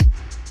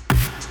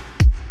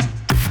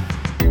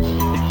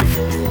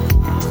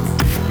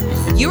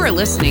You are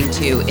listening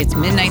to It's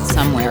Midnight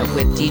Somewhere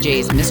with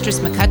DJs Mistress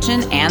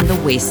McCutcheon and The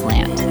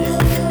Wasteland.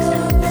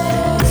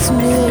 It's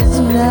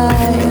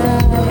midnight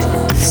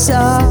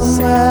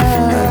somewhere.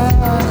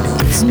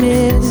 It's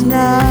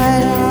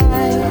midnight.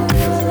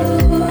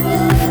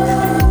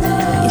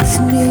 It's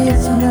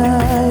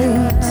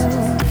midnight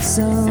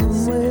somewhere.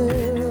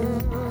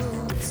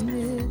 It's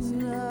midnight.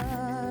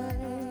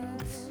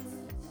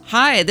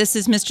 Hi, this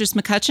is Mistress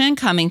McCutcheon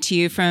coming to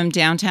you from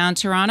downtown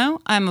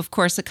Toronto. I'm, of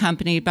course,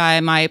 accompanied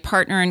by my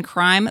partner in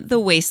crime, The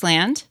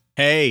Wasteland.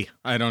 Hey,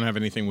 I don't have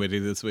anything witty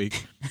this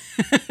week.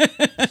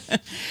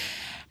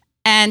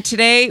 And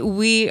today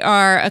we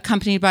are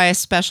accompanied by a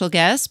special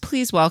guest.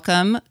 Please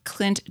welcome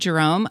Clint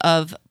Jerome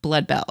of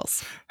Blood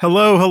Bells.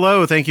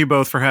 Hello. Thank you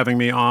both for having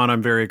me on.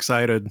 I'm very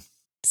excited.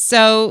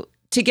 So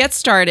to get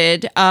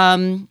started,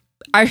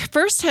 I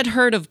first had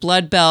heard of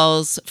Blood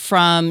Bells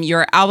from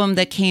your album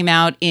that came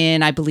out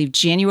in, I believe,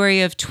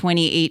 January of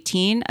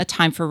 2018, A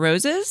Time for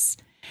Roses.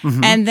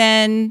 Mm-hmm. And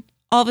then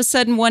all of a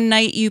sudden one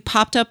night you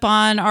popped up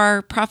on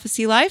our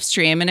Prophecy live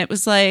stream and it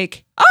was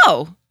like,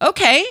 oh,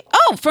 okay.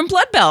 Oh, from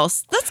Blood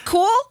Bells. That's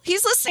cool.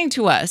 He's listening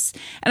to us.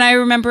 And I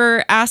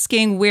remember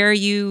asking where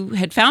you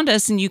had found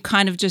us and you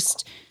kind of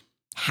just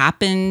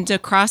happened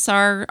across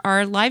our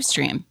live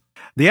stream.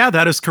 Yeah,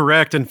 that is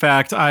correct. In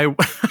fact,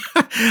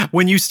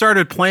 when you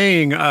started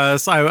playing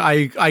us,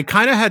 I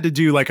kind of had to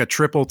do like a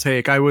triple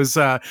take. I was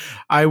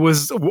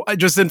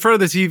just in front of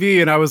the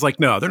TV and I was like,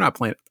 no, they're not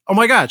playing. Oh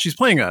my God, she's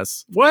playing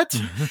us. What?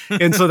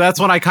 And so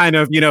that's when I kind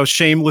of,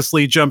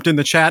 shamelessly jumped in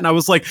the chat and I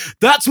was like,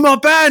 that's my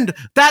band.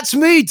 That's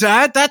me,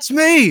 Dad. That's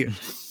me.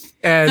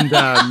 And,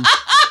 no,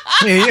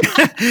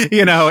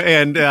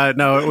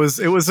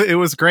 it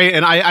was great.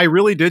 And I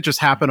really did just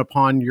happen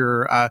upon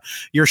your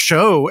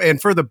show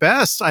and for the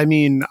best. I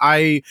mean,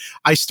 I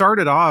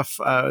started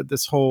off,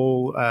 this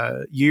whole,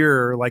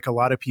 year, like a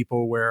lot of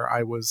people where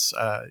I was,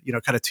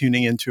 kind of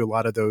tuning into a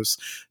lot of those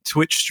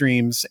Twitch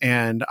streams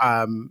and,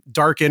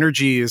 Dark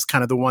Energy is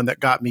kind of the one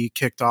that got me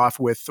kicked off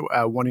with,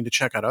 wanting to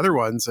check out other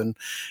ones. And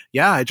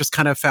yeah, I just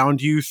kind of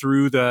found you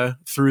through the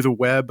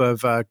web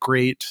of,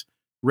 great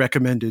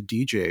recommended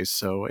DJs.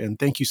 So, and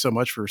thank you so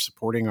much for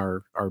supporting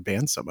our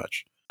band so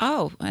much.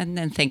 Oh, and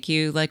then thank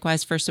you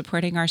likewise for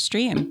supporting our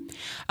stream.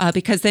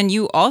 Because then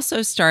you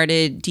also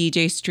started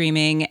DJ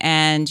streaming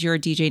and your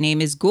DJ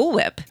name is Ghoul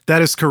Whip.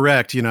 That is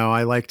correct.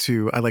 I like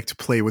to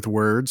play with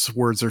words.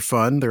 Words are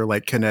fun. They're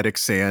like kinetic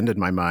sand in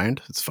my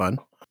mind. It's fun.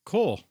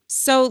 Cool.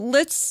 So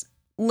let's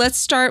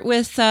start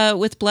with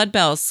Blood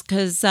Bells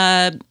because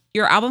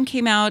your album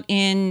came out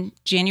in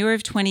January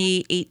of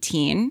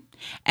 2018.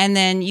 And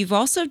then you've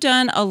also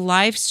done a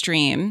live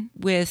stream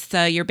with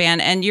your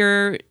band, and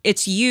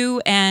it's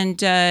you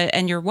and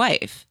your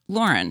wife,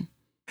 Lauren.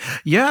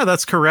 Yeah,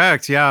 that's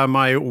correct. Yeah,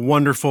 my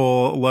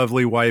wonderful,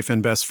 lovely wife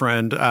and best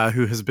friend,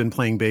 who has been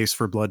playing bass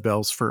for Blood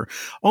Bells for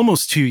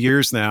almost 2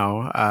 years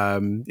now,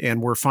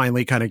 and we're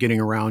finally kind of getting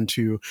around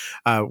to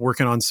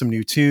working on some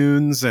new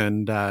tunes.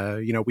 And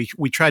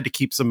we tried to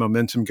keep some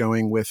momentum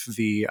going with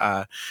the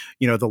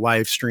the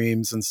live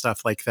streams and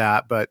stuff like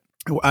that, but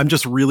I'm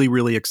just really,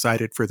 really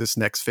excited for this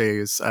next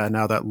phase.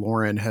 Now that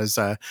Lauren has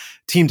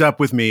teamed up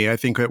with me, I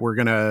think that we're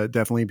going to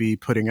definitely be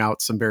putting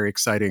out some very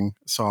exciting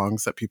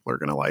songs that people are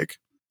going to like.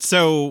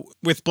 So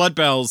with Blood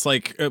Bells,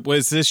 like,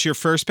 was this your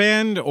first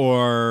band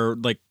or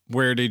like,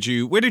 where did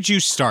you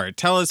start?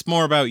 Tell us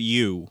more about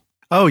you.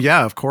 Oh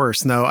yeah, of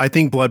course. No, I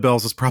think Blood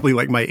Bells is probably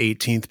like my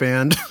 18th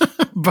band,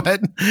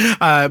 but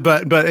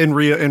in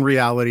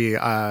reality,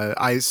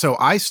 I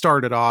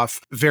started off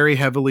very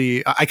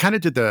heavily. I kind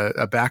of did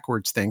the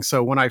backwards thing.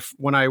 So when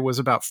I was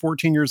about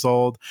 14 years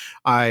old,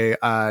 I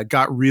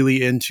got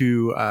really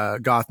into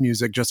goth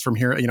music just from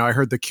here. I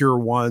heard The Cure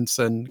once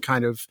and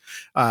kind of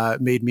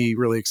made me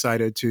really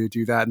excited to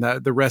do that,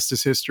 and the rest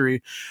is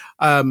history.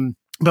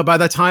 But by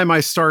the time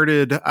I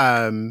started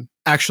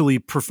actually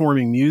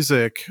performing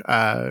music,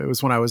 it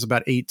was when I was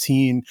about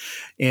 18,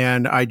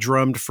 and I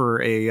drummed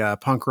for a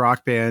punk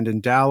rock band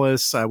in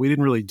Dallas. We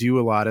didn't really do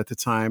a lot at the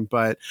time,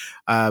 but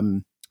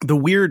the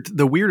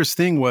weirdest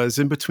thing was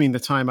in between the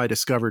time I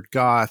discovered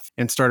goth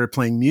and started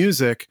playing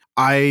music,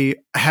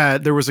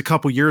 there was a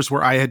couple years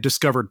where I had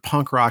discovered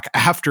punk rock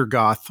after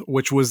goth,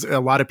 which was, a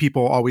lot of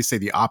people always say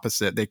the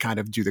opposite. They kind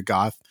of do the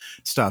goth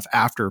stuff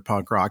after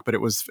punk rock, but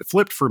it was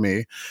flipped for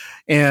me.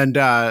 And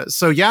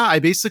so, yeah, I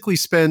basically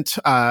spent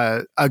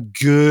a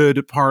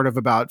good part of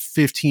about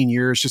 15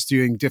 years just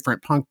doing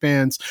different punk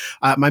bands.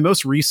 My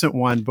most recent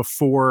one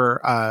before,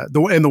 the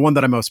one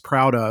that I'm most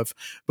proud of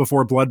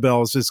before Blood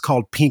Bells is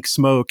called Pink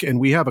Smoke. And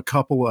we have a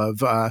couple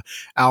of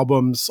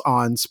albums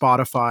on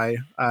Spotify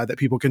that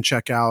people can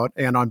check out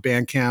and on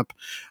Bandcamp.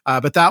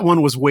 But that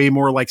one was way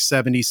more like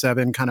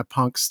 77 kind of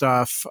punk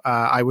stuff.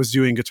 I was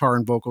doing guitar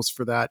and vocals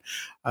for that.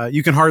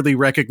 You can hardly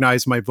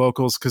recognize my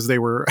vocals because they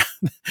were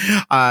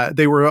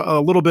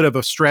a little bit of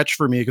a stretch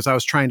for me because I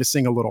was trying to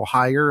sing a little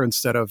higher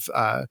instead of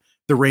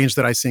the range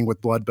that I sing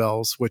with Blood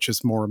Bells, which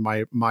is more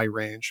my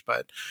range.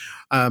 But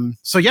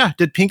so yeah,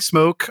 did Pink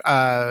Smoke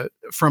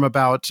from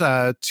about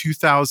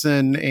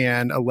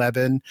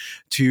 2011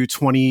 to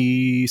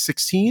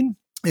 2016.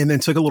 And then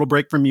took a little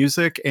break from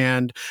music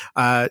and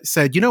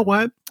said, you know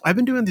what? I've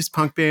been doing these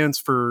punk bands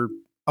for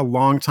a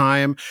long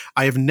time.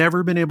 I have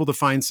never been able to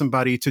find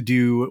somebody to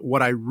do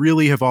what I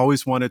really have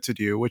always wanted to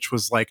do, which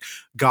was like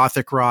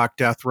gothic rock,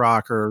 death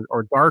rock,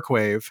 or dark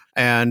wave.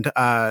 And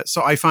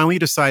so I finally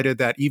decided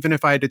that even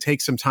if I had to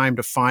take some time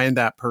to find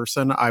that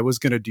person, I was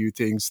going to do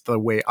things the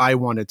way I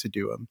wanted to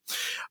do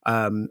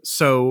them.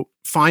 So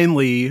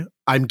finally,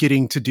 I'm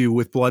getting to do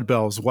with Blood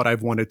Bells what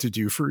I've wanted to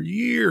do for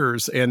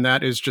years, and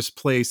that is just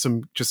play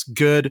some just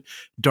good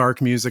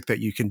dark music that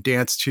you can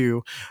dance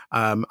to.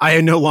 I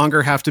no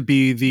longer have to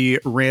be the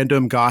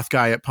random goth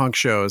guy at punk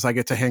shows. I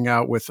get to hang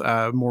out with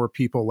more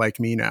people like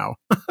me now,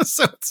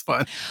 so it's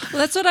fun. Well,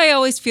 that's what I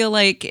always feel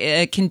like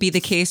it can be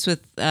the case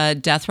with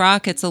death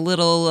rock. It's a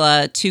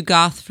little too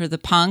goth for the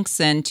punks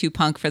and too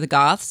punk for the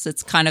goths.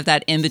 It's kind of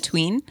that in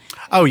between.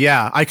 Oh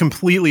yeah, I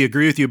completely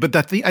agree with you. But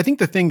I think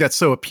the thing that's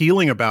so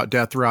appealing about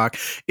death rock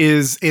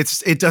is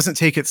it doesn't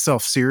take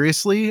itself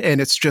seriously, and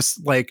it's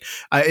just like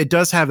it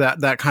does have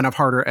that kind of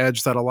harder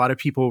edge that a lot of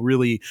people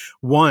really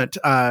want.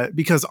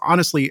 Because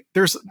honestly,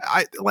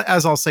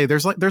 as I'll say,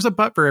 there's a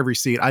butt for every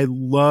seat. I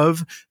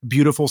love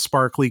beautiful,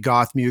 sparkly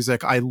goth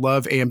music. I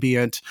love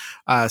ambient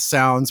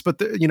sounds,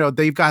 but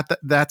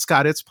that's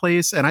got its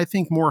place, and I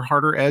think more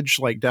harder edge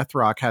like death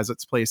rock has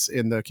its place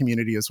in the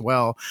community as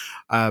well.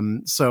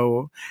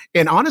 So,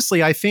 and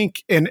honestly, I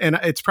think, and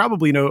it's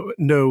probably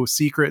no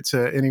secret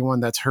to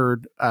anyone that's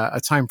heard A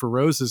Time for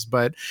Roses,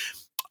 but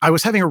I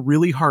was having a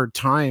really hard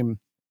time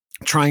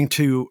trying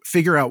to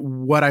figure out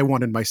what I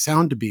wanted my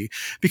sound to be,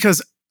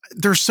 because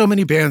there's so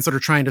many bands that are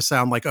trying to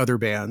sound like other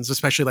bands,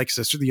 especially like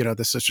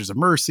the Sisters of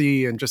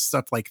Mercy and just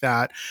stuff like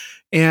that.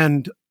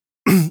 And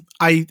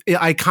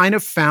I kind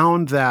of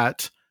found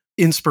that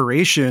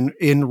inspiration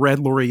in Red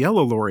Lorry,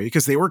 Yellow Lorry,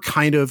 because they were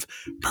kind of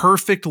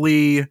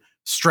perfectly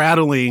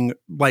straddling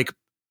like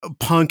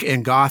punk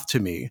and goth to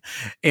me.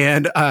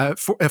 And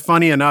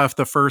funny enough,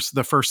 the first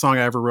song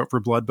I ever wrote for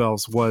Blood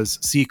Bells was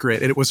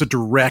Secret, and it was a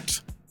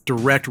direct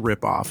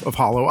ripoff of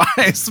Hollow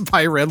Eyes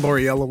by Red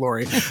Lorry, Yellow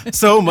Lorry.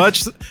 So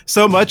much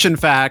in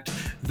fact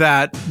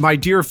that my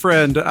dear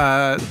friend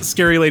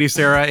Scary Lady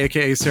Sarah,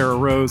 aka Sarah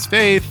Rose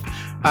Faith,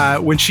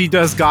 when she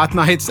does goth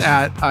nights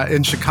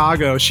in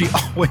Chicago, she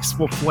always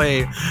will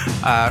play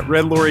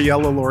Red Lorry,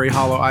 Yellow Lorry,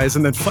 Hollow Eyes,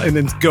 and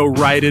then go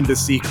right into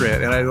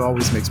Secret, and it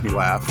always makes me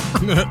laugh.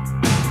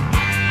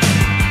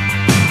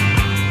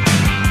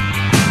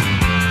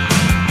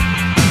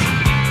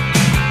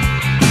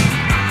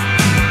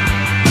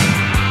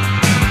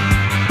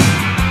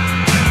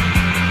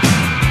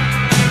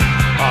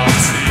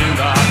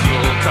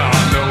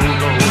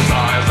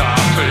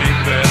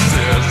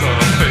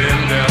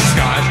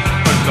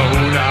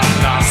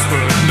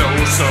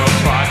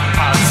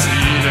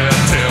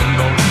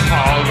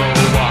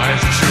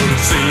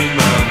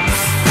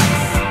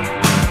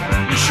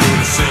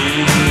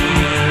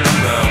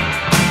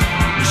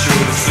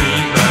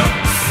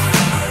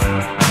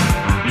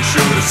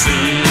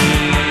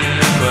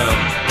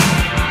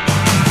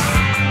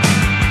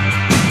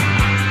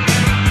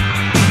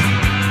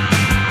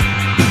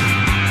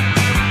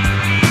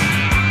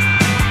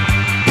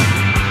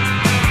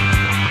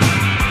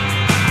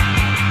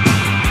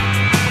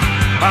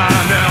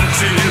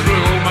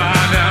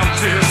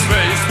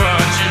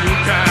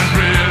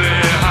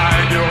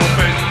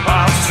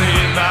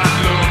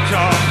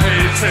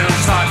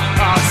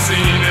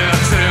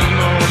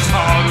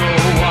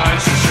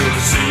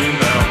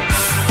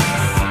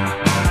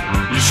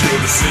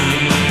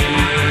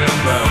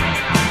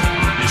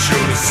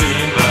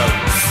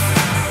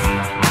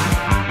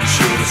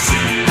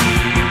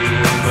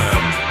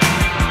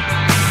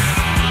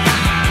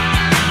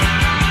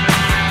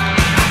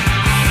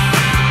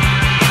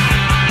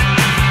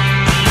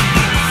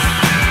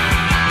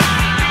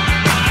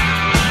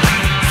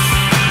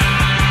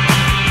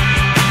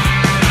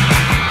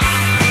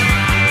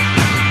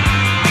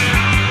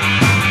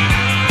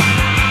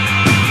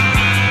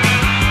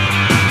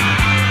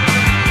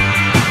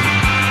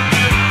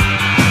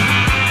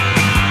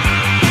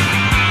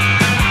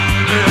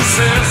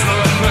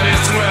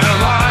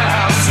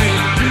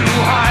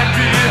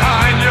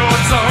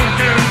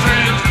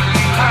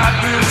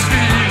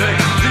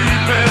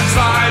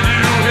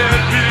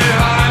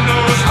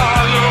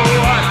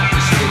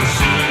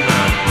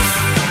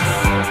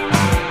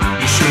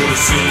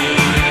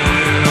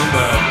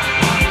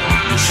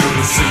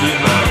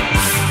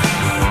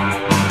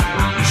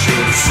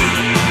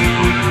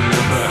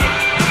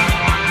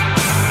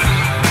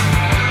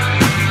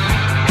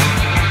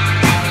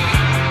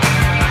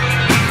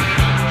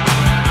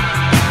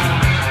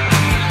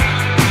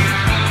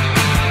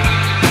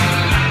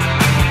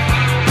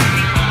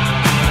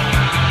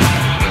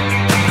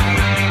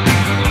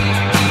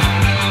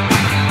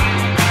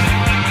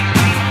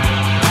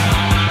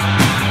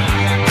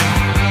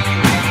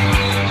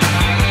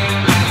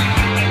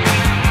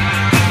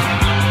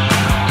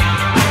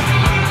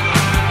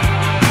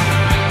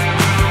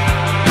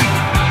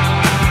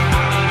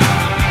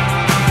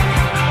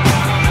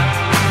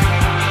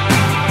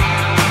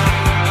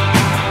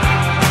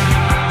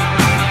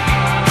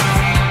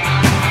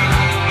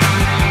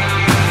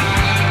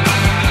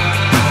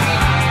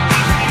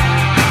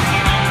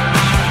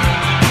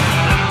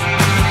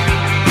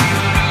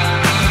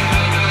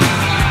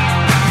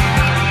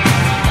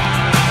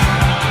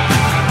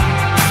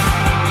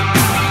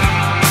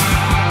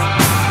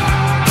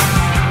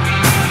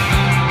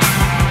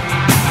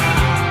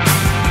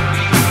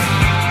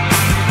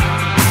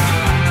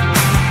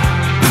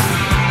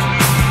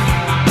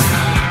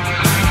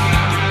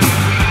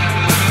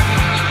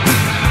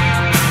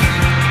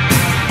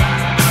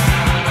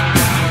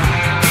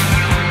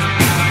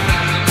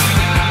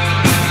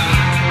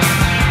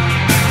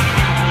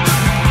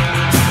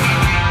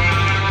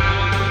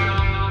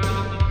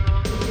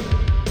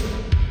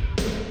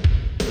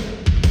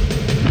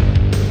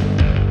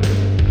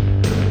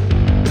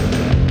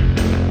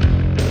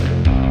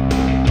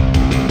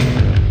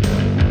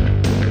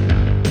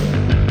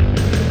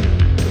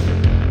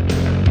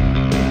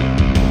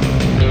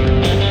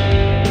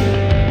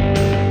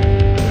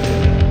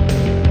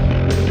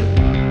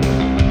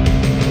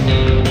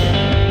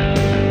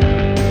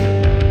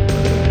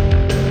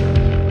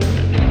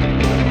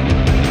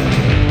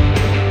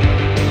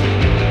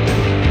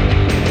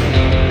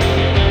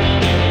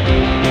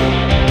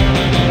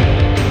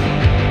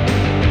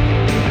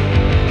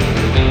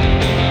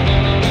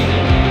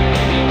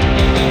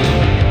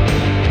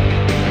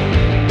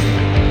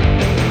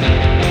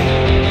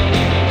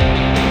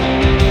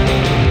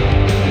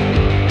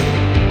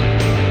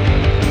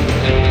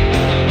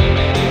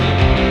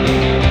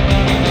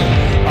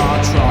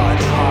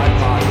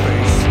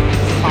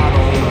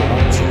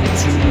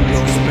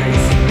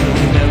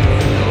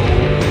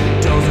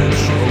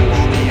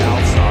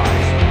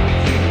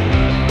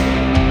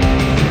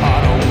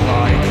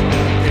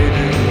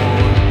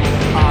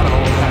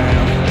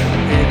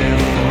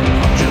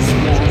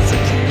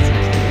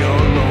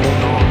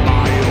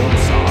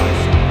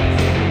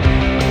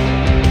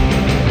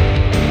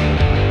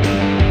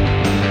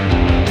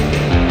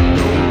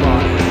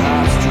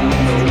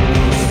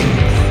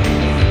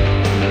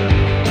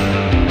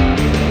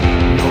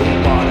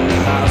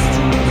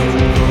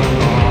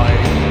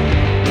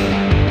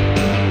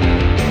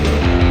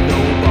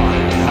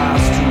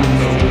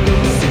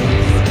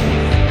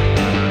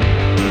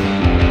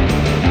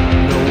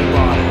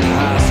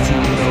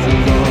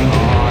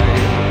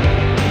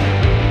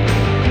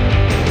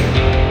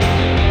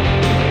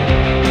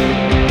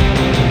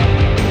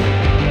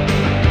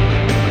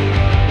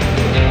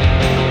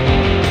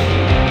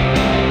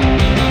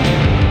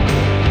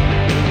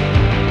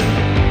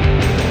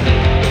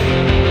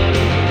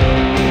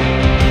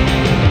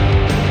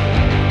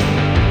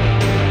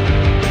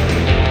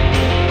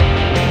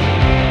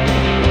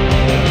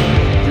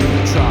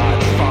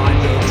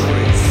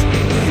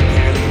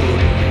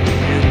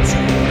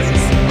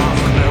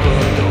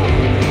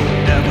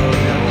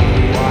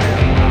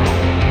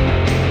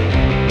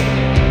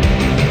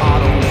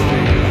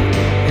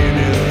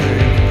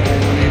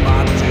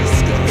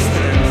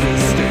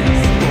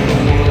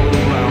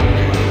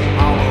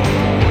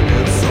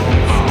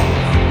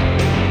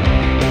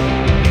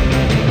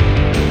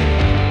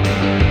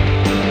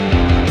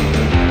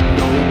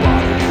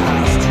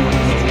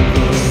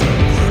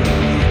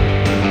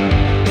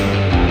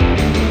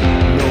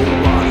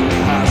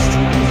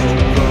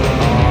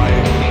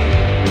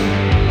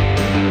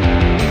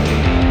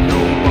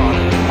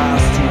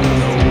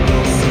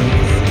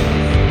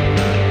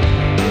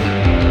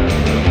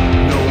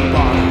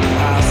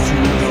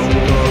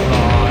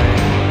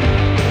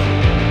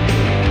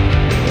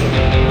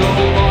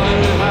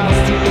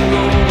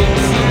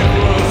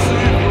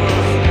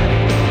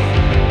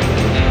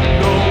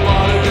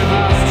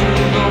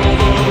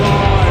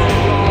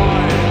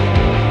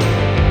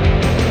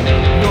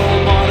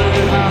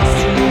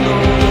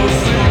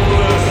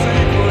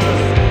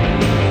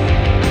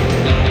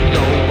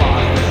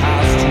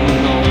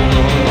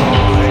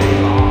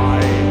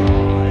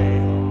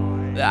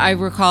 I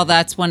recall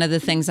that's one of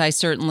the things I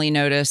certainly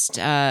noticed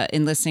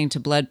in listening to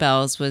Blood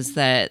Bells was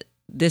that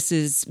this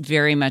is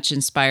very much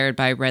inspired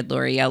by Red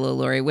Lorry, Yellow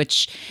Lorry,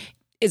 which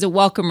is a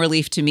welcome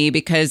relief to me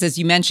because, as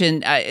you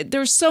mentioned,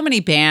 there's so many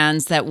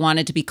bands that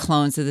wanted to be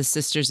clones of the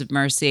Sisters of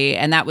Mercy,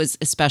 and that was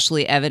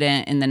especially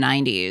evident in the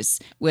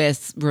 90s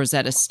with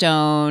Rosetta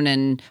Stone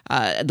and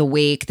The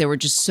Wake. There were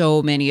just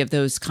so many of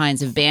those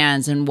kinds of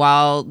bands, and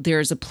while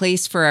there's a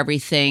place for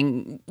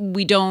everything,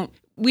 we don't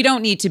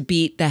need to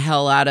beat the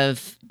hell out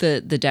of the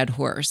dead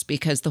horse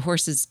because the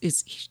horse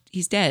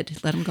he's dead.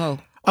 Let him go.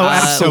 Oh,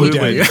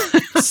 absolutely.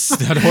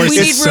 That horse We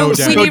is need so room-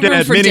 dead. we need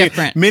room for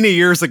different. Many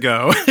years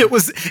ago.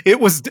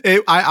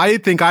 I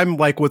think I'm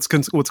like what's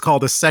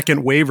called a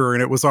second waiver,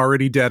 and it was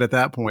already dead at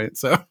that point.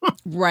 So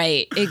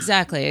Right.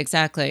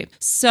 Exactly.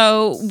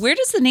 So where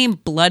does the name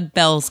Blood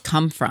Bells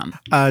come from?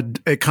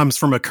 it comes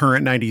from a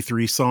Current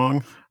 93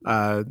 song.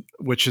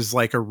 Which is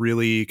like a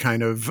really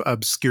kind of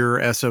obscure,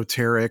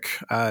 esoteric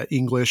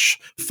English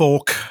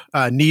folk,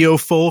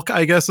 neo-folk,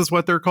 I guess is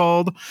what they're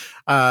called.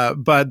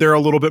 But they're a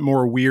little bit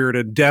more weird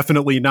and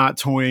definitely not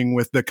toying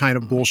with the kind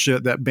of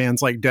bullshit that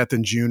bands like Death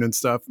in June and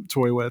stuff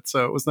toy with.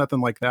 So it was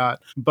nothing like that.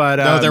 But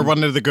No, they're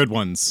one of the good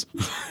ones.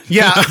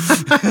 yeah.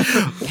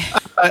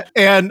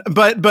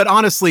 But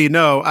honestly,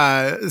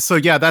 no. So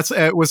yeah,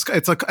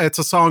 it's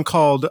a song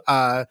called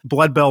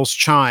Blood Bells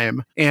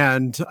Chime,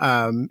 and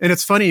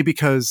it's funny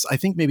because I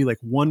think maybe like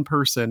one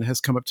person has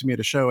come up to me at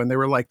a show and they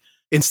were like,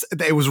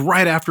 it was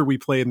right after we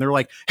played, and they're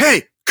like,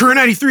 "Hey, Current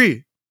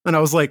 93," and I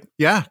was like,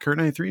 "Yeah, Current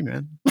 93,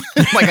 man."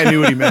 Like I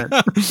knew what he meant.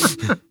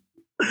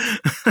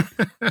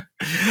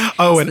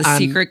 Oh, It's the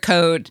secret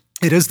code.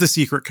 It is the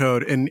secret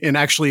code. And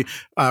actually,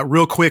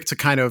 real quick to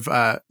kind of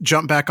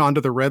jump back onto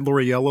the Red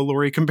Lorry, Yellow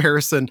Lorry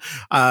comparison,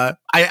 I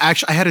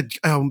had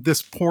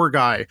this poor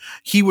guy.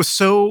 He was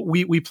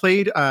we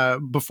played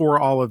before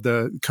all of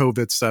the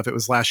COVID stuff. It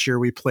was last year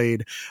we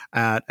played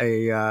at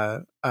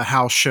a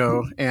house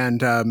show,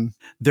 and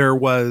there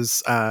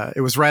was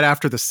it was right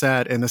after the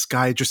set, and this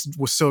guy just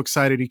was so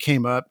excited. He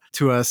came up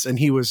to us and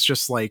he was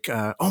just like,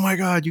 "Oh my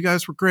God, you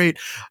guys were great."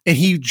 And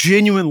he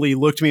genuinely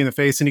looked me in the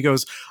face and he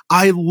goes,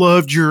 "I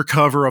loved your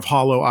cover of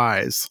Hollow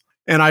Eyes."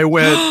 And I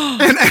went,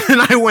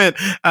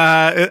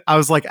 I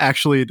was like,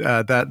 actually,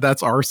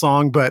 that's our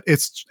song, but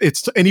it's,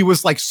 and he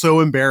was like so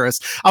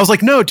embarrassed. I was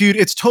like, no, dude,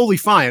 it's totally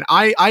fine.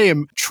 I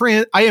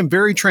am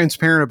very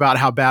transparent about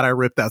how bad I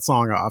ripped that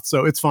song off.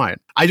 So it's fine.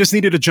 I just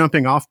needed a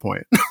jumping off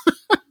point.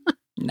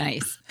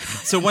 Nice.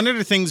 So one of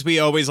the things we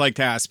always like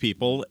to ask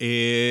people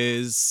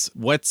is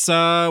what's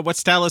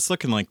Dallas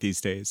looking like these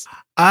days?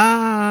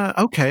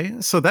 Okay.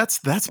 So that's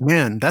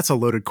a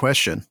loaded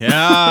question.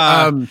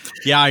 Yeah.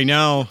 Yeah, I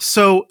know.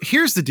 So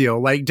here's the deal.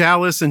 Like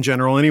Dallas in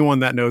general, anyone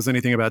that knows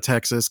anything about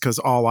Texas, because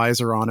all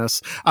eyes are on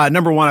us.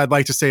 Number one, I'd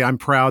like to say I'm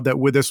proud that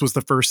this was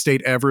the first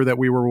state ever that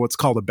we were what's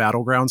called a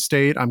battleground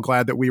state. I'm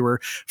glad that we were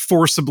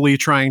forcibly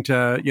trying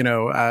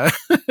to,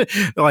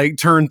 like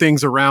turn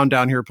things around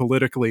down here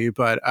politically.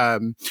 But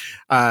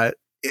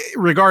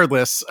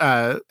regardless,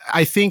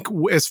 I think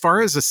as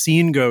far as the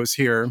scene goes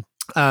here,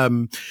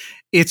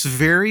 it's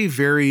very,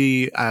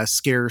 very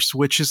scarce,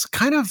 which has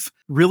kind of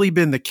really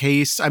been the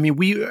case. I mean,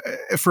 we,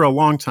 for a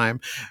long time,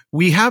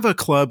 we have a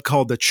club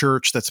called The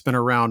Church that's been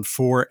around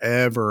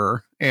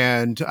forever.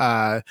 And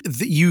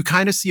you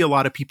kind of see a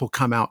lot of people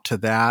come out to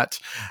that.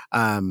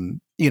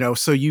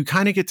 So you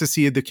kind of get to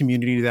see the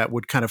community that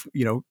would kind of,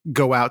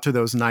 go out to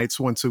those nights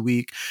once a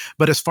week.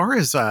 But as far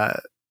as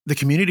the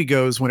community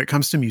goes, when it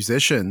comes to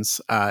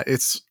musicians,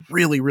 it's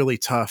really, really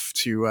tough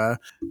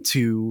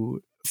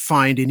to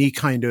find any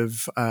kind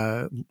of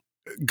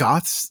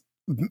goth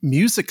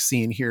music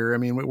scene here. I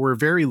mean, we're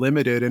very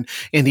limited, and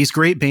these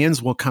great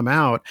bands will come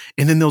out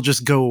and then they'll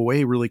just go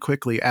away really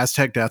quickly.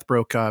 Aztec Death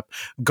broke up.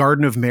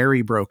 Garden of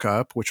Mary broke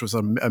up, which was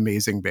an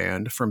amazing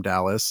band from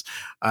Dallas.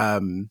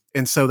 And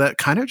so that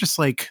kind of just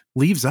like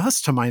leaves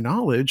us, to my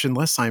knowledge,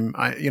 unless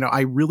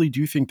I really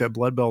do think that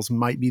Blood Bells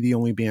might be the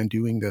only band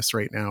doing this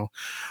right now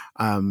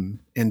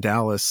in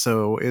Dallas.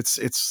 So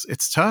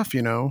it's tough.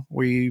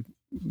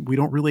 We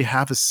don't really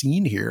have a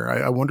scene here.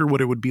 I wonder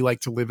what it would be like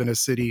to live in a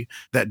city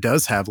that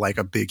does have like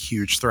a big,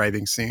 huge,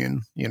 thriving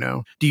scene.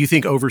 Do you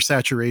think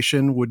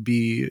oversaturation would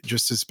be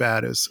just as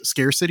bad as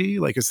scarcity?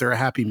 Like, is there a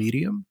happy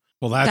medium?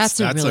 Well, that's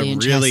a really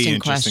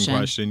interesting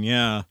question.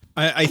 Yeah.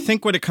 I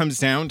think what it comes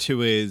down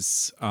to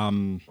is,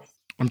 I'm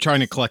trying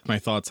to collect my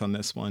thoughts on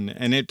this one,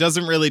 and it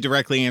doesn't really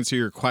directly answer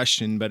your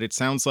question, but it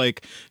sounds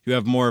like you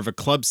have more of a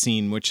club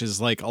scene, which is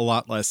like a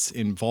lot less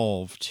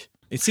involved.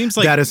 It seems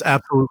like that is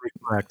absolutely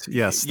correct.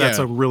 Yes, that's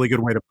a really good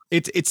way to.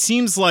 It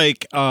seems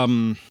like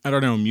I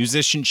don't know,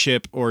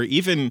 musicianship, or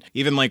even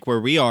like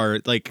where we are,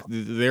 like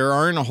there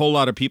aren't a whole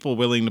lot of people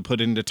willing to put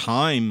into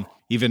time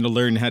even to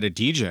learn how to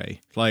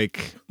DJ.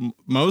 Like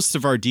most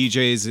of our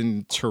DJs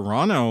in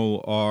Toronto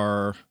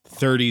are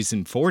 30s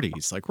and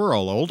 40s. Like, we're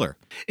all older.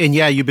 And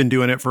yeah, you've been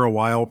doing it for a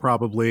while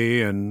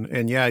probably.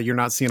 And yeah, you're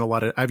not seeing a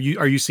lot of,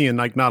 are you seeing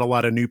like not a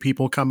lot of new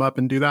people come up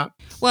and do that?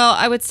 Well,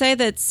 I would say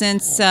that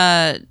since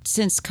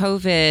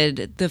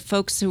COVID, the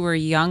folks who are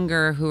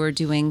younger who are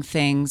doing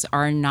things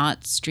are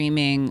not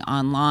streaming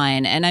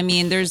online. And I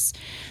mean, there's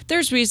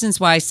reasons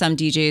why some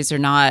DJs are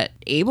not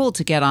able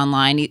to get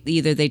online.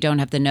 Either they don't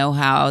have the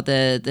know-how,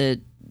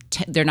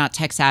 they're not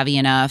tech savvy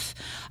enough.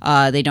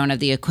 They don't have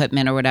the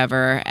equipment or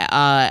whatever.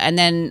 And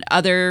then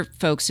other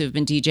folks who've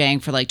been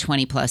DJing for like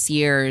 20 plus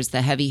years,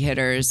 the heavy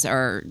hitters,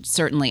 are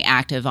certainly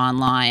active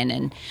online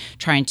and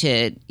trying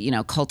to,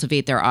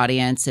 cultivate their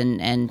audience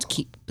and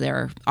keep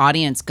their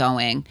audience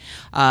going.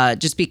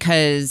 Just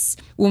because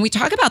when we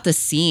talk about the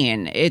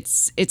scene,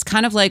 it's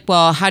kind of like,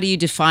 well, how do you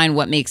define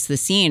what makes the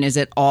scene? Is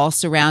it all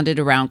surrounded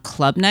around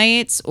club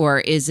nights, or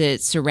is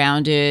it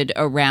surrounded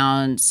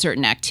around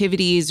certain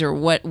activities, or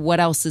what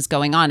else is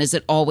going on? Is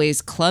it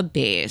always club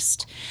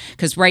based?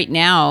 Because right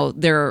now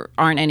there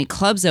aren't any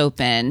clubs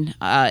open.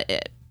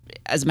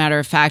 As a matter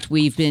of fact,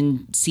 we've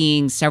been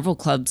seeing several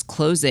clubs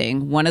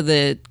closing. One of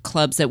the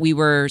clubs that we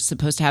were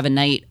supposed to have a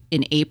night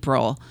in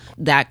April,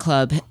 that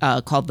club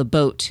called The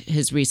Boat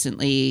has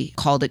recently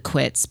called it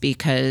quits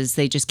because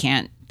they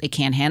can't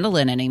handle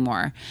it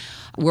anymore.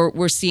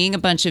 We're seeing a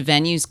bunch of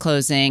venues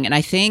closing. And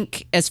I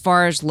think as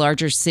far as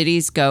larger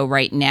cities go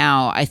right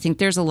now, I think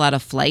there's a lot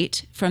of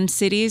flight from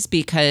cities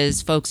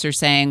because folks are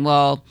saying,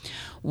 well,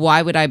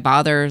 why would I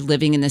bother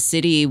living in the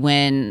city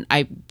when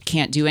I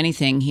can't do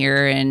anything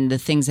here? And the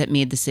things that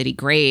made the city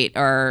great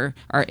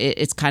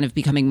it's kind of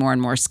becoming more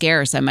and more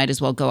scarce. I might as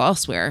well go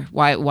elsewhere.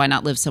 Why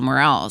not live somewhere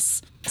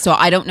else? So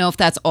I don't know if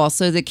that's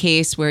also the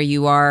case where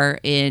you are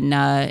in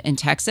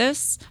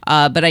Texas,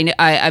 but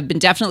I've been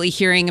definitely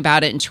hearing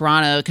about it in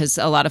Toronto because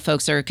a lot of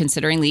folks are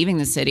considering leaving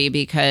the city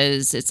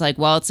because it's like,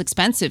 well, it's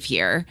expensive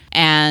here,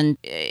 and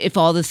if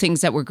all the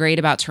things that were great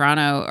about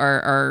Toronto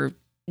are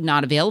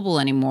not available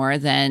anymore,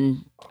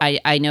 then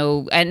I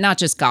know, and not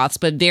just goths,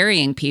 but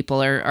varying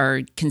people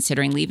are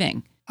considering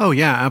leaving. Oh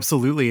yeah,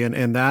 absolutely.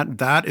 And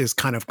that is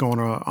kind of going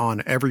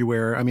on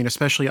everywhere. I mean,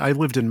 especially I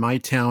lived in my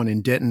town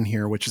in Denton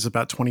here, which is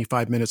about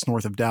 25 minutes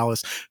north of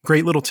Dallas.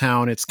 Great little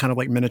town. It's kind of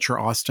like miniature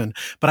Austin,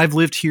 but I've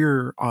lived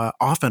here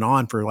off and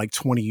on for like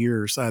 20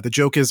 years. The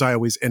joke is I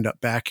always end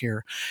up back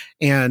here,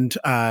 and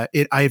I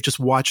have just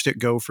watched it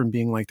go from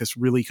being like this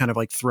really kind of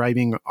like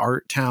thriving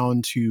art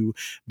town to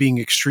being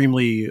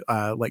extremely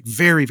like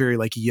very, very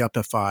like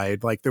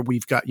yuppified. Like that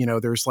we've got,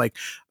 there's like,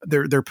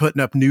 they're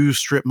putting up new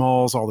strip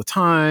malls all the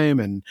time,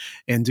 and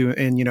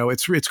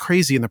it's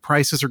crazy, and the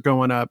prices are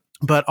going up.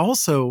 But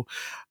also,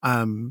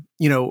 to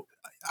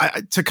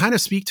kind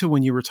of speak to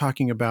when you were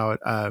talking about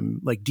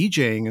like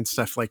DJing and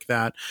stuff like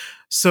that.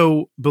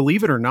 So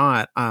believe it or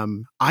not,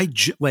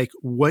 like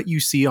what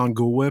you see on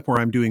Ghoul Whip, where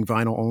I'm doing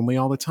vinyl only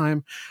all the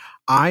time.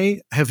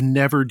 I have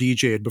never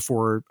DJ'd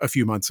before a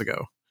few months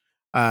ago.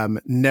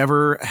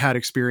 Never had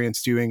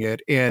experience doing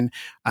it. And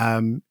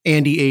Andy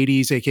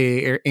 80s,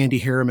 aka Andy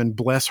Harriman,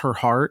 bless her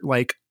heart,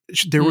 like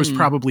there was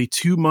probably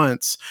 2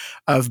 months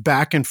of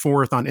back and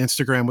forth on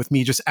Instagram with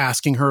me just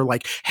asking her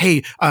like,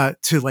 hey,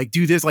 to like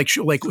do this, like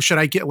should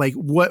I get like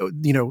what,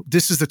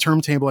 this is the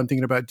turntable I'm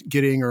thinking about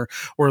getting, or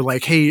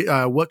like, hey,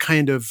 what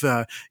kind of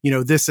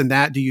this and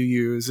that do you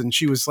use? And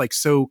she was like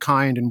so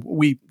kind, and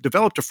we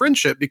developed a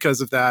friendship because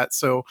of that.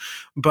 So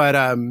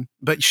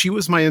but she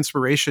was my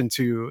inspiration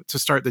to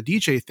start the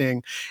DJ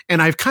thing.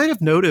 And I've kind of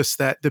noticed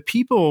that the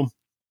people,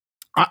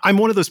 I'm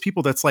one of those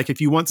people that's like, if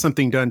you want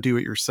something done, do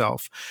it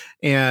yourself.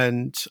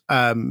 And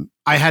I'm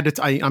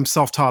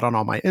self-taught on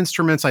all my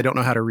instruments. I don't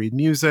know how to read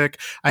music.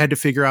 I had to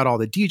figure out all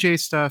the DJ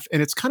stuff.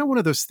 And it's kind of one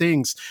of those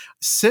things,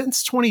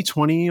 since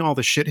 2020, all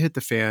the shit hit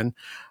the fan,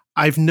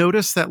 I've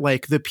noticed that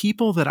like the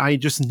people that I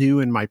just knew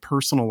in my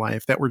personal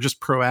life that were just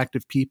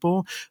proactive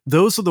people,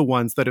 those are the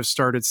ones that have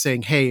started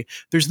saying, hey,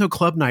 there's no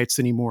club nights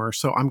anymore,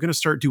 so I'm going to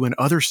start doing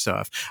other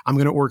stuff. I'm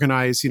going to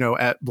organize,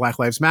 at Black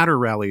Lives Matter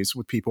rallies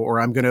with people, or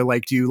I'm going to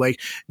like do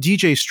like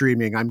DJ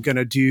streaming. I'm going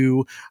to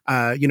do,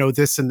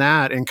 this and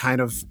that, and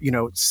kind of,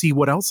 see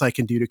what else I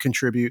can do to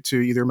contribute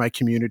to either my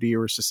community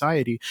or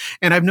society.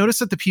 And I've noticed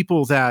that the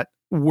people that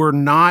were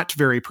not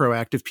very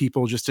proactive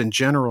people just in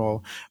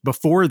general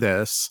before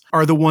this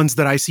are the ones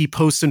that I see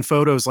posting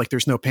photos like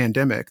there's no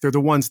pandemic. They're the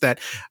ones that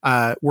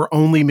were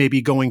only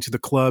maybe going to the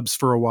clubs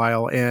for a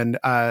while. And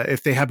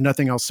if they have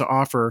nothing else to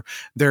offer,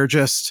 they're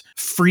just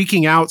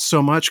freaking out so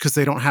much because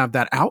they don't have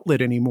that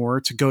outlet anymore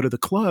to go to the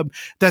club,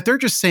 that they're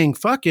just saying,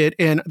 fuck it.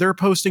 And they're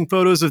posting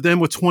photos of them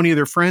with 20 of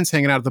their friends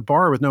hanging out at the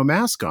bar with no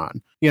mask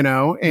on,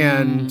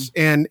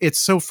 and it's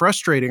so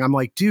frustrating. I'm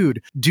like,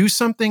 dude, do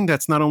something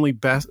that's not only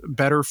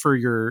better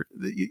for your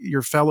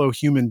fellow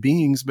human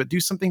beings, but do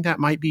something that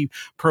might be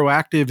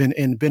proactive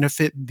and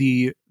benefit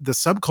the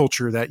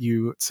subculture that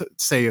you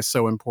say is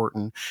so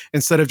important,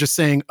 instead of just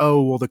saying,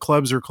 oh, well, the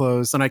clubs are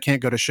closed and I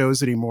can't go to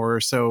shows anymore,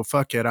 so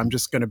fuck it, I'm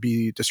just going to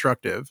be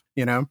destructive,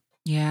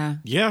 Yeah.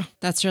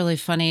 That's really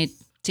funny.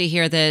 to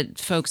hear that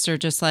folks are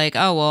just like,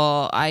 oh,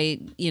 well,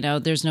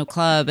 there's no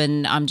club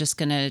and I'm just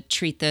going to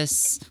treat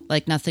this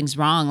like nothing's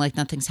wrong, like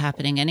nothing's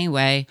happening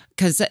anyway.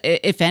 Because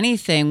if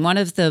anything, one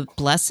of the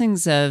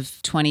blessings of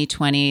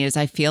 2020 is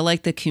I feel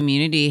like the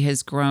community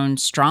has grown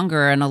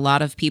stronger and a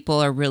lot of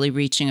people are really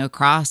reaching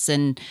across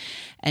and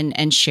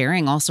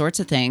sharing all sorts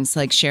of things,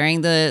 like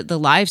sharing the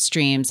live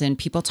streams and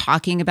people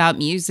talking about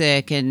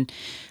music and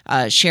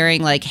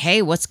sharing like,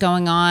 hey, what's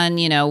going on?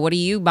 What are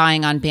you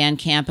buying on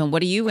Bandcamp and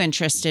what are you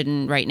interested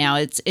in right now?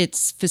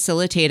 It's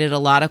facilitated a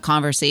lot of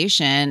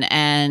conversation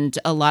and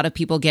a lot of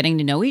people getting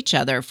to know each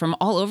other from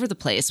all over the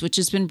place, which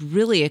has been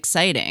really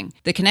exciting.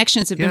 The connections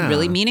have been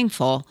really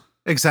meaningful.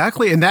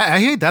 Exactly. And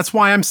that's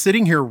why I'm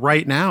sitting here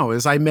right now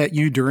is I met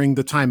you during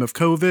the time of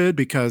COVID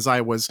because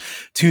I was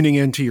tuning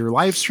into your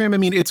live stream. I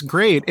mean, it's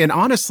great. And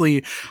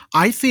honestly,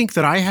 I think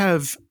that I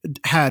have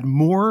had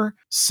more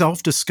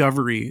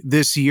self-discovery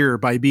this year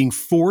by being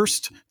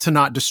forced to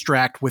not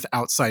distract with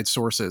outside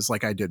sources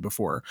like I did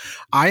before.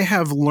 I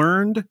have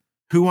learned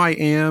who I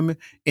am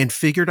and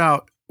figured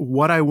out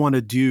what I want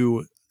to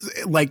do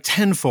like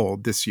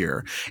tenfold this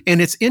year.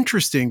 And it's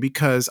interesting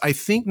because I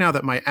think now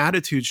that my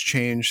attitude's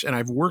changed and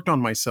I've worked on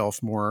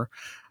myself more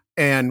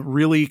and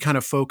really kind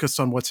of focused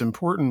on what's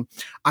important,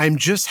 it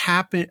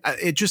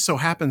just so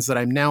happens that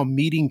I'm now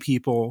meeting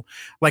people,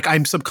 like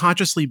I'm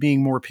subconsciously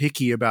being more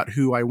picky about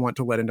who I want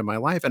to let into my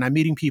life. And I'm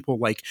meeting people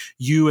like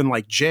you and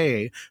like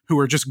Jay, who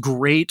are just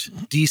great,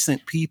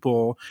 decent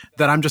people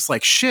that I'm just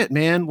like, shit,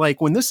 man,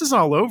 like when this is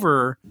all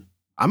over,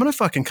 I'm going to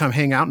fucking come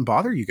hang out and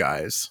bother you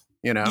guys.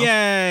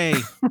 Yay.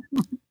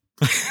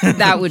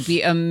 That would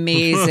be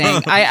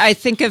amazing. I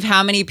think of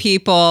how many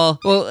people,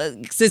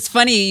 it's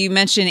funny you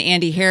mentioned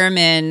Andy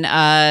Harriman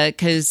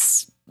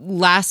because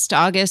last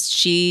August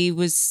she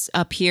was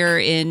up here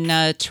in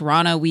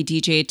Toronto. We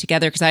DJ'd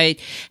together because I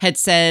had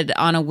said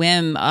on a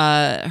whim,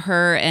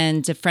 her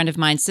and a friend of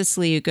mine,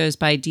 Cicely, who goes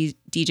by DJ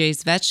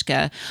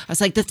Svechka, I was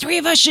like, the three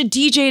of us should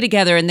DJ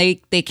together. And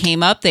they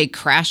came up, they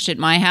crashed at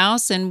my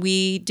house and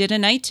we did a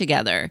night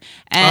together.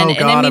 And,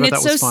 I mean,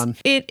 it's so fun.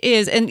 It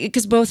is. And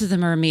because both of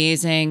them are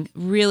amazing,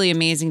 really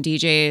amazing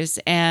DJs.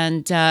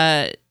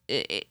 And,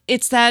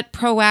 it's that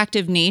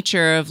proactive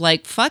nature of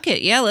like, fuck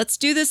it. Yeah, let's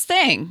do this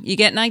thing. You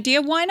get an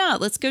idea. Why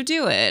not? Let's go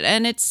do it.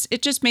 And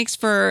it just makes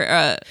for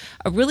a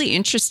really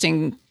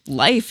interesting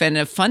life and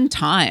a fun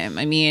time.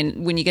 I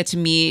mean, when you get to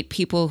meet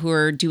people who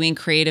are doing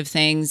creative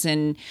things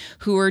and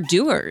who are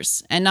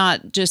doers and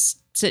not just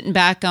sitting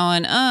back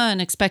going, and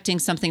expecting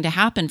something to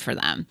happen for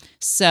them.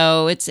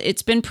 So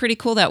it's been pretty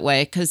cool that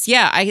way. Cause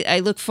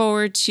I look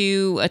forward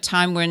to a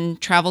time when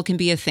travel can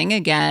be a thing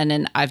again.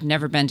 And I've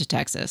never been to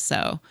Texas,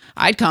 so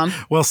I'd come.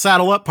 Well,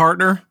 saddle up,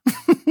 partner.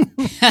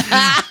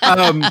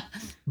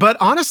 But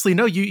honestly,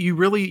 no, you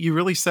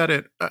really said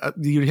it.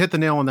 You hit the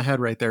nail on the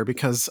head right there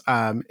because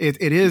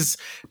it is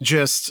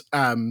just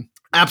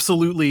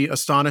absolutely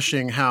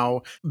astonishing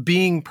how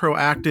being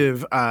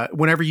proactive,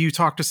 whenever you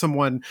talk to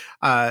someone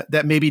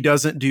that maybe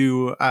doesn't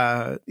do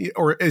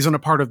or isn't a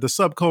part of the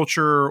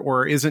subculture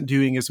or isn't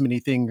doing as many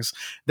things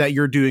that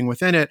you're doing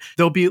within it,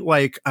 they'll be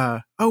like,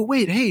 oh,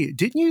 wait, hey,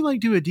 didn't you like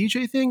do a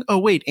DJ thing? Oh,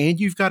 wait, and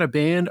you've got a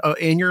band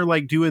and you're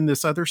like doing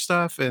this other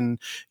stuff and,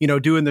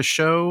 doing the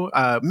show.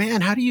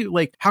 Man,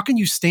 how can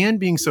you stand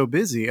being so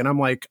busy? And I'm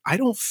like, I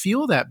don't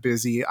feel that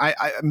busy. I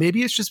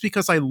maybe it's just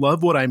because I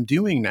love what I'm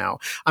doing now.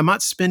 I'm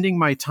not spending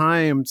my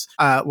times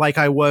like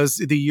I was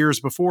the years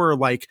before,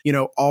 like,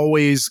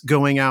 always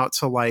going out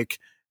to like,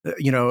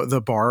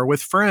 the bar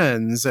with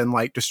friends and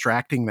like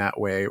distracting that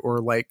way, or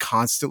like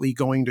constantly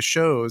going to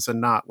shows and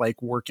not like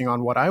working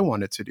on what I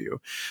wanted to do.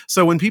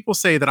 So when people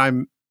say that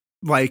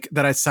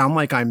that I sound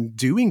like I'm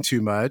doing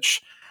too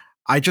much,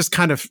 I just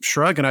kind of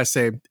shrug and I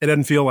say, it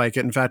doesn't feel like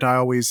it. In fact, I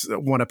always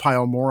want to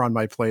pile more on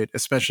my plate,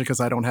 especially because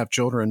I don't have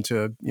children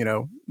to,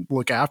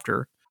 look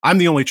after. I'm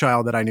the only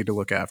child that I need to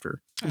look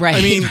after. Right.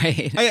 I mean,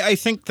 right. I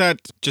think that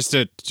just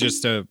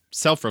to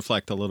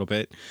self-reflect a little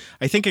bit,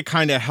 I think it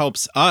kind of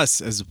helps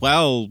us as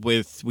well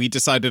we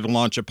decided to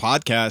launch a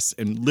podcast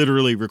and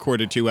literally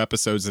recorded 2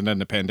 episodes and then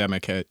the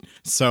pandemic hit.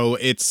 So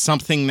it's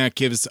something that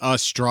gives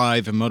us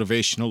drive and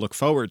motivation to look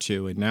forward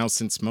to. And now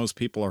since most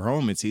people are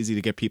home, it's easy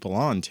to get people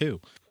on too.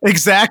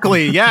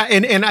 Exactly. Yeah.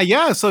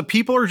 And so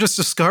people are just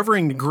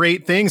discovering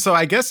great things. So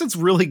I guess it's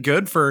really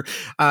good for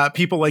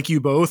people like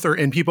you both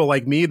and people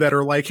like me that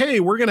are like,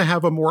 hey, we're going to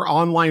have a more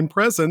online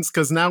presence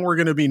because now we're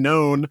going to be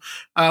known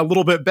a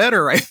little bit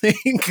better, I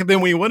think,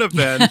 than we would have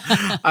been.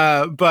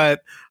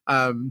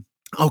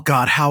 Oh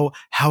God, how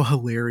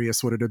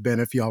hilarious would it have been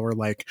if y'all were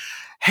like,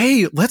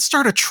 hey, let's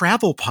start a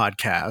travel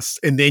podcast.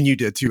 And then you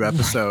did 2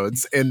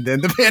 episodes and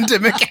then the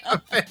pandemic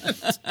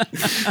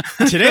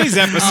happened. Today's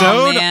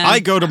episode, I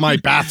go to my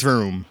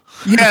bathroom.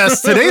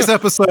 Yes, today's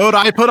episode,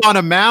 I put on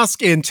a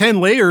mask in 10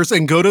 layers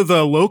and go to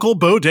the local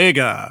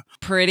bodega.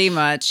 Pretty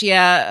much.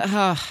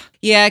 Yeah.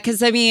 Yeah,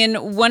 because I mean,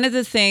 one of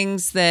the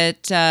things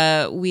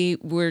that we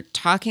were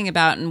talking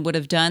about and would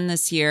have done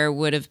this year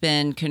would have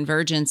been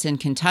Convergence in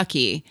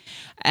Kentucky.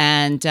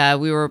 And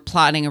we were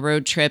plotting a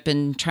road trip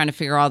and trying to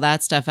figure all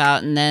that stuff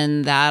out. And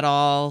then that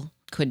all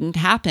couldn't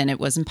happen. It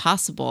wasn't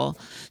possible.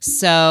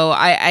 So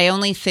I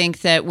only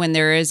think that when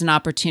there is an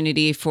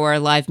opportunity for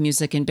live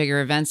music and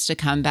bigger events to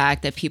come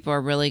back, that people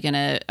are really going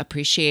to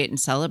appreciate and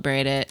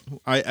celebrate it.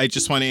 I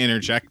just want to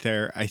interject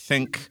there. I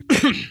think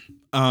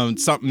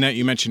something that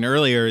you mentioned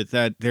earlier,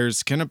 that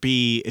it's going to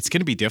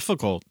be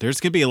difficult. There's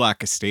going to be a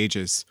lack of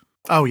stages.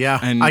 Oh yeah,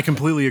 and I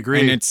completely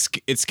agree. And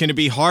it's going to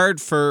be hard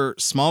for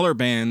smaller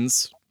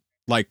bands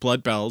like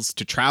Blood Bells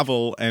to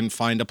travel and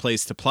find a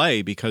place to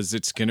play because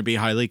it's going to be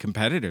highly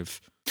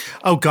competitive.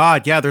 Oh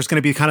God, yeah. There's going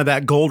to be kind of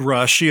that gold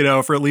rush,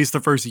 for at least the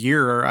first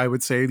year, or I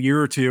would say a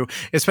year or two,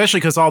 especially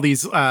because all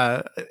these,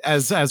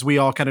 as we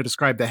all kind of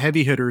described, the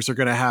heavy hitters are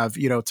going to have,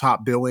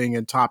 top billing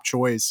and top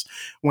choice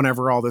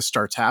whenever all this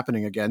starts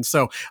happening again.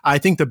 So I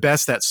think the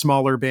best that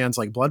smaller bands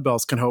like Blood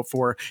Bells can hope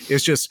for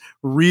is just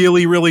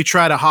really, really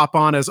try to hop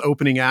on as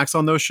opening acts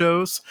on those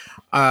shows.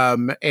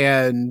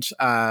 And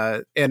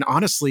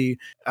honestly,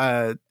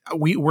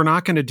 we're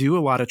not going to do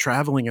a lot of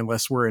traveling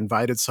unless we're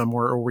invited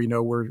somewhere or we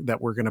know that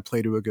we're going to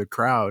play to a good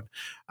crowd.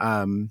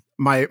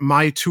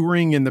 My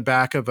touring in the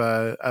back of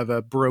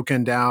a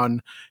broken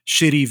down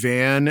shitty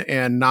van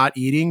and not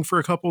eating for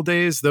a couple of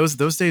days,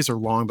 those days are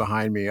long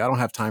behind me. I don't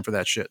have time for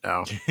that shit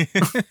now.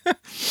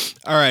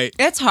 All right.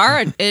 It's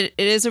hard. It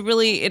is a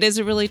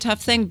really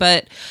tough thing,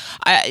 but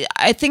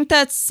I think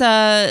that's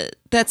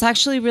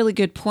actually a really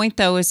good point,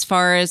 though, as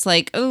far as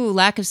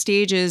lack of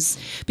stages,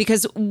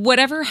 because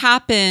whatever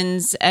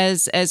happens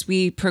as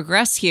we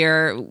progress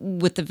here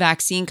with the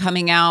vaccine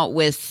coming out,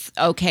 with,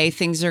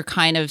 things are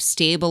kind of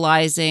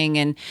stabilizing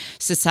and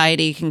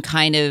society can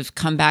kind of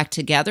come back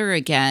together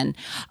again.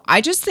 I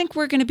just think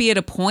we're going to be at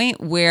a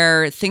point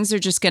where things are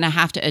just going to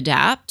have to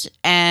adapt.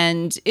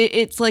 And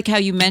it's like how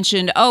you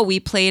mentioned, we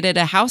played at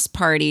a house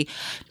party.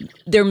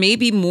 There may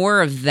be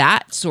more of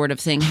that sort of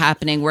thing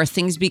happening where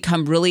things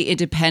become really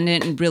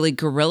independent and really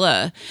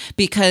guerrilla,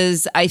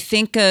 because I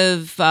think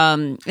of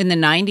in the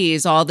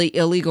 90s all the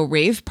illegal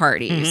rave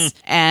parties.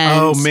 And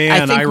oh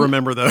man, I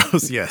remember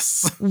those.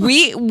 Yes.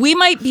 we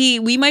might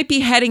be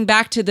heading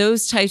back to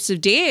those types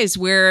of days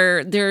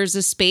where there's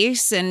a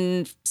space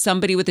and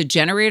somebody with a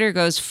generator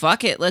goes,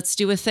 fuck it, let's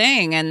do a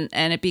thing, and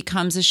it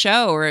becomes a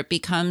show or it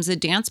becomes a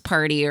dance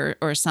party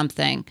or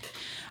something.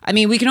 I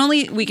mean, we can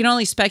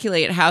only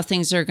speculate how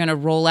things are going to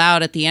roll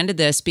out at the end of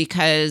this,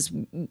 because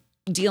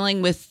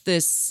dealing with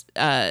this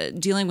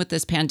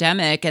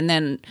pandemic, and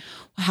then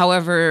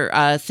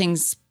however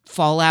things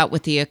fall out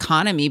with the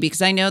economy,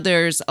 because I know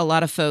there's a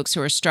lot of folks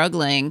who are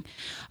struggling,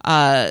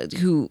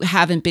 who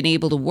haven't been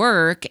able to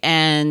work,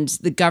 and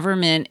the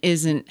government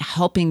isn't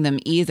helping them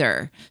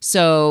either.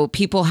 So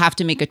people have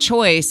to make a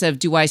choice of,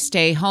 do I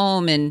stay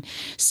home and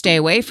stay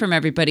away from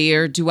everybody,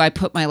 or do I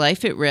put my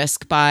life at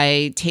risk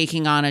by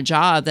taking on a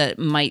job that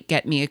might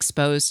get me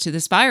exposed to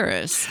this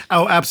virus?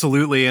 Oh,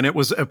 absolutely. And it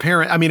was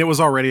apparent. I mean, it was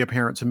already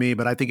apparent to me,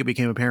 but I think it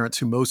became apparent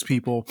to most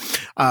people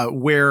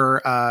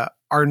where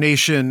our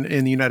nation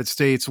in the United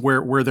States,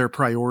 where their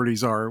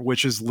priorities are,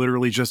 which is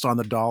literally just on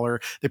the dollar.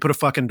 They put a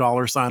fucking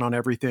dollar sign on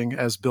everything,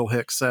 as Bill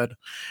Hicks said.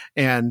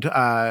 And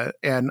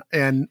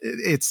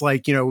it's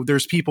like,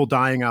 there's people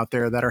dying out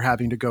there that are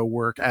having to go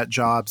work at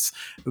jobs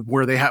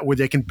where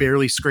they can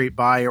barely scrape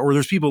by, or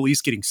there's people at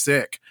least getting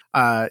sick,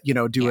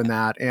 doing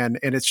that. And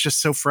it's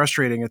just so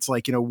frustrating. It's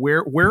like,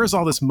 where is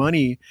all this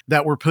money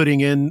that we're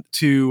putting in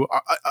to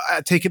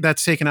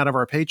that's taken out of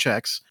our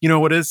paychecks?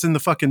 It's in the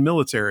fucking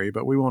military,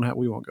 but we won't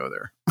go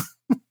there.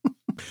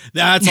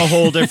 That's a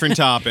whole different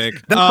topic.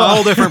 That's a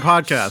whole different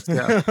podcast.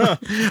 Yeah.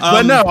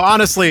 But no,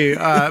 honestly,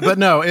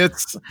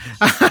 it's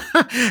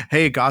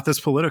hey, got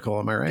this political.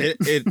 Am I right?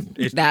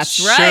 It That's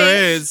sure right.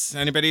 is.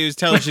 Anybody who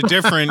tells you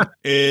different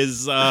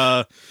is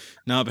not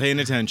paying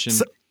attention.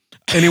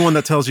 Anyone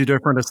that tells you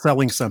different is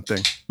selling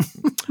something.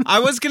 I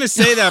was going to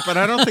say that, but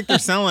I don't think they're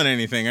selling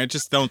anything. I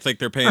just don't think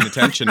they're paying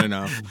attention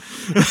enough.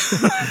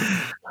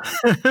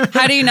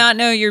 How do you not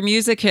know your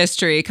music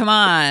history? Come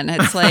on.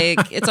 It's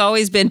like, it's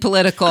always been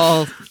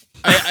political.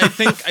 I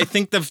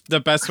think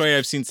the best way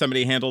I've seen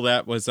somebody handle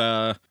that was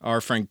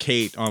our friend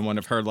Kate on one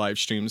of her live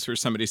streams, where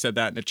somebody said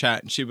that in the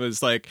chat, and she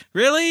was like,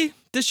 "Really?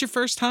 This your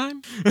first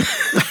time?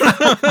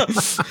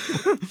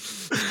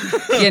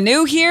 You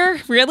new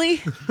here?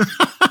 Really?"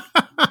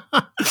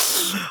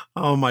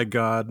 Oh my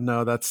God.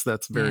 No, that's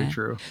very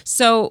true.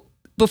 So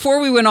before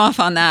we went off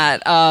on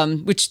that,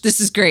 which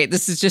this is great.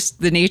 This is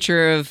just the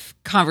nature of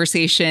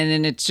conversation,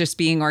 and it's just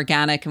being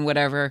organic and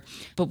whatever.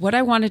 But what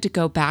I wanted to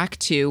go back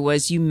to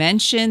was, you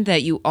mentioned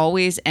that you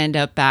always end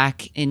up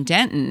back in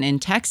Denton in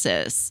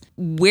Texas.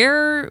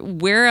 Where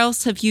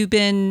else have you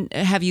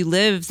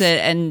lived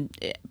and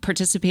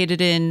participated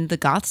in the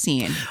goth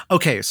scene?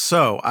 Okay,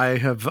 so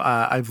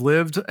I've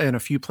lived in a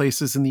few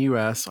places in the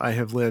U.S. I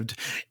have lived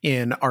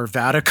in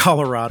Arvada,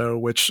 Colorado,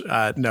 which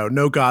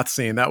no goth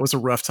scene. That was a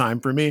rough time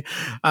for me.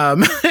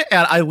 And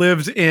I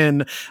lived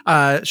in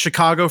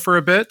Chicago for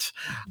a bit.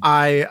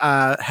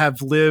 I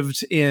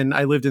lived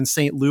in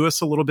St.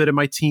 Louis a little bit in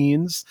my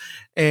teens,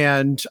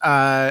 and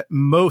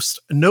most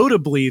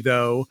notably,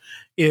 though,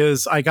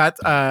 is I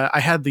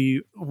had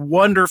the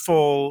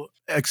wonderful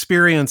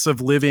experience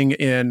of living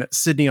in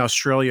Sydney,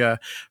 Australia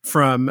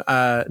from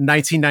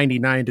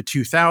 1999 to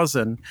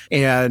 2000.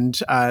 And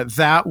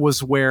that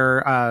was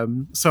where,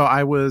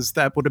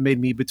 that would have made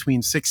me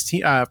between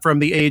 16, from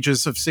the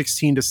ages of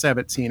 16 to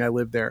 17, I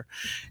lived there.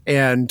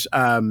 And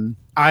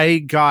I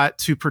got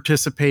to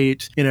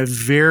participate in a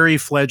very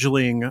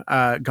fledgling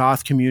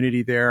goth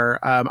community there.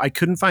 I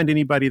couldn't find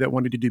anybody that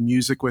wanted to do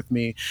music with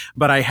me,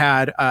 but I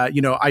had,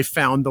 I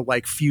found the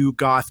like few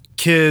goth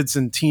kids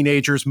and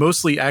teenagers.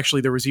 Mostly,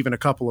 actually, there was even a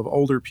couple of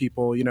older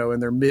people, in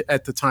their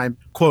at the time,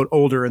 quote,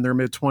 older, in their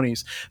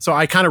mid-20s. So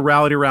I kind of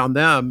rallied around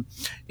them,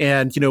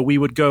 and we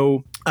would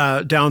go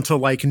down to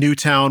like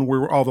Newtown,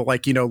 where all the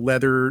like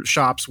leather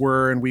shops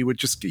were, and we would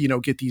just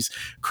get these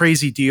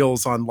crazy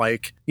deals on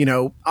like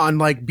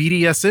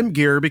BDSM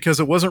gear, because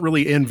it wasn't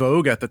really in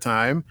vogue at the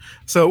time.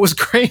 So it was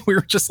great. We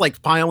were just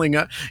like piling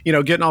up,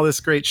 getting all this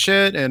great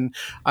shit, and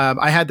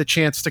I had the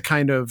chance to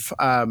kind of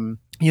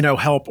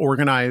help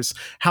organize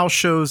house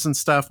shows and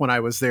stuff when I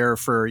was there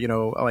for,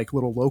 like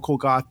little local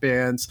goth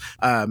bands.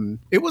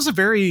 It was a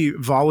very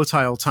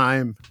volatile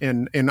time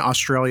in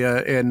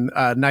Australia in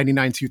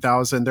 99,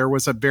 2000. There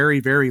was a very,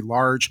 very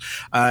large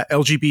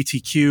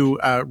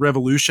LGBTQ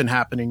revolution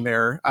happening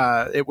there.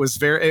 It was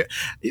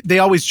they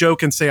always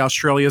joke and say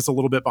Australia is a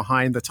little bit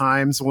behind the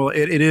times. Well,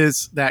 it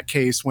is that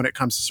case when it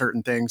comes to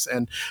certain things.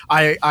 And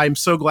I'm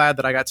so glad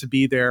that I got to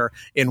be there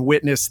and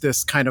witness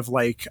this kind of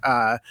like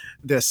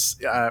this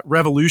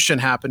revolution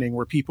happening,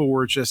 where people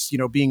were just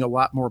being a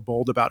lot more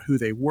bold about who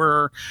they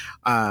were,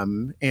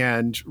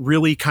 and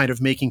really kind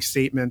of making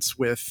statements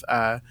with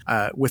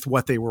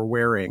what they were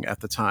wearing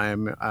at the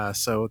time.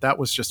 So that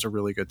was just a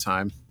really good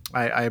time.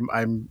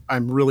 I'm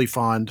really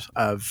fond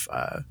of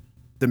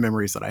the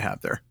memories that I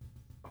have there.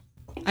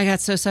 I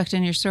got so sucked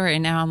in your story,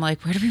 and now I'm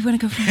like, where do we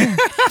want to go from here?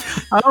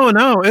 Oh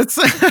no, it's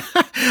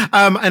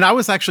and I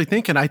was actually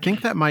thinking, I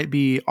think that might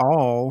be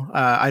all.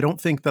 I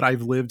don't think that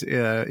I've lived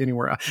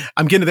anywhere.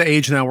 I'm getting to the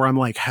age now where I'm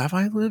like, have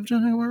I lived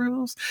anywhere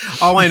else?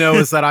 All I know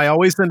is that I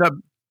always end up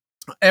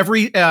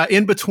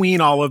in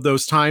between all of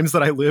those times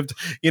that I lived,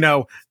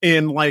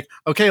 in like,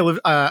 okay,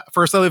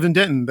 first I lived in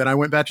Denton, then I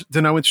went back,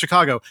 then I went to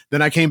Chicago,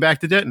 then I came back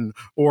to Denton,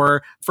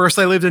 or first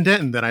I lived in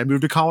Denton, then I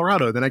moved to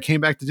Colorado, then I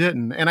came back to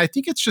Denton. And I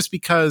think it's just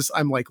because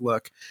I'm like,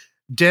 look,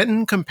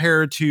 Denton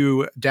compared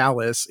to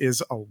Dallas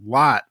is a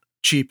lot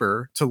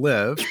cheaper to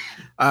live.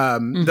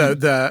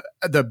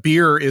 The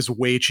beer is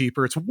way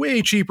cheaper. It's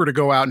way cheaper to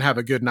go out and have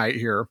a good night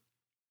here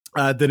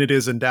than it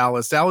is in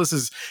Dallas.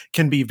 Dallas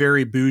can be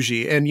very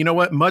bougie. And you know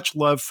what? Much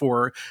love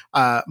for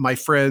my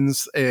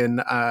friends in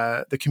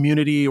the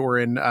community or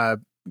in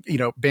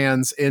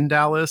bands in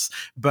Dallas.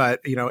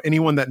 But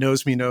anyone that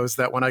knows me knows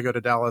that when I go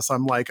to Dallas,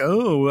 I'm like,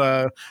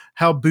 oh,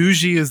 how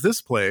bougie is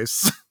this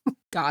place?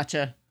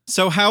 Gotcha.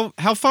 So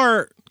how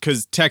far,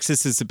 because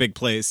Texas is a big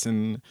place,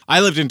 and I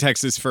lived in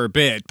Texas for a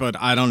bit, but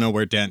I don't know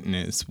where Denton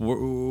is.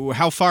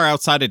 How far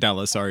outside of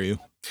Dallas are you?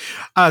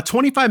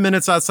 25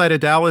 minutes outside of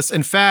Dallas.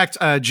 In fact,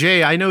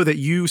 Jay, I know that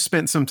you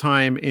spent some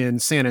time in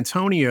San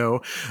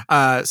Antonio.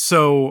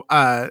 So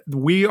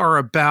we are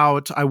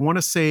about, I want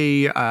to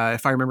say,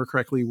 if I remember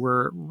correctly,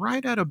 we're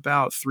right at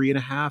about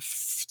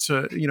 3.5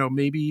 to,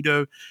 maybe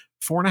to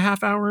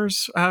 4.5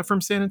 hours from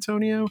San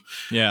Antonio.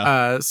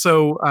 Yeah.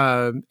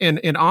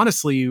 And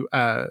honestly,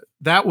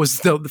 that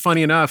was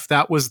funny enough,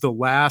 that was the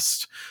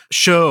last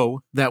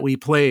show that we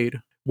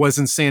played was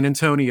in San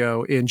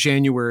Antonio in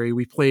January.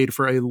 We played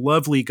for a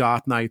lovely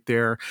goth night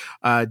there.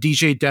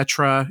 DJ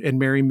Detra and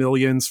Mary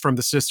Millions from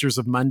the Sisters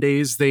of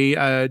Mondays, they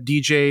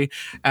DJ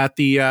at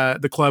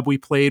the club we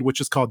played, which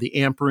is called the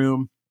Amp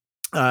Room.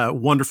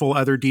 Wonderful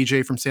other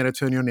DJ from San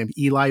Antonio named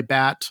Eli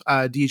Bat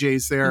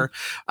DJs there.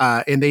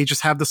 And they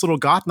just have this little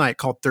goth night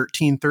called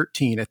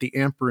 1313 at the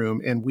Amp Room.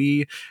 And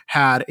we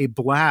had a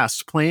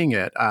blast playing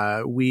it.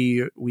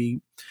 They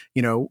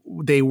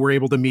were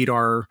able to meet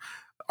our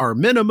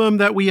minimum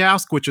that we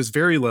ask, which is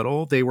very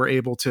little. They were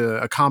able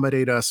to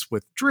accommodate us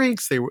with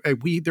drinks.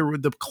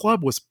 The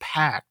club was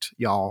packed,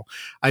 y'all.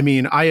 I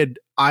mean, I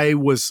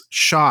was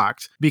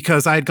shocked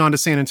because I had gone to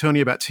San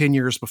Antonio about 10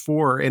 years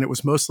before, and it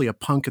was mostly a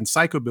punk and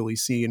psychobilly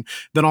scene.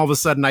 Then all of a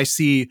sudden I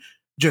see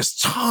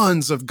just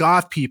tons of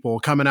goth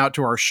people coming out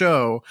to our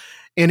show,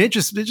 and it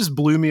just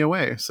blew me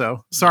away.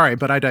 So sorry,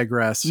 but I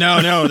digress.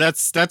 No,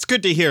 that's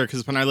good to hear,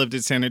 because when I lived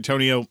in San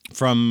Antonio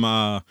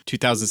from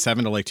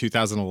 2007 to like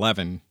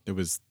 2011, it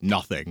was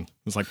nothing.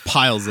 It was like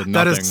piles of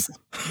nothing.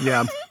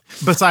 Yeah.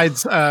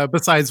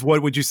 Besides,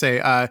 what would you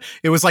say?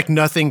 It was like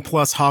nothing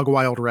plus Hog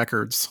Wild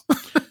Records.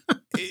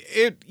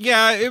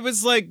 It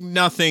was like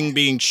nothing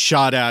being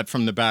shot at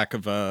from the back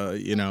of a,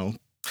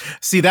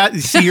 See,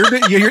 you're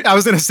I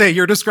was going to say,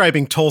 you're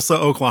describing Tulsa,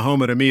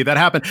 Oklahoma to me. That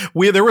happened.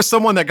 There was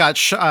someone that got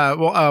shot.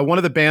 One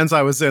of the bands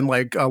I was in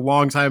like a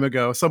long time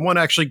ago, someone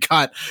actually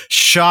got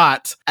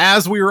shot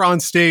as we were on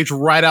stage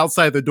right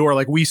outside the door.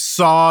 Like we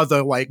saw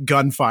the like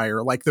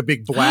gunfire, like the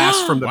big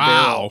blast from the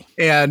barrel.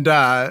 And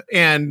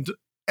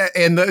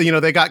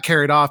they got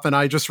carried off. And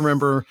I just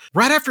remember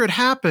right after it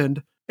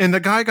happened, and the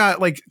guy got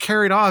like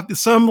carried off.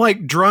 Some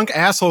like drunk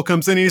asshole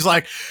comes in and he's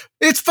like,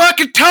 "It's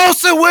fucking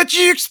Tulsa. What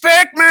you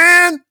expect,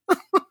 man?"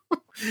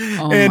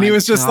 And he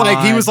was just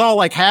like, he was all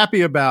like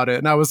happy about it.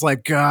 And I was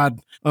like, God,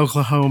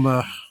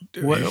 Oklahoma,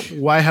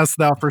 why hast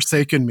thou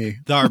forsaken me?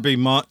 Darby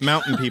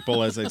mountain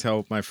people, as I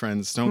tell my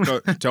friends, don't.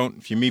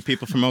 If you meet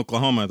people from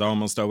Oklahoma, they're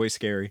almost always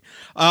scary.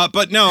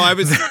 But no, I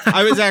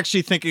was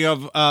actually thinking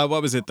of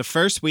what was it? The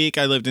first week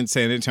I lived in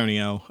San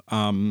Antonio.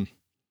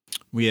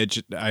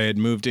 I had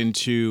moved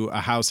into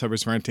a house I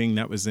was renting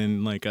that was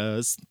in like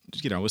a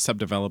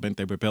subdevelopment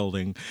they were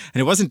building,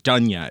 and it wasn't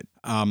done yet.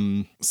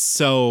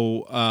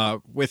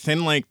 So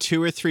within like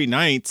 2 or 3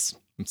 nights,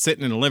 I'm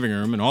sitting in the living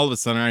room, and all of a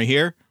sudden I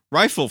hear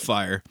rifle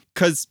fire.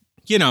 Because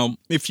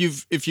if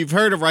you've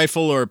heard a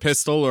rifle or a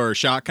pistol or a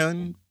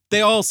shotgun,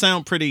 they all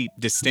sound pretty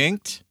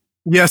distinct.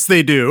 Yes,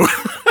 they do.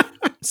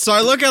 So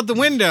I look out the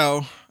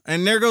window,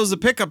 and there goes a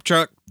pickup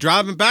truck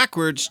driving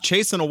backwards,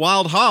 chasing a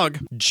wild hog,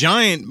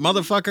 giant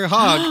motherfucker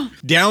hog,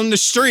 down the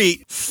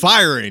street,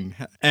 firing.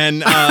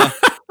 And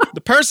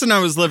the person I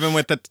was living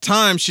with at the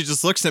time, she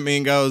just looks at me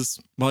and goes,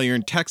 "Well, you're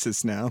in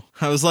Texas now."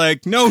 I was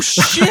like, "No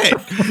shit."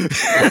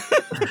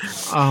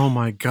 Oh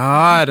my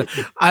God.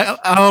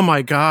 Oh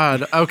my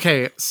God.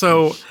 Okay.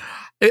 So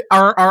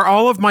are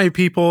all of my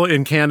people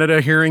in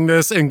Canada hearing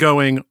this and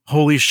going,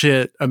 "Holy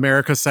shit,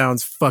 America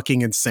sounds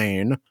fucking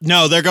insane"?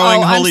 No, they're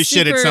going, "Holy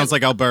shit, it sounds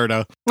like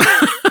Alberta."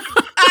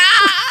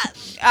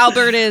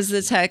 Alberta is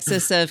the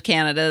Texas of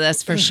Canada,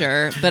 that's for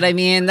sure. But I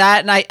mean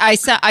that, and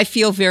I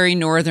feel very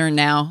northern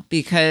now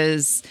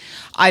because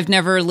I've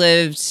never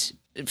lived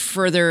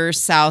further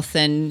south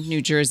than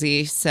New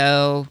Jersey,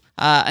 so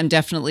I'm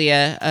definitely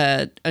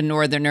a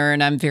northerner,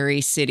 and I'm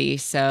very city.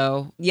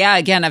 So yeah,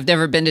 again, I've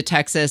never been to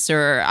Texas,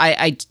 or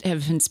I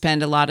haven't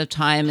spent a lot of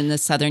time in the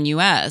southern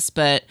U.S.,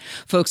 but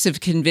folks have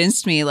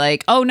convinced me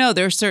like, oh no,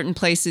 there are certain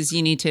places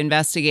you need to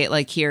investigate,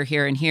 like here,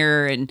 and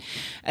here. And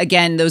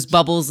again, those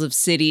bubbles of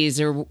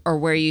cities are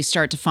where you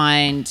start to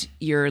find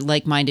your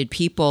like-minded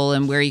people,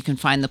 and where you can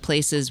find the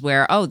places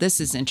where, oh, this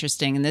is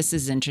interesting, and this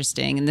is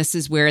interesting, and this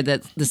is where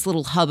this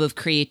little hub of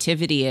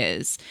creativity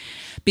is.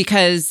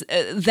 Because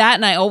that,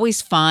 and I always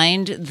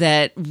find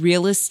that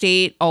real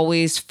estate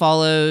always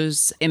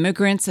follows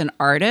immigrants and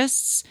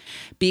artists,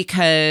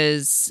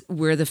 because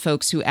we're the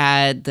folks who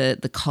add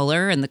the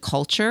color and the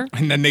culture,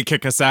 and then they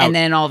kick us out, and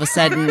then all of a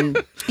sudden,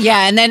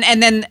 yeah, and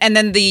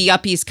then the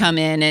yuppies come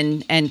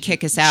in and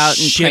kick us out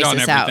and shit price on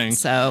us everything. out.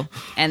 So,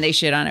 and they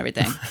shit on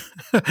everything.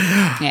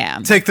 Yeah,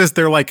 take this.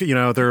 They're like,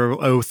 they're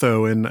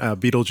Otho and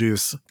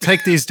Beetlejuice.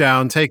 Take these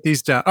down. Take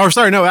these down. Oh,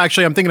 sorry, no,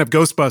 actually, I'm thinking of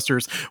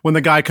Ghostbusters when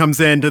the guy comes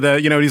into the,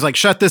 he's like,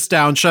 shut this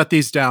down, shut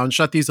these down,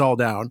 shut these all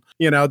down.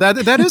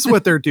 That is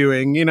what they're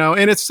doing.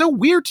 And it's so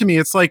weird to me.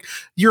 It's like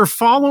you're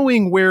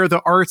following where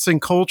the arts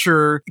and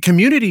culture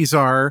communities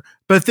are,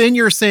 but then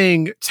you're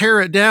saying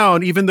tear it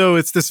down, even though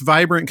it's this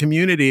vibrant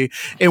community,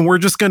 and we're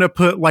just going to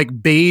put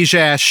like beige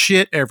ass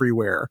shit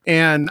everywhere.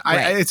 And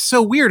right. It's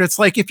so weird. It's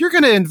like, if you're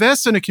going to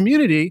invest in a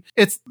community,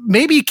 it's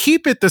maybe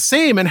keep it the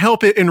same and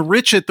help it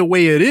enrich it the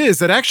way it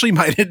is. It actually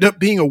might end up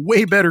being a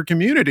way better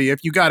community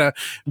if you got to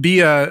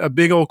be a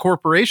big old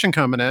corporation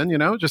coming in,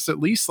 just at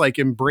least like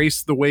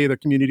embrace the way the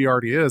community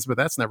already is. But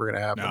that's never going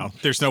to happen. No,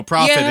 there's no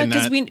profit in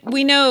that. Yeah, because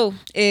we know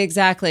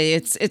exactly.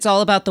 It's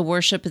all about the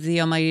worship of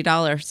the almighty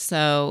dollar.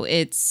 So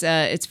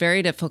it's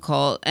very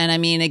difficult. And I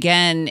mean,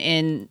 again,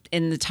 in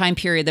the time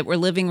period that we're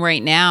living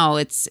right now,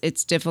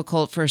 it's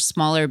difficult for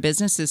smaller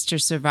businesses to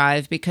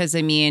survive, because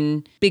I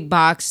mean, big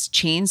box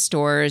chain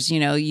stores,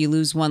 you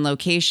lose one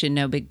location,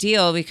 no big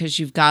deal, because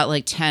you've got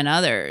like 10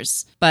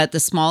 others. But the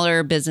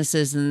smaller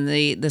businesses and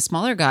the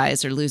smaller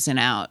guys are losing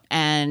out.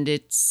 And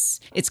it's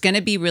going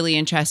to be really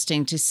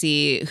interesting to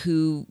see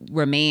who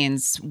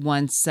remains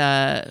once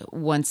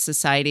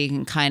society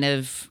can kind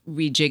of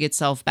rejig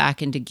itself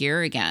back into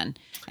gear again,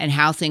 and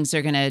how things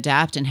are going to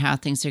adapt and how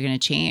things are going to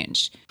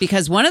change.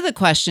 Because one of the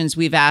questions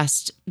we've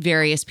asked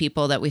various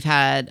people that we've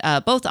had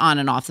both on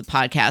and off the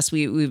podcast,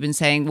 we've been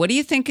saying, what do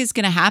you think is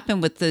going to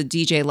happen with the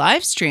DJ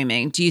live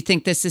streaming? Do you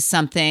think this is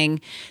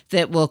something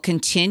that will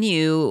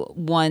continue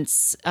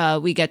once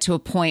we get to a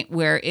point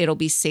where it'll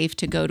be safe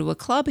to go to a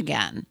club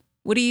again?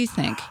 What do you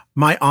think?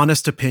 My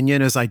honest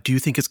opinion is I do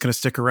think it's going to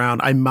stick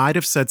around. I might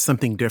have said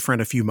something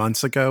different a few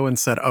months ago and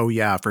said, oh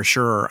yeah, for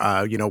sure.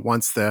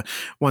 Once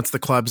the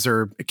clubs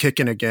are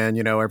kicking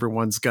again,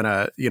 everyone's going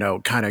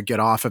to, kind of get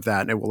off of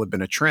that, and it will have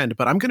been a trend.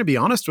 But I'm going to be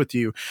honest with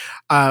you.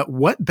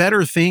 What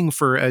better thing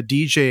for a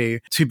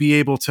DJ to be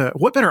able to,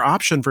 what better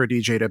option for a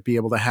DJ to be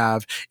able to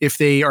have if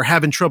they are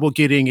having trouble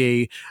getting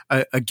a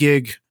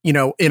gig,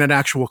 in an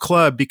actual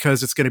club,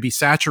 because it's going to be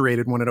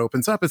saturated when it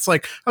opens up? It's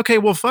like, okay,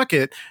 well, fuck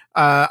it.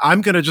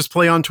 I'm going to just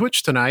play on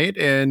Twitch tonight,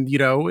 and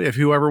if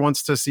whoever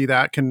wants to see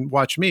that can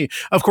watch me,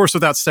 of course,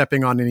 without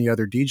stepping on any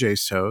other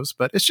DJ's toes.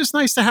 But it's just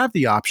nice to have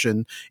the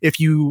option if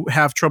you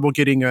have trouble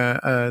getting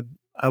a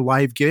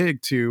live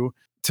gig to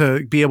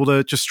be able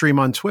to just stream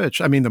on Twitch.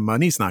 I mean, the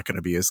money's not going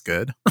to be as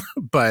good,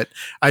 but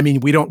I mean,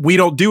 we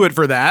don't do it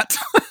for that.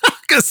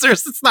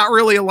 because it's not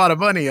really a lot of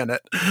money in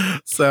it.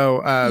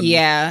 So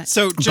yeah.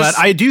 So, but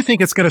I do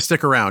think it's going to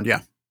stick around. Yeah.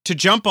 To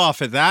jump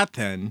off of that,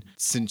 then,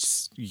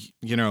 since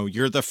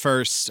you're the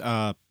first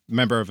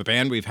member of a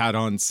band we've had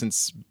on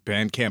since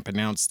Bandcamp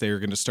announced they were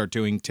going to start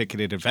doing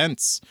ticketed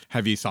events.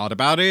 Have you thought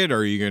about it? Or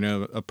are you going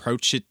to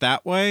approach it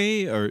that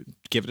way or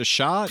give it a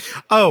shot?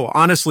 Oh,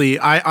 honestly,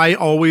 I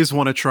always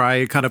want to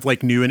try kind of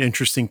like new and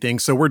interesting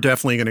things. So we're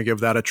definitely going to give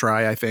that a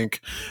try, I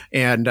think,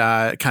 and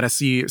kind of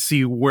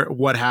see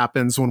what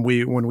happens when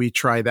we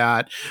try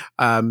that.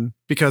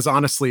 Because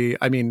honestly,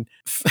 I mean,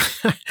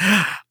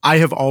 I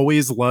have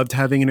always loved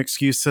having an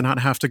excuse to not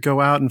have to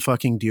go out and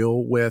fucking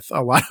deal with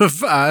a lot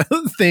of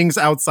things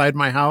outside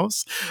my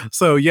house.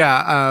 So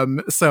yeah,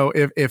 so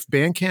if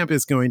Bandcamp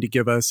is going to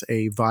give us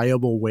a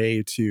viable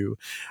way to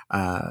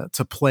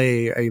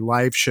play a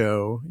live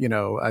show,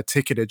 a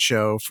ticketed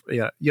show,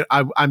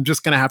 I'm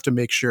just going to have to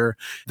make sure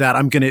that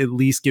I'm going to at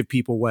least give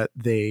people what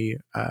they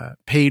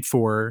paid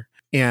for.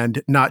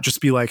 And not just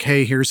be like,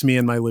 hey, here's me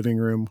in my living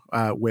room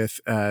with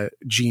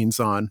jeans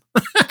on.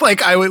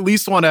 Like, I at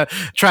least want to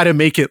try to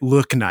make it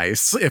look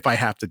nice if I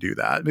have to do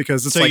that.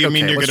 Because it's like,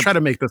 okay, let's try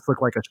to make this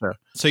look like a show.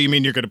 So you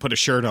mean you're going to put a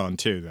shirt on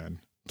too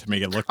then to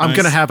make it look nice? I'm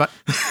going to have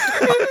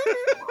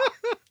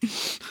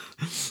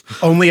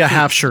only a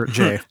half shirt,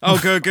 Jay. Oh,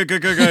 good.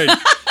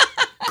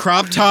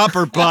 Crop top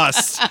or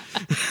bust?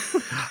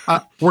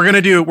 We're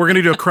gonna do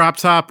a crop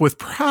top with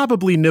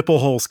probably nipple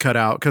holes cut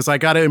out because I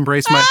got to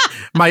embrace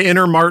my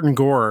inner Martin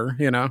Gore,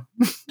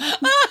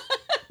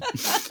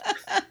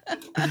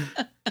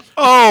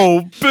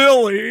 Oh,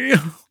 Billy.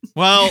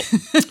 Well,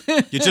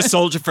 you just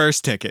sold your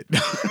first ticket.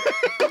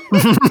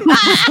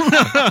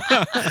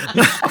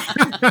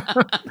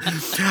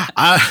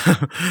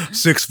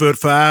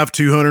 6'5",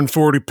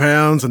 240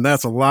 pounds, and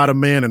that's a lot of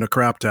man in a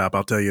crop top.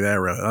 I'll tell you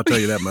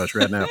that much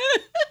right now.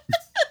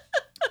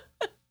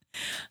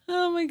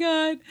 Oh my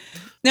God.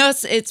 No,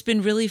 it's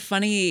been really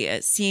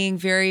funny seeing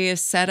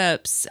various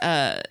setups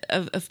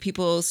of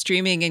people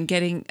streaming and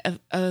getting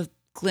a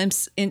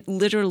glimpse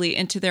literally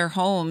into their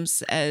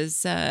homes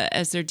as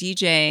they're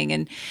DJing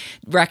and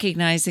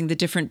recognizing the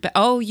different,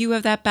 you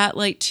have that bat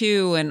light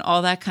too and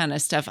all that kind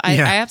of stuff. I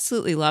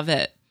absolutely love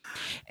it.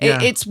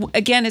 Yeah. It's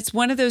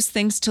one of those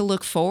things to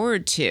look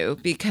forward to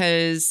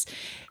because,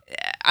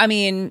 I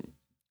mean,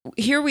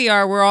 here we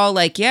are, we're all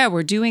like, yeah,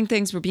 we're doing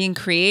things, we're being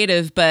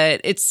creative, but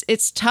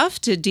it's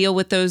tough to deal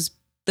with those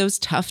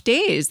tough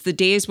days, the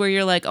days where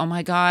you're like, oh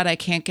my God, I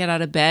can't get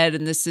out of bed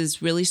and this is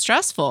really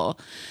stressful.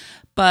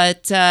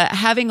 But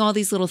having all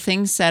these little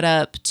things set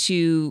up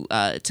to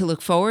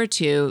look forward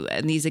to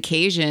and these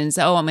occasions,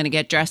 I'm going to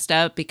get dressed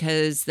up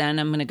because then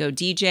I'm going to go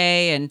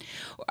DJ and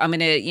I'm going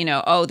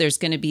to, there's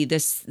going to be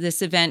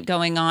this event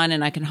going on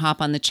and I can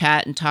hop on the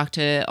chat and talk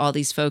to all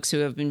these folks who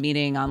have been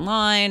meeting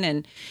online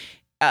and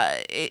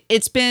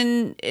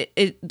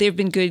they've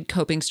been good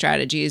coping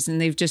strategies and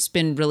they've just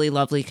been really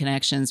lovely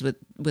connections with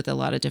a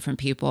lot of different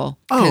people.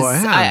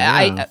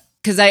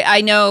 Because I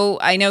know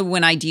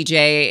when I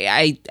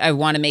DJ, I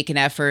want to make an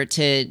effort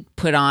to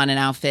put on an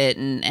outfit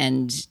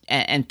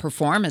and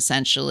perform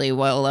essentially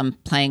while I'm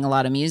playing a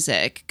lot of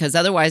music. Because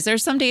otherwise,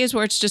 there's some days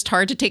where it's just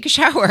hard to take a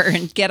shower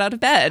and get out of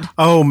bed.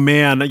 Oh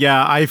man,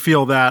 yeah, I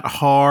feel that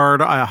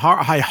hard. I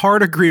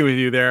hard agree with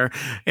you there.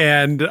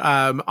 And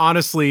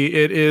honestly,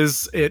 it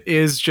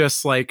is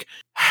just like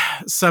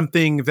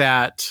something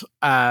that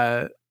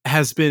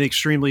has been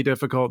extremely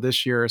difficult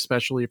this year,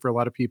 especially for a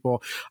lot of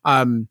people.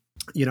 I'm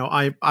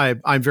very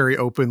I'm very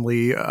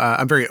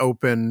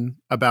open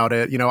about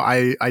it.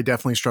 I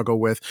definitely struggle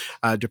with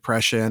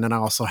depression and I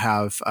also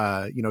have,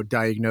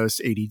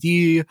 diagnosed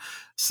ADD.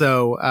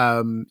 So,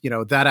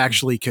 that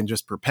actually can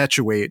just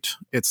perpetuate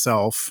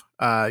itself.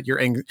 Your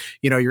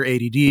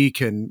ADD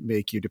can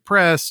make you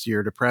depressed.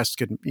 Your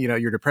depression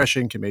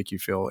can make you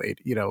feel,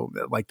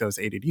 like those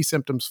ADD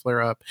symptoms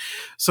flare up.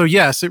 So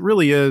yes, it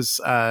really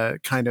is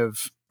kind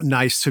of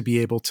nice to be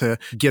able to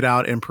get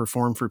out and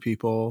perform for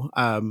people,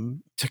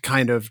 to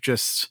kind of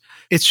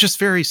it's just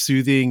very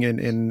soothing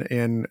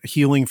and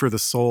healing for the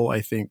soul,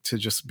 I think, to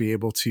just be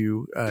able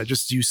to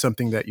just do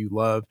something that you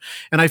love.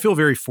 And I feel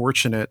very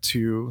fortunate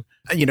to,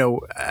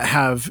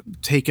 have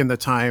taken the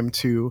time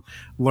to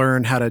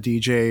learn how to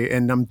DJ.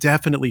 And I'm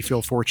definitely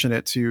feel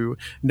fortunate to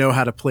know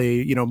how to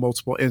play,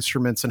 multiple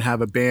instruments and have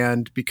a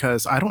band,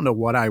 because I don't know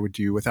what I would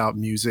do without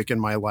music in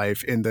my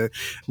life in the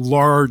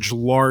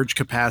large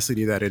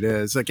capacity that it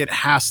is. Like I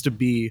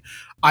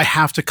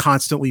have to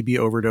constantly be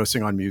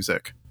overdosing on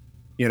music,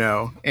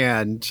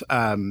 and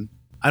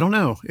I don't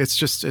know.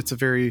 It's a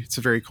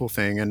very cool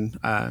thing. And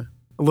a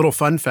little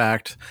fun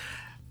fact,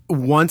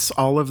 once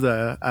all of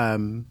the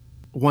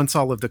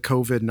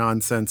COVID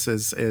nonsense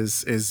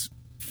is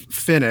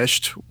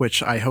finished,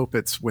 which I hope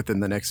it's within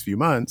the next few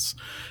months,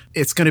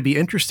 it's going to be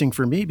interesting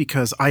for me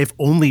because I've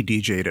only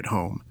DJ'd at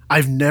home.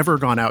 I've never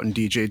gone out and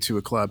DJ'd to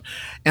a club.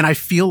 And I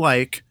feel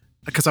like,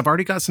 because I've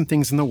already got some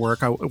things in the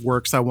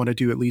works, I want to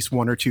do at least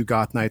one or two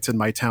goth nights in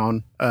my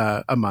town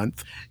a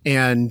month.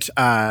 And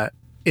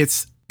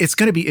it's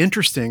going to be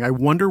interesting. I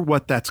wonder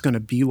what that's going to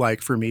be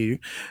like for me,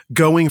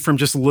 going from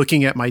just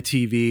looking at my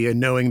TV and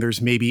knowing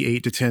there's maybe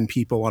 8 to 10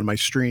 people on my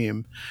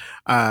stream,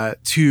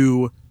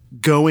 to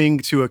going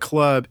to a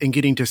club and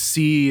getting to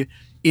see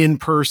in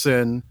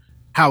person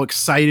how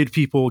excited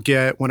people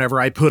get whenever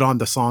I put on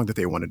the song that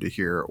they wanted to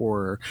hear,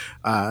 or,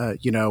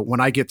 when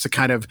I get to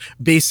kind of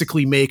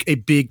basically make a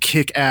big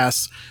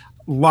kick-ass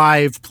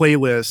live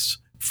playlist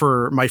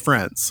for my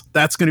friends.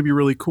 That's going to be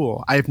really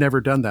cool. I've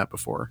never done that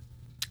before.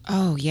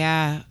 Oh,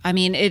 yeah. I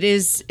mean,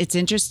 it's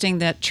interesting,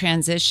 that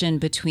transition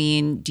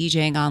between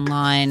DJing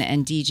online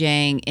and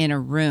DJing in a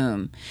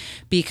room,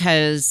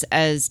 because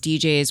as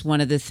DJs, one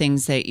of the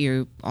things that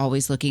you're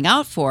always looking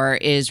out for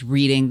is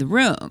reading the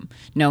room,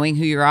 knowing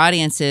who your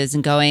audience is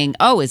and going,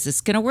 oh, is this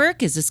going to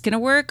work? Is this going to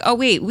work? Oh,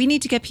 wait, we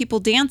need to get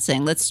people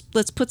dancing. Let's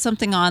put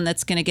something on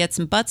that's going to get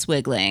some butts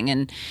wiggling.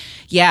 And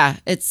yeah,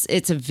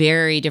 it's a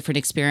very different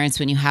experience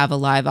when you have a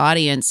live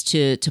audience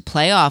to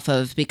play off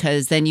of,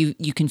 because then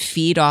you can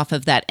feed off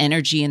of that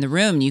energy in the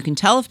room. You can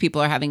tell if people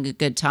are having a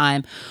good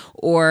time,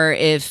 or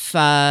if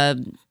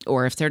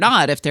they're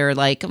not, if they're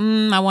like,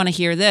 I want to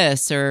hear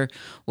this or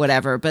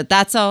whatever. But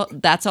that's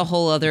a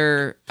whole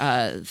other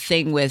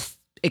thing with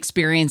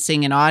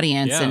experiencing an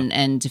audience,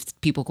 and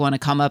if people want to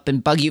come up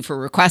and bug you for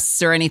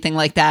requests or anything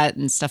like that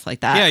and stuff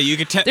like that. Yeah, you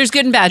can tell. There's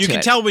good and bad. You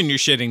can tell when you're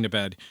shitting the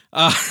bed.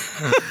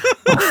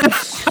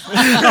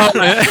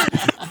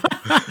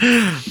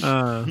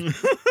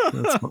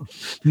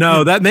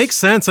 No, that makes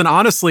sense. And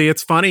honestly,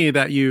 it's funny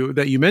that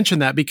you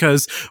mentioned that,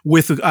 because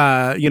with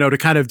to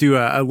kind of do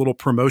a little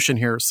promotion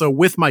here. So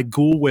with my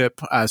Ghoul Whip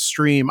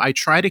stream, I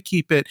try to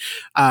keep it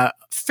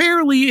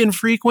fairly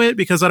infrequent,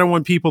 because I don't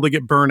want people to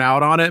get burnt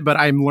out on it. But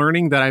I'm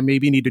learning that I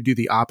maybe need to do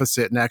the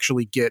opposite and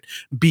actually get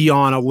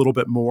beyond a little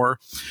bit more.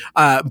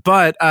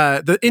 But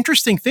the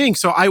interesting thing,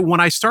 so when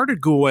I started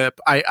Ghoul Whip,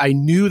 I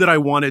knew that I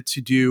wanted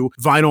to do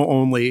vinyl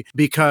only,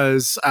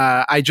 because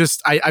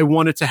I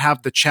wanted to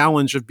have the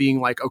challenge of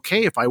being like,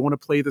 okay, if I want to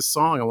play this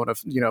song, I want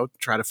to,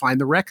 try to find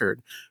the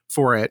record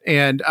for it.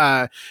 And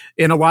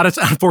in a lot of,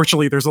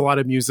 unfortunately, there's a lot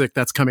of music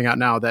that's coming out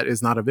now that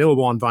is not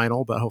available on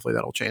vinyl, but hopefully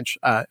that'll change.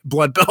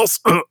 Blood Bells,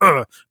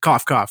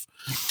 cough, cough.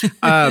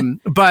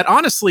 But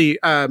honestly,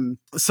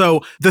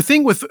 so the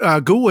thing with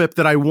Ghoul Whip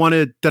that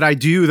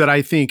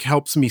I think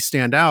helps me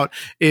stand out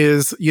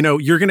is,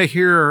 you're going to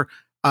hear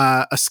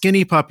a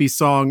Skinny Puppy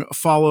song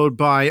followed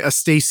by a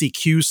Stacy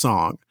Q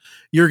song.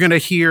 You're going to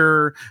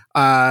hear,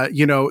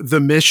 The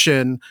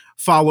Mission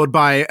followed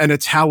by an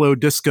Italo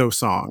disco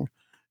song.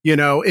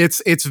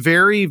 It's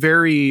very,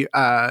 very,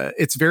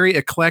 it's very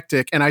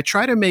eclectic. And I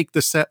try to make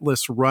the set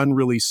list run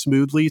really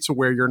smoothly to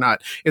where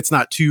it's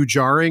not too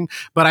jarring.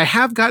 But I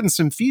have gotten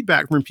some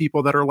feedback from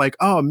people that are like,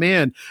 oh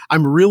man,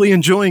 I'm really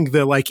enjoying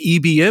the like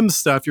EBM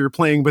stuff you're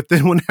playing. But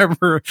then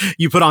whenever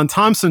you put on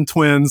Thompson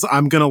Twins,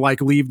 I'm going to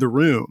like leave the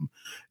room.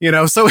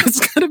 So it's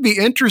going to be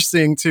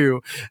interesting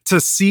to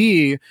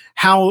see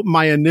how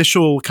my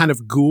initial kind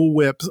of Ghoul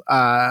Whip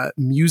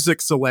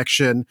music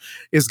selection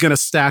is going to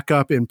stack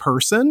up in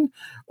person,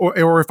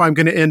 or if I'm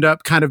going to end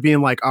up kind of being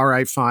like, all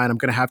right, fine, I'm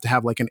going to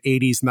have like an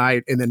 80s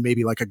night and then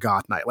maybe like a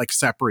goth night, like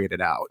separate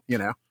it out,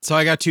 So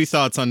I got two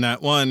thoughts on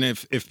that. One,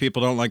 if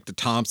people don't like the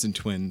Thompson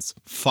Twins,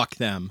 fuck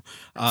them.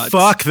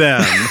 Fuck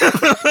them.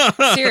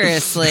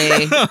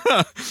 Seriously.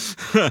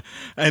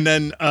 And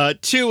then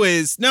two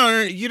is,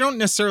 no, you don't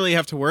necessarily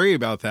have to worry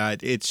about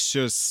that. It's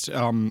just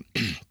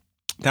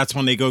that's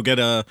when they go get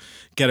a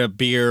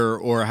beer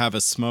or have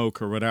a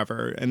smoke or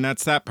whatever, and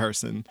that's that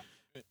person.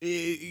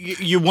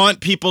 You want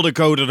people to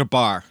go to the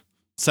bar,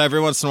 so every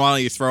once in a while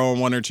you throw in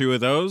one or two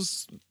of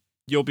those,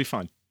 you'll be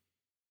fine.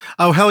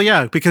 Oh, hell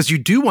yeah, because you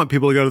do want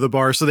people to go to the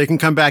bar so they can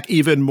come back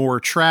even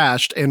more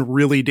trashed and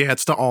really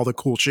dance to all the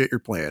cool shit you're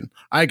playing.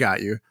 I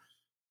got you.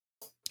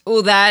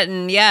 Well, that,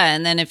 and yeah,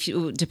 and then if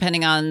you,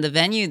 depending on the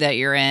venue that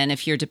you're in,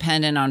 if you're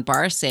dependent on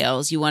bar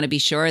sales, you want to be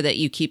sure that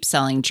you keep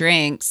selling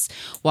drinks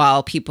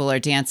while people are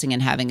dancing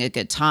and having a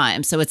good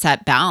time. So it's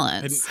that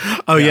balance.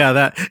 Yeah,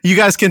 that you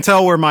guys can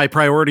tell where my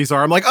priorities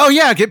are. I'm like, oh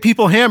yeah, get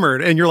people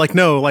hammered, and you're like,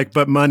 no, like,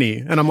 but money,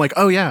 and I'm like,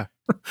 oh yeah,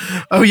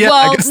 oh yeah.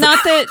 Well,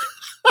 not that.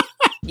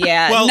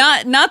 Yeah,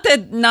 well, not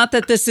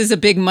that this is a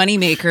big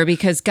moneymaker,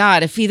 because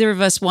God, if either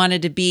of us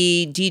wanted to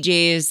be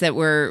DJs that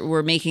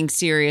were making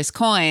serious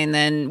coin,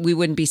 then we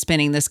wouldn't be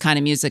spinning this kind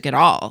of music at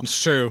all.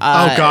 It's true.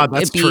 Oh God,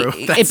 that's true.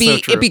 That's so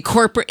true.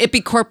 It'd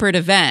be corporate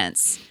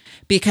events.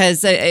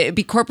 Because it'd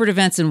be corporate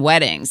events and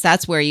weddings.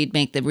 That's where you'd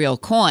make the real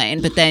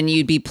coin. But then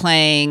you'd be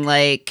playing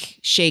like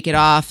Shake It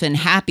Off and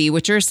Happy,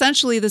 which are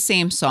essentially the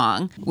same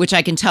song, which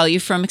I can tell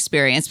you from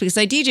experience because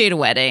I DJ'd a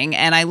wedding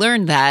and I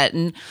learned that.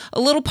 And a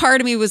little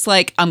part of me was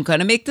like, I'm going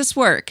to make this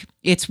work.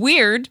 It's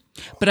weird,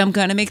 but I'm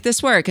going to make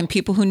this work. And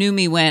people who knew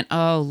me went,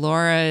 oh,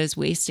 Laura is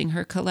wasting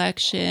her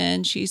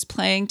collection. She's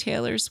playing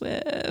Taylor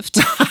Swift.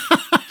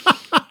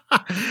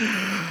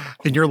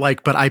 And you're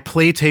like, but I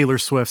play Taylor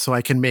Swift so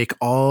I can make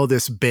all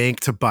this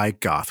bank to buy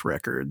goth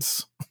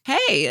records.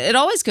 Hey, it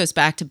always goes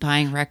back to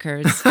buying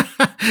records.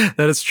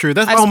 That is true.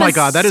 Oh my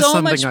God, that is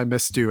something I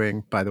miss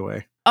doing, by the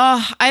way.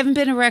 I haven't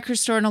been to a record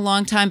store in a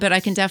long time, but I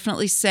can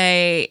definitely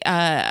say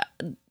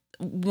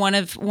one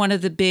of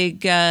the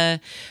big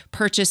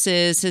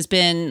purchases has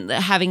been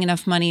having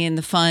enough money in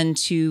the fund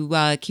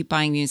to keep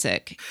buying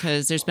music,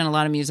 because there's been a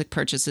lot of music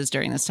purchases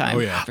during this time. Oh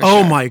yeah.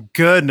 Oh my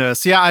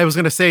goodness. Yeah, I was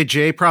gonna say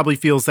Jay probably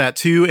feels that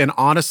too. And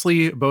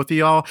honestly, both of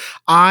y'all,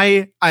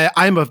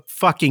 I'm a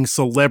fucking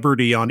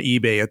celebrity on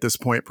eBay at this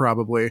point,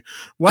 probably.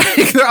 Like,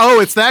 oh,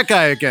 it's that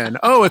guy again.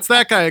 Oh, it's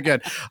that guy again.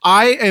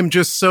 I am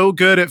just so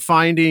good at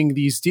finding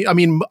these.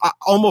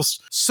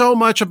 Almost so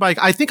much of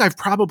I think I've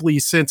probably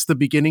since the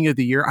beginning of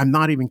the year. I'm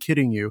not even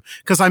kidding you,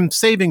 because I'm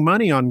saving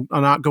money on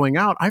not going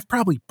out. I've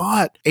probably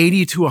bought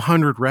 80 to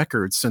 100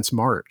 records since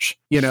March.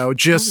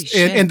 Just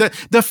and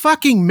the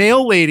fucking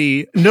mail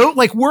lady. No,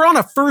 like we're on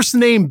a first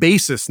name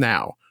basis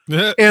now,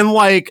 and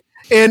like.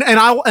 And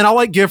I'll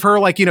like give her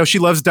like, she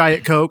loves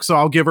Diet Coke. So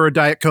I'll give her a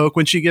Diet Coke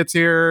when she gets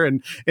here.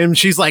 And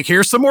she's like,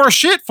 here's some more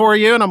shit for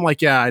you. And I'm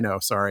like, yeah, I know.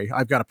 Sorry.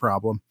 I've got a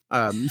problem.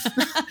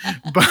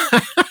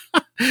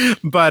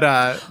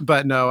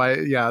 But no,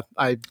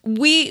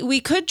 we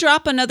could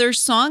drop another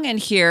song in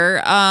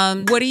here.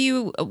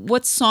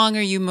 What song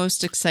are you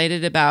most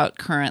excited about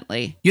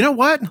currently? You know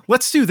what?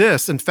 Let's do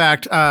this. In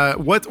fact,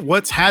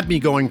 what's had me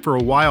going for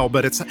a while,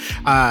 but it's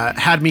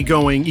had me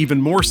going even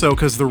more so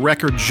because the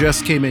record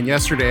just came in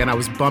yesterday and I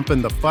was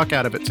bumping the fuck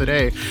out of it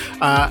today.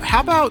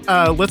 How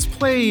about let's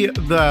play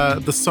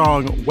the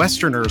song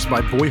Westerners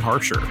by Boy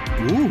Harsher.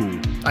 Ooh.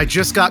 I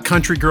just got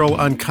Country Girl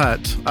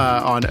Uncut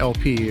on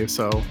LP,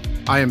 so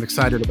I am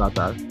excited about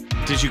that.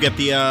 Did you get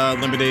the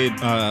limited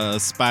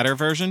spatter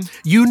version?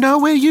 You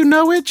know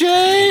it,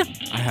 Jay?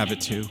 I have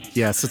it too.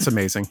 Yes, it's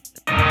amazing.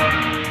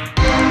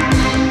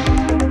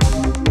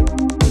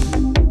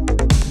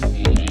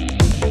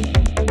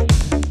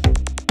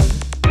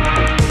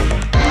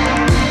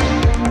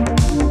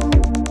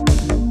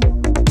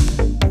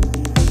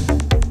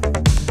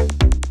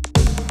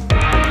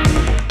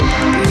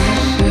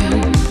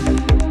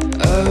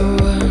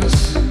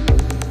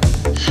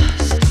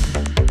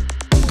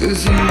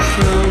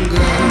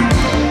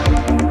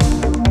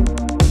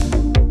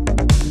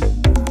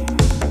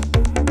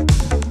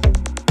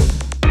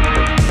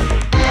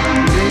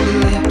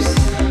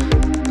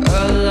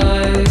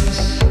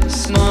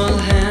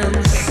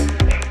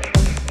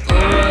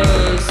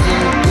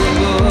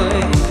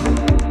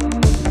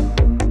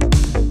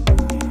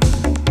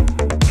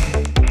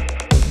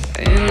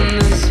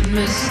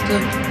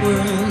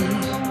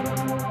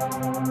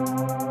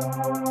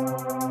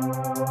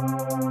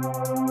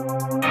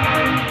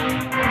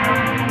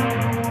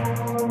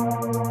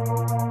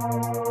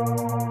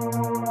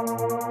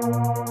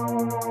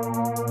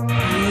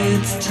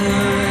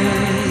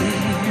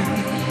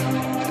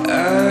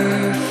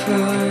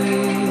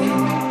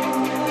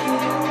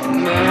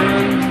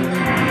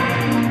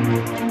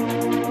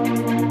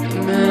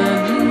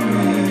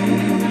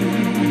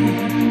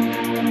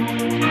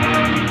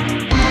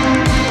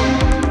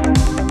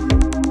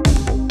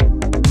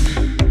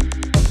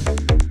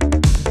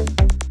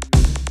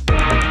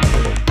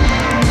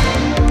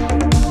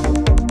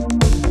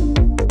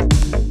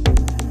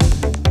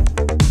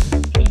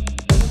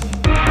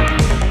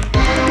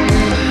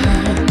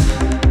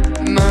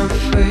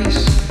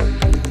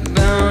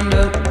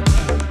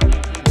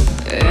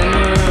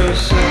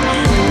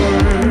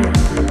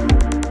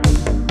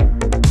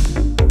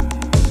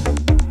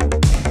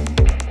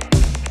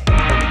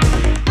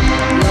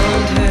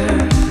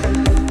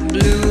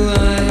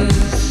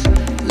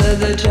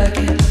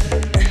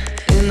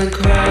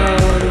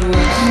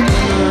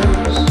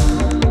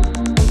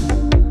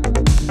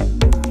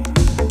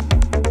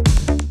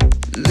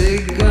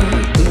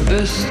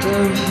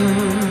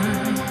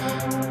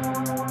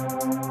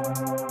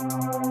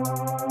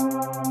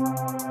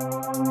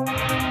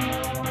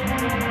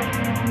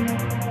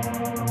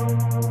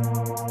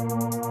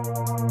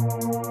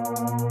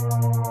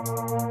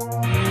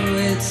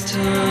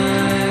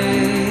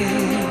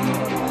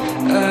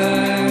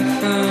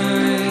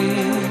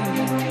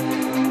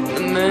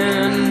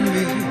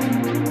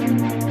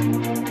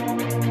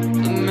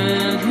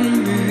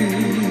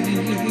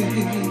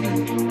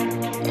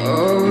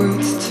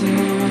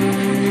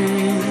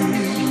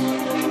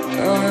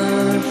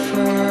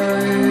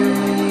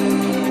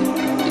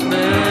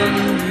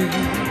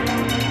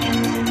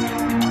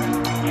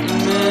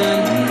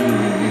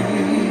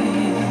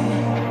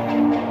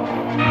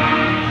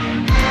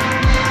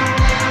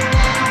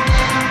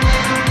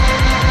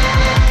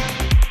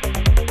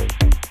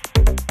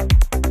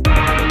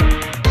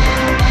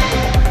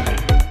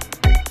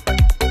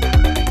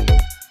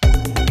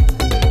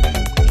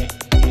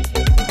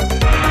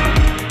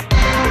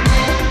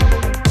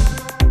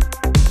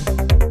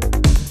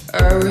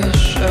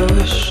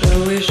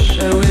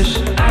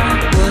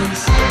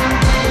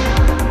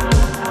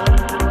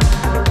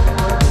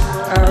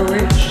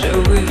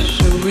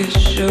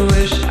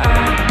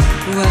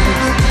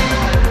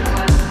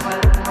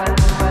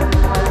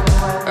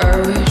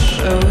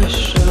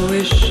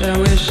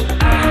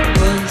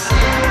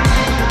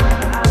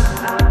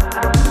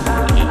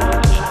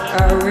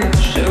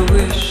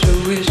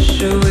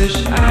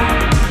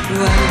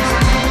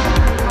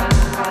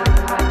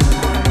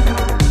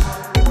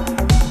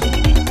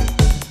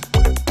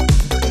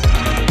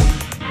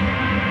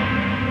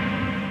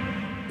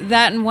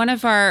 That and one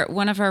of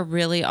our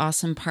really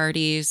awesome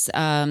parties,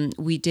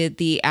 we did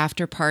the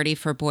after party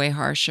for Boy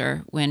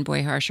Harsher when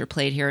Boy Harsher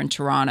played here in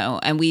Toronto,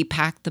 and we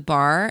packed the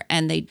bar,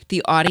 and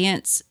the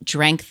audience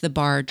drank the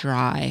bar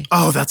dry.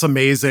 Oh, that's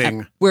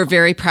amazing! We're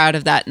very proud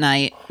of that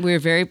night. We're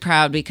very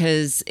proud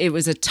because it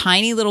was a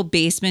tiny little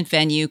basement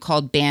venue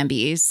called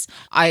Bambi's.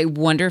 I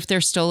wonder if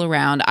they're still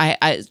around.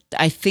 I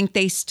think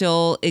they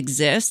still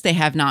exist. They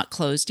have not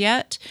closed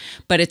yet,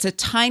 but it's a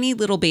tiny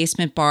little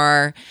basement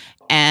bar.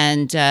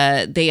 And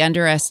they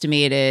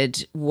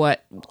underestimated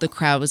what the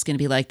crowd was going to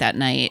be like that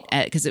night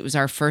because it was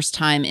our first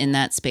time in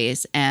that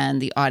space, and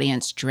the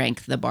audience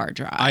drank the bar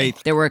dry.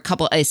 There were a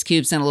couple ice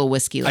cubes and a little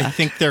whiskey left. I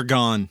think they're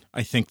gone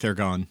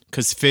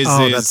because Fizz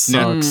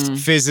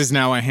Fizz is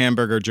now a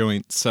hamburger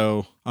joint.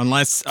 So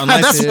unless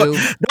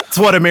that's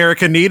what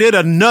America needed,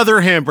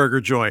 another hamburger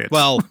joint.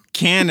 Well,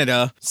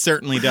 Canada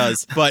certainly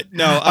does, but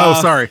no.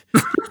 Sorry.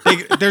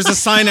 There's a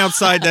sign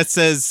outside that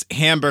says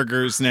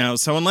hamburgers now.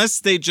 So unless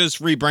they just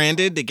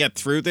rebranded to get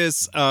through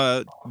this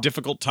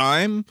difficult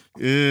time,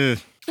 who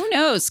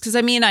knows? Because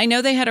I mean, I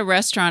know they had a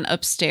restaurant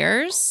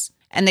upstairs,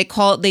 and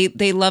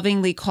they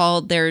lovingly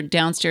called their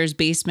downstairs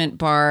basement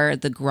bar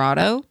the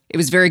Grotto. It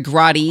was very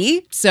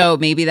grotty, so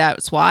maybe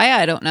that's why.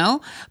 I don't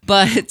know,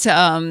 but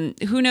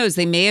who knows?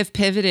 They may have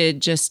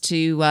pivoted just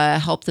to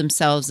help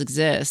themselves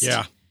exist.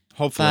 Yeah.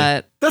 Hopefully.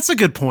 But that's a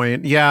good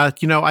point. Yeah.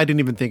 I didn't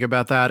even think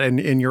about that.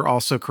 And you're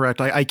also correct.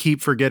 I keep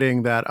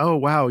forgetting that. Oh,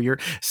 wow.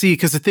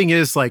 Because the thing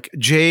is, like,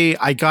 Jay,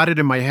 I got it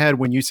in my head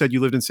when you said you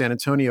lived in San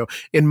Antonio.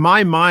 In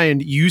my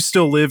mind, you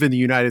still live in the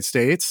United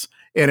States,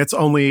 and it's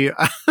only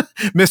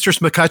Mistress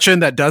McCutcheon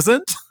that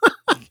doesn't.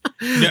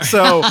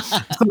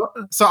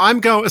 So I'm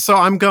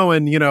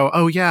going,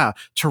 oh yeah,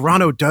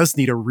 Toronto does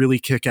need a really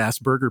kick-ass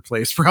burger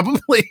place,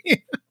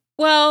 probably.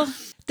 Well,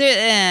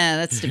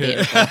 that's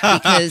debatable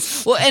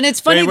because, and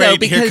it's funny though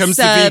because here comes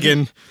the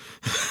vegan.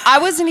 I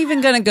wasn't even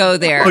going to go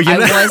there.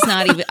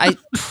 I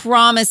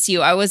promise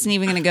you, I wasn't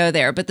even going to go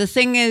there. But the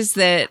thing is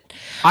that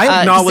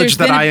I acknowledge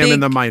that I am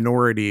in the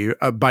minority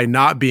by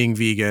not being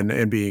vegan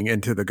and being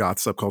into the goth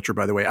subculture.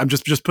 By the way, I'm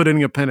just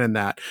putting a pin in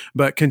that.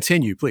 But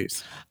continue,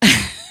 please.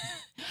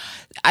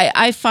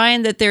 I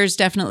find that there's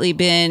definitely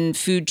been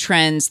food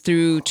trends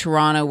through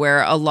Toronto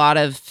where a lot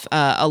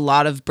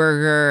of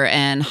burger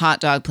and hot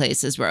dog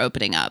places were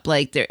opening up.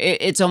 Like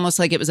it's almost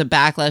like it was a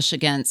backlash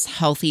against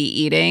healthy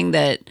eating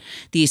that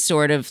these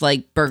sort of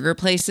like burger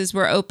places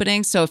were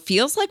opening. So it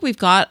feels like we've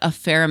got a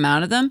fair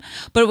amount of them.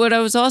 But what I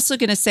was also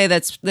going to say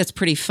that's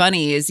pretty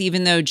funny is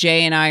even though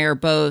Jay and I are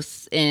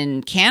both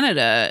in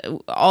Canada,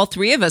 all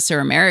three of us are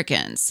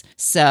Americans.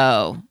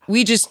 So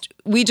we just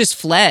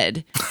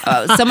fled.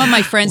 Some of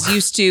my friends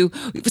used to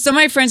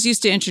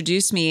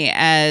introduce me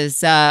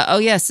as, oh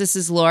yes, this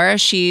is Laura.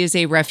 She is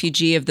a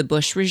refugee of the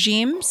Bush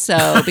regime.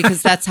 So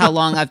because that's how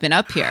long I've been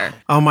up here.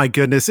 Oh my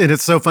goodness. And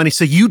it's so funny.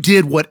 So you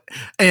did what,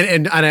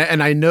 and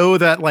I know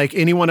that like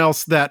anyone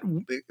else that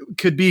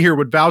could be here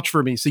would vouch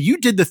for me. So you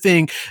did the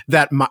thing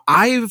that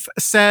I've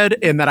said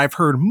and that I've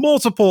heard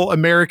multiple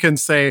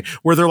Americans say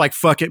where they're like,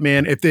 fuck it,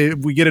 man. If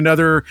we get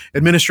another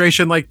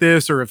administration like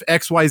this, or if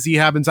XYZ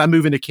happens, I'm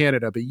moving to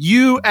Canada. But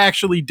you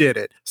actually did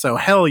it. So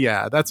hell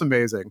yeah, that's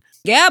amazing.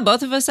 Yeah,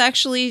 both of us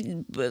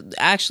actually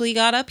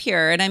got up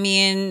here. And I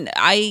mean,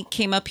 I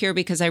came up here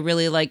because I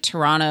really liked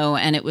Toronto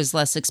and it was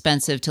less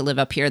expensive to live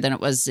up here than it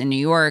was in New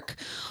York.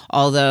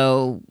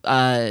 Although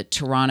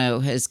Toronto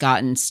has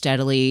gotten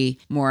steadily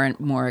more and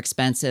more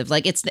expensive.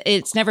 Like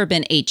it's never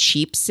been a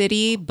cheap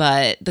city,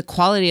 but the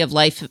quality of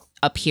life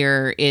up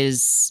here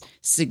is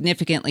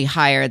significantly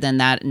higher than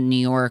that in New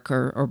York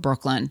or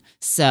Brooklyn.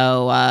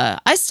 So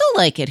I still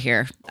like it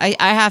here. I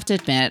have to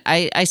admit,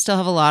 I still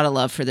have a lot of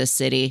love for this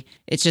city.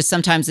 It's just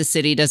sometimes the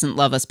city doesn't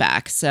love us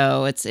back.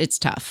 So it's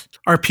tough.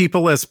 Are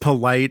people as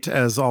polite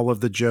as all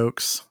of the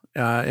jokes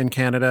in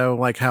Canada?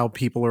 Like how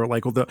people are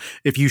like, well,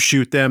 if you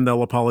shoot them,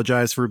 they'll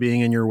apologize for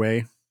being in your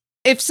way.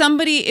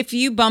 If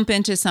you bump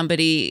into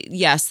somebody,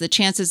 yes, the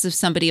chances of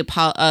somebody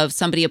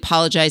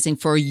apologizing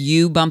for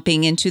you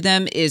bumping into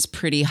them is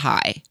pretty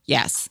high.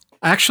 Yes.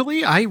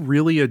 Actually, I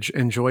really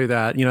enjoy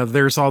that. You know,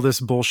 there's all this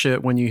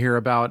bullshit when you hear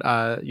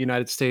about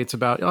United States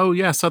about, oh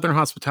yeah, Southern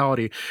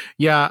hospitality.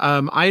 Yeah,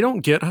 I don't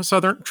get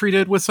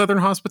treated with Southern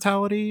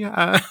hospitality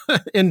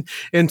in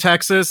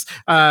Texas.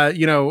 Like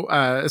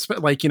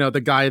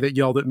the guy that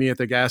yelled at me at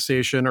the gas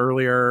station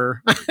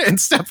earlier and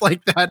stuff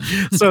like that.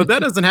 So that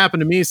doesn't happen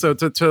to me. So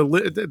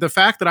the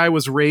fact that I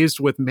was raised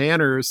with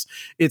manners,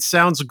 it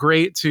sounds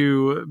great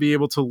to be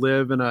able to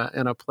live in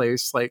a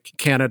place like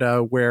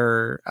Canada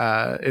where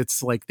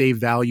it's like they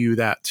value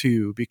that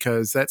too,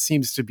 because that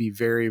seems to be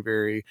very,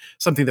 very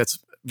something that's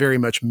very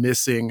much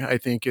missing, I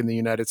think, in the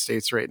United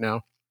States right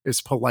now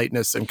is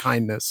politeness and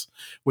kindness,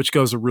 which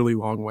goes a really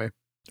long way.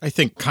 I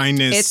think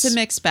kindness, it's a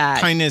mixed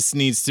bag. Kindness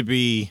needs to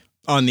be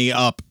on the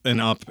up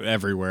and up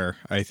everywhere,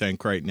 I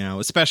think, right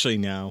now, especially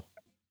now.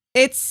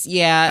 It's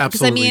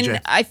because I mean, Jay.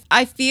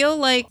 I feel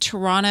like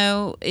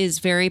Toronto is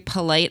very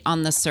polite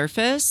on the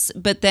surface,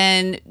 but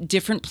then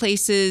different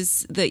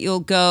places that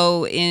you'll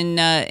go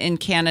in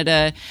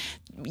Canada,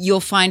 you'll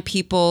find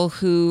people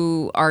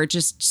who are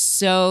just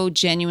so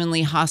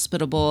genuinely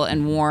hospitable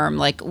and warm.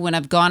 Like when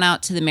I've gone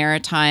out to the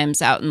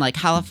Maritimes, out in like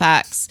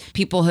Halifax,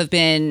 people have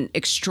been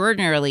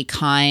extraordinarily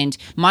kind.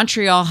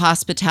 Montreal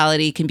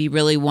hospitality can be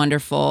really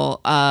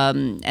wonderful.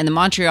 And the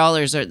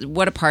Montrealers are,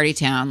 what a party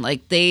town.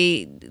 Like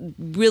they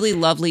really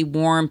lovely,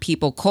 warm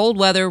people, cold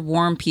weather,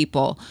 warm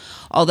people.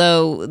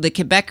 Although the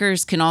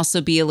Quebecers can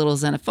also be a little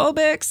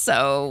xenophobic.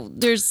 So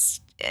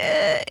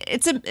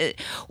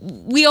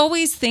we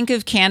always think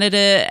of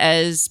Canada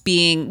as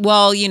being,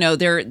 well, you know,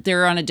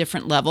 they're on a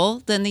different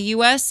level than the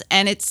US,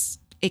 and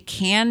it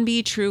can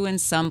be true in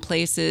some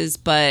places,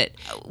 but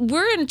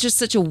we're in just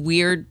such a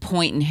weird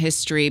point in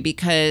history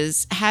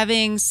because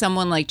having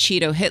someone like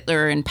Cheeto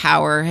Hitler in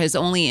power has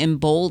only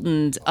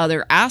emboldened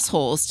other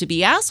assholes to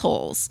be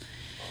assholes.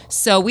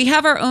 So we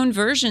have our own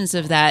versions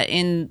of that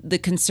in the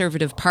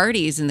conservative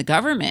parties in the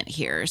government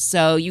here.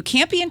 So you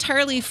can't be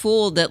entirely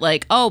fooled that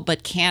like, oh,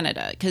 but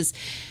Canada, because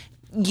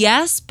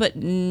yes, but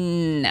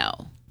no.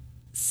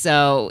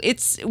 So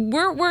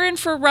we're in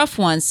for a rough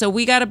one. So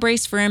we got to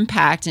brace for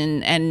impact,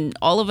 and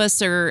all of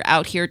us are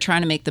out here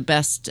trying to make the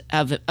best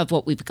of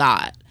what we've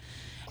got.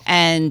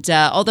 And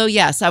although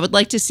yes, I would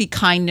like to see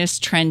kindness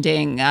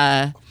trending.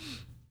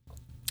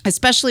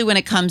 Especially when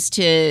it comes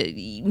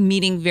to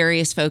meeting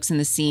various folks in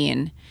the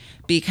scene,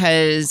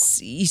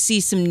 because you see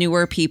some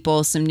newer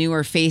people, some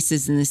newer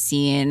faces in the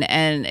scene.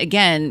 And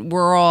again,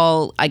 we're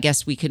all, I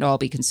guess we could all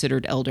be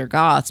considered elder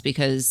goths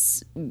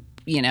because,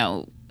 you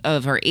know,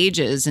 of our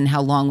ages and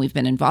how long we've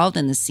been involved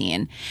in the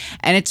scene.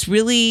 And it's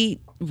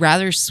really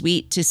rather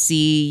sweet to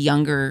see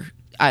younger,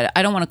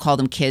 I don't want to call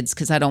them kids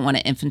because I don't want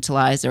to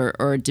infantilize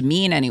or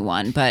demean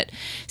anyone, but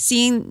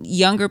seeing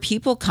younger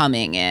people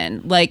coming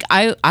in, like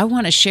I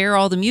want to share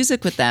all the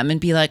music with them and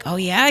be like, oh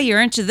yeah,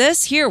 you're into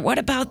this? Here, what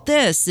about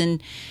this?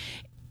 And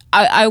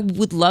I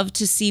would love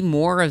to see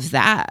more of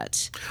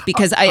that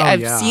because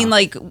I've seen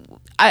like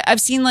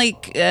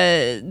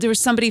there was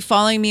somebody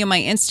following me on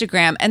my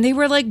Instagram and they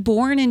were like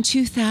born in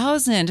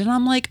 2000 and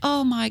I'm like,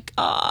 oh my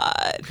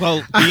God.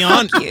 Well,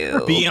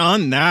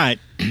 beyond that,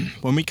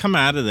 when we come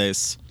out of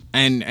this,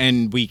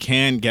 and we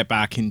can get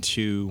back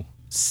into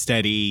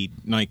steady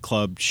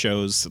nightclub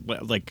shows,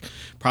 like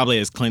probably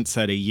as Clint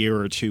said, a year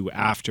or two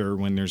after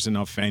when there's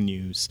enough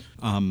venues.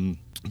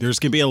 There's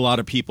going to be a lot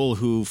of people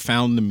who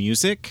found the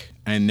music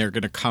and they're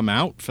going to come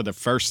out for the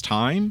first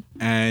time.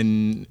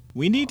 And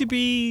we need to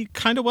be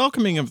kind of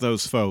welcoming of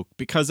those folk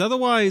because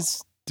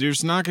otherwise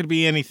there's not going to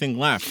be anything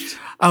left.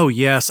 Oh,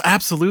 yes,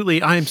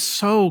 absolutely. I'm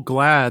so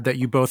glad that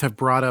you both have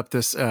brought up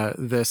this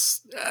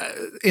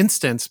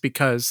instance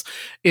because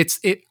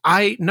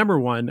number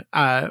one,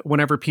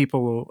 whenever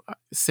people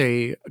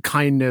say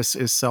kindness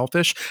is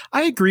selfish,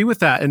 I agree with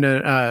that in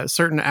a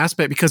certain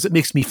aspect because it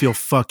makes me feel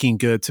fucking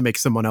good to make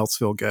someone else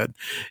feel good,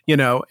 you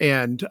know,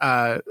 and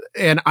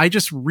I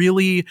just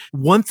really,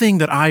 one thing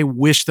that I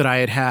wish that I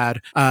had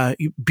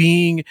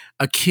being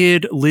a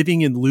kid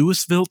living in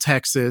Lewisville,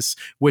 Texas,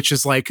 which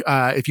is like,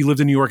 if you lived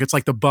in New York, it's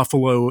like the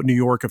Buffalo, New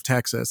York of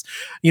Texas.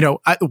 You know,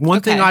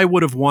 one thing I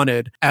would have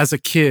wanted as a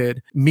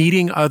kid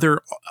meeting other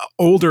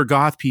older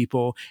goth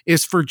people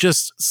is for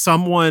just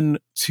someone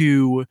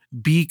to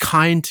be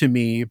kind to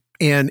me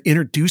and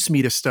introduce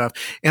me to stuff.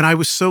 And I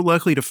was so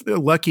lucky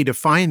to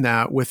find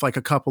that with like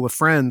a couple of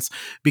friends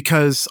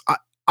because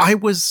I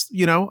was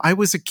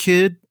a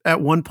kid at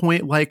one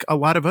point, like a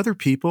lot of other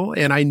people,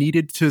 and I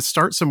needed to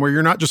start somewhere.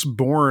 You're not just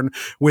born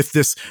with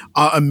this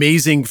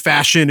amazing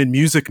fashion and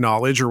music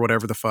knowledge or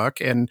whatever the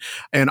fuck. And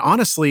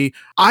honestly,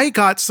 I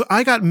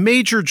got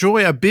major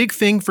joy. A big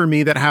thing for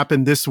me that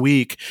happened this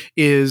week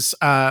is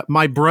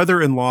my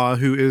brother-in-law,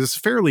 who is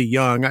fairly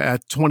young,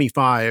 at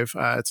 25.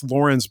 It's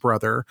Lauren's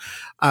brother.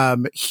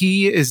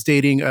 He is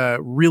dating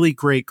a really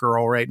great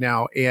girl right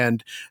now,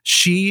 and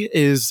she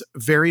is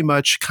very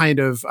much kind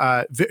of.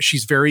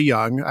 She's very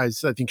young. I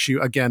think she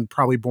again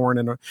probably born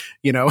in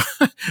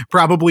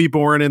probably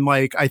born in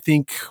like I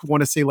think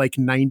want to say like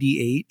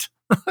 98.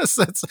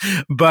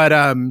 But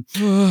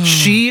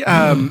she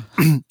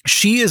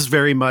is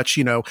very much,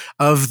 you know,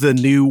 of the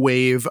new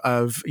wave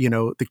of, you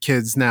know, the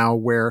kids now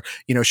where,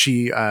 you know,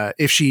 she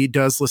if she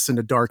does listen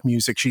to dark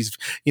music, she's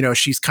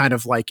kind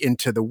of like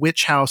into the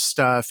witch house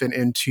stuff and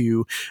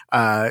into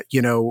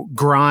you know,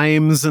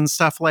 Grimes and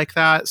stuff like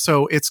that.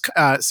 So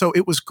so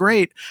it was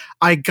great.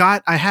 I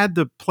had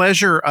the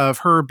pleasure of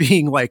her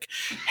being like,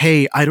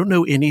 hey, I don't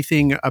know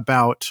anything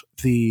about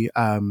the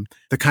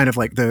kind of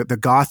like the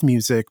goth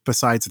music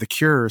besides The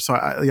Cure. So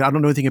I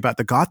don't know anything about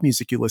the goth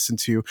music you listen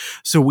to.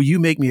 So will you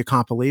make me a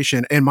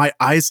compilation? And my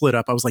eyes lit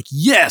up. I was like,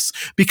 yes,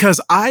 because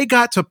I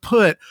got to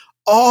put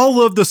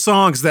all of the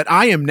songs that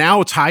I am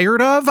now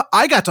tired of.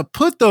 I got to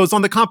put those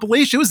on the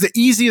compilation. It was the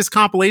easiest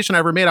compilation I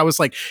ever made. I was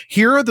like,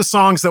 here are the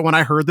songs that when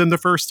I heard them the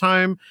first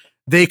time,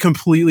 they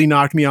completely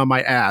knocked me on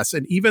my ass.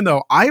 And even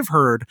though I've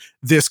heard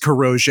This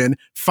Corrosion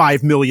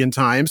 5 million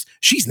times,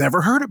 she's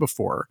never heard it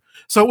before.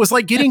 So it was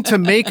like getting to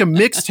make a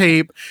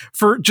mixtape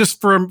for just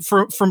from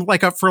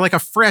like a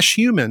fresh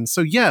human.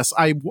 So yes,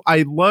 I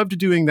loved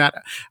doing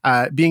that,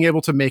 being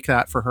able to make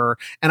that for her.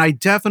 And I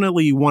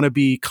definitely want to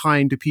be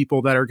kind to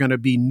people that are going to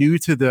be new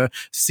to the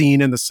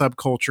scene and the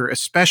subculture,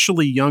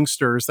 especially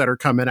youngsters that are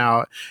coming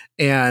out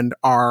and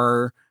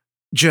are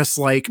just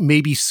like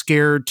maybe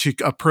scared to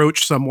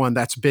approach someone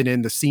that's been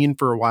in the scene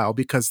for a while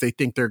because they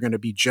think they're going to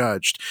be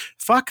judged.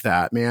 Fuck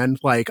that, man.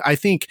 Like, I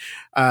think,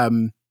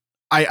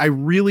 I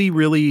really,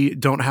 really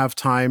don't have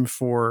time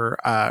for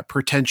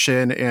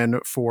pretension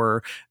and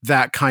for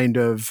that kind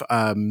of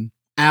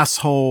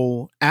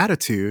asshole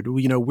attitude.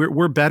 You know,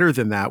 we're better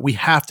than that. We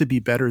have to be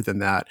better than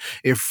that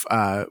if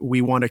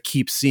we want to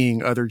keep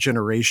seeing other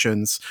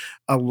generations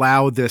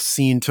allow this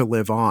scene to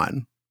live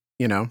on,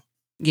 you know?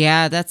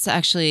 Yeah, that's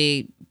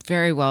actually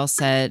very well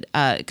said.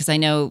 Because I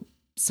know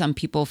some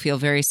people feel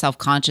very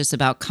self-conscious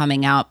about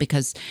coming out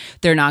because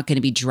they're not going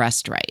to be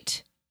dressed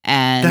right.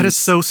 And that is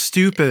so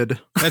stupid.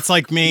 That's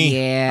like me.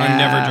 Yeah. I'm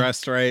never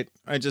dressed right.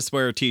 I just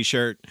wear a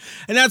t-shirt.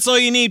 And that's all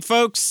you need,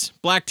 folks.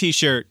 Black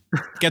t-shirt.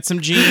 Get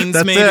some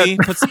jeans, maybe.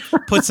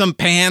 Put some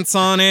pants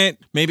on it.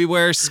 Maybe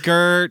wear a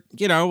skirt.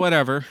 You know,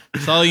 whatever.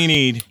 That's all you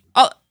need.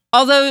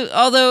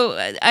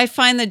 Although I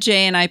find that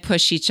Jay and I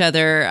push each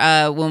other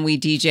when we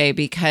DJ,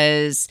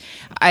 because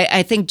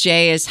I think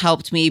Jay has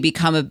helped me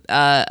become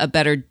a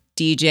better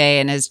DJ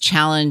and has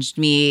challenged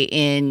me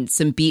in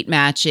some beat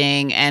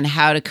matching and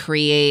how to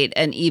create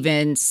an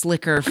even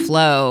slicker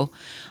flow.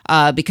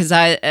 Because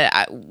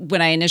I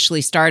when I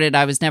initially started,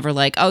 I was never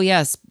like, oh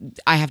yes,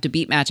 I have to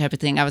beat match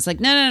everything. I was like,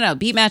 no,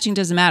 beat matching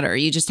doesn't matter.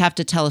 You just have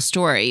to tell a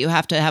story. You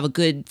have to have a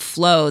good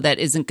flow that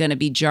isn't going to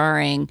be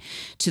jarring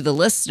to the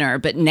listener.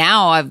 But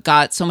now I've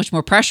got so much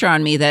more pressure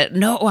on me that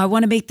no, I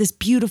want to make this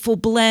beautiful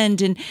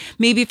blend, and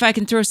maybe if I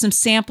can throw some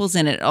samples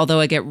in it. Although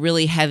I get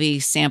really heavy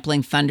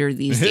sampling thunder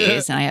these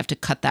days, and I have to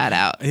cut that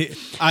out.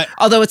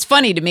 Although it's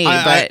funny to me,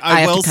 but I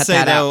have to cut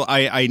that out.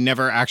 I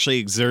never actually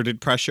exerted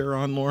pressure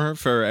on Laura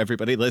for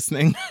everybody listening.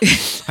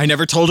 I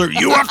never told her,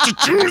 you have to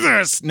do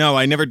this. No,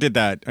 I never did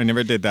that.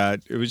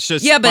 It was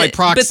just by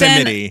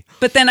proximity.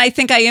 But then I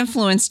think I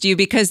influenced you,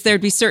 because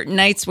there'd be certain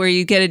nights where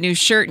you get a new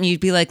shirt and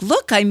you'd be like,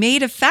 look, I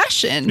made a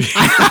fashion.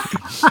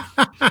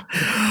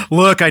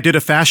 Look, I did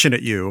a fashion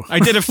at you. I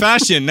did a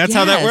fashion. That's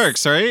how that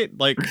works, right?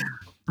 Like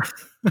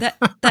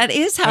that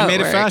is how I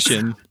made it works. a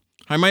fashion.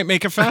 I might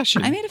make a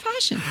fashion. I made a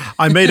fashion.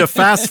 I made a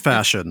fast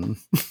fashion.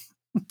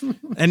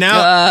 And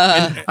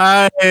now,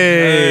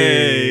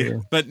 hey.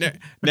 But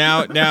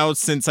now,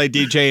 since I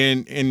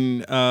DJ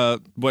in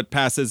what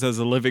passes as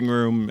a living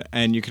room,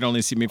 and you can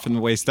only see me from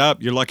the waist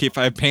up, you're lucky if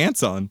I have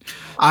pants on.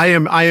 I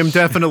am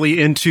definitely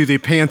into the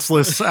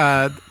pantsless,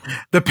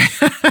 the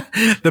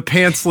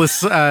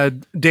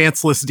pantsless,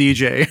 danceless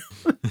DJ.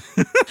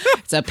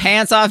 It's a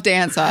pants off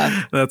dance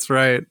off. That's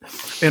right.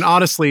 And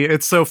honestly,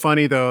 it's so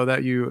funny though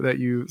that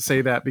you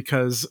say that,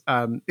 because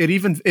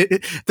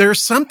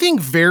there's something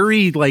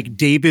very like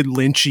David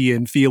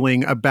Lynchian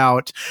feeling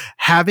about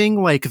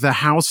having like the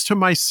house to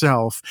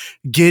myself,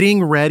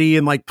 getting ready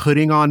and like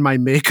putting on my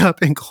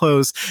makeup and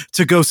clothes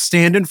to go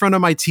stand in front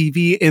of my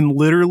TV and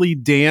literally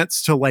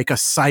dance to like a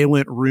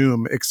silent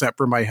room except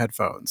for my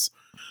headphones.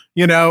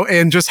 You know,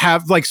 and just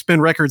have like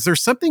spin records.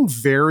 There's something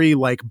very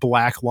like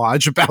Black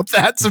Lodge about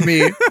that to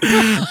me.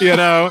 You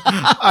know,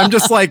 I'm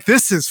just like,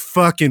 this is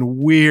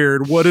fucking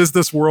weird. What is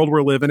this world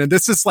we're living in?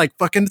 This is like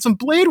fucking some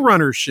Blade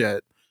Runner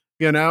shit,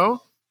 you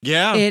know?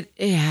 Yeah.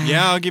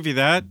 Yeah, I'll give you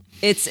that.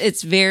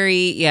 It's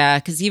very,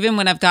 because even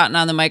when I've gotten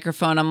on the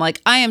microphone, I'm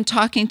like, I am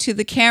talking to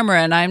the camera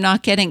and I'm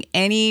not getting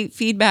any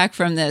feedback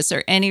from this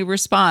or any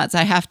response.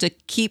 I have to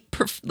keep,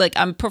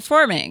 I'm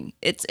performing.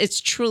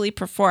 It's truly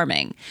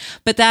performing.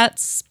 But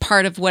that's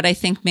part of what I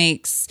think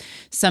makes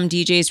some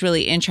DJs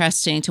really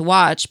interesting to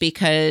watch,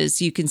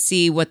 because you can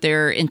see what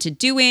they're into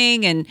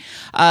doing. And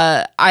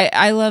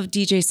I love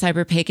DJ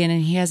Cyberpagan,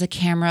 and he has a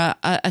camera,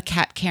 a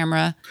cat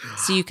camera,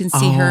 so you can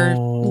see her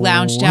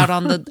lounged out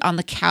on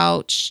the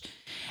couch.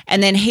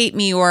 And then Hate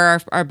Me,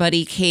 or our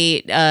buddy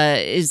Kate,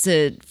 is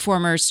a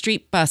former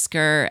street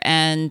busker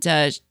and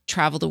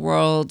traveled the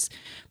world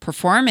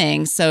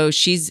performing. So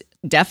she's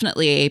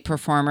definitely a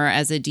performer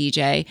as a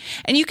DJ.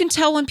 And you can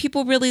tell when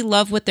people really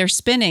love what they're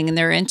spinning and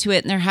they're into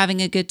it and they're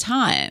having a good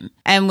time.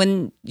 And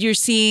when you're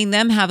seeing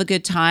them have a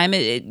good time,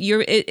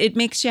 it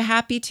makes you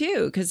happy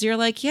too, because you're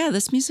like, yeah,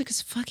 this music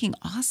is fucking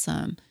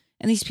awesome.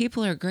 And these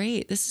people are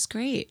great. This is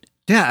great.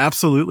 Yeah,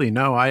 absolutely.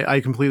 No,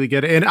 I completely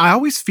get it. And I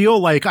always feel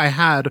like I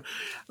had,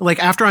 like,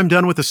 after I'm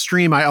done with a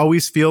stream, I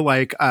always feel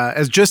like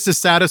as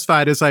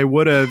satisfied as I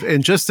would have,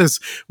 and just as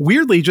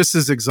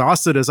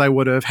exhausted as I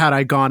would have had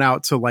I gone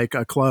out to like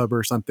a club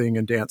or something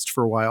and danced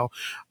for a while.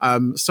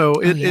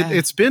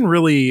 It's been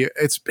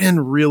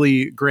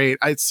really great.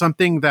 It's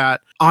something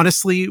that,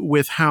 honestly,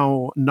 with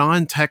how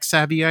non-tech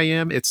savvy I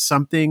am, it's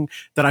something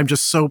that I'm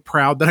just so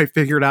proud that I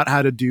figured out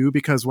how to do,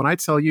 because when I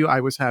tell you I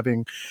was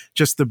having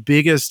just the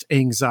biggest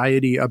anxiety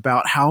anxiety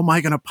about how am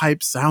I going to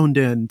pipe sound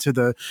into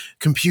the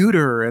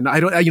computer, and I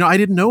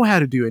didn't know how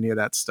to do any of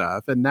that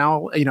stuff, and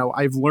now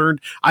I've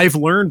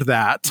learned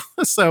that.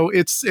 So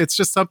it's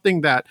just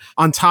something that,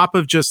 on top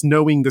of just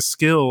knowing the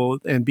skill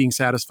and being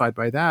satisfied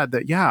by that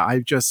yeah,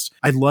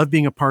 I love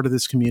being a part of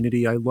this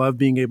community. I love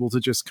being able to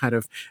just kind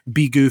of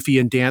be goofy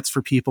and dance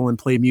for people and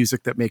play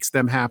music that makes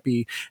them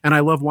happy. And I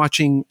love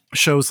watching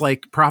shows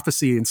like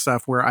Prophecy and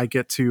stuff where I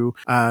get to,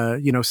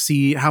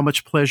 see how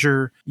much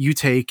pleasure you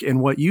take in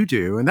what you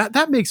do. And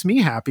that makes me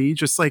happy.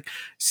 Just like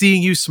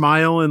seeing you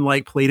smile and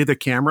like play to the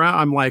camera.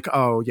 I'm like,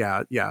 oh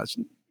yeah.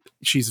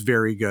 She's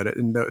very good at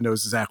and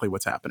knows exactly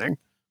what's happening.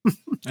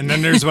 And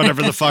then there's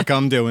whatever the fuck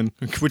I'm doing,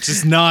 which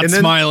is not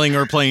smiling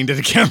or playing to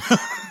the camera.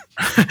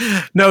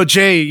 No,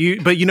 Jay,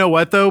 but you know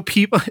what though?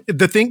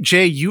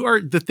 Jay, you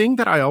are the thing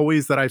that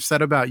I've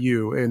said about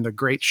you and the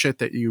great shit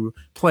that you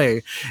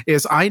play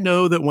is I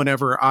know that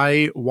whenever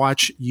I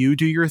watch you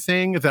do your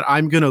thing, that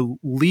I'm going to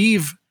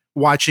leave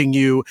watching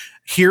you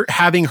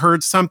having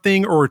heard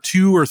something or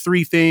 2 or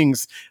 3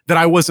 things that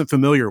I wasn't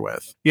familiar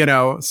with,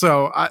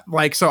 so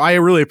I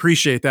really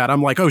appreciate that.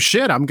 I'm like, oh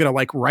shit, I'm gonna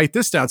like write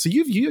this down. So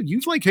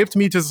you've like hipped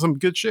me to some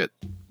good shit.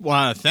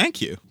 Wow,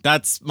 thank you.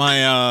 That's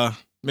my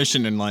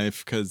mission in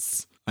life,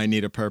 because I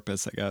need a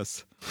purpose, I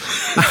guess.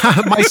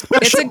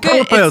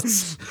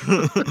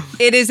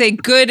 It is a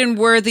good and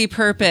worthy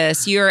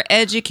purpose. You're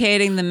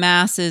educating the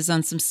masses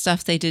on some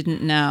stuff they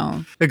didn't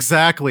know.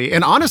 Exactly.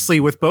 And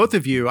honestly, with both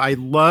of you, I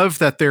love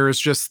that there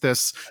is just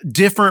this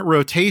different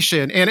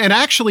rotation. And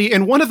actually,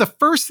 and one of the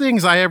first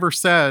things I ever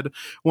said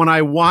when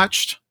I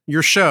watched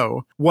your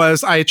show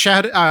was I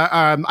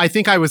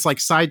think I was like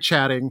side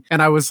chatting,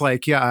 and I was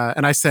like,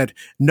 and I said,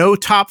 no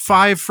top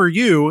 5 for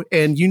you.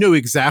 And you knew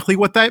exactly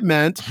what that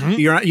meant.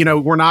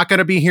 Mm-hmm. We're not going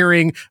to be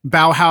hearing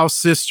Bauhaus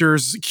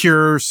Sisters,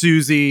 Cure,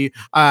 Susie,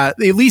 at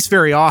least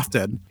very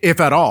often, if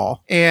at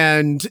all.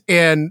 And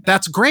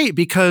that's great,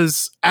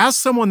 because as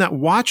someone that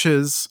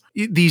watches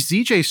these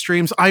DJ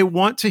streams, I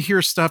want to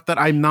hear stuff that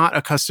I'm not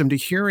accustomed to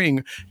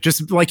hearing.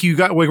 Just like we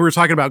were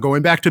talking about,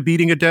 going back to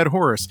beating a dead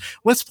horse.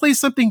 Let's play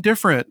something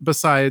different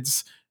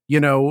besides,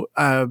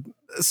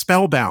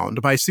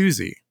 Spellbound by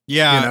Susie.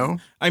 Yeah.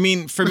 I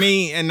mean, for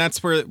me, and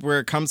that's where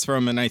it comes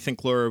from, and I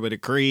think Laura would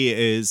agree,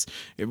 is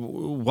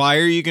why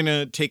are you going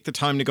to take the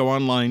time to go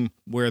online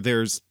where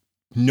there's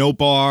no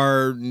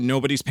bar,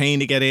 nobody's paying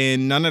to get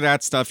in, none of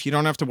that stuff. You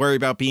don't have to worry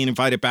about being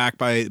invited back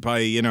by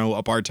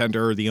a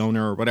bartender or the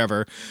owner or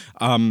whatever.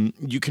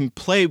 You can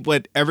play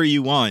whatever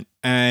you want,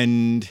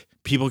 and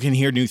people can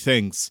hear new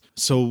things.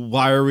 So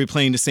why are we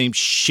playing the same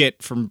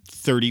shit from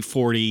 30,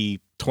 40,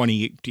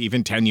 20,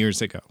 even 10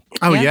 years ago?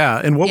 Oh yeah.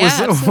 And what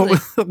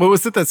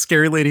was it that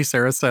Scary Lady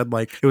Sarah said?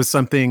 Like, it was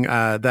something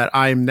that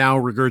I'm now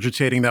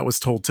regurgitating that was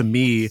told to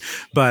me,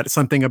 but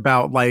something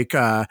about like,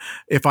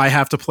 if I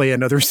have to play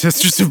another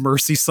Sisters of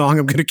Mercy song,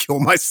 I'm going to kill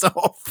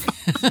myself.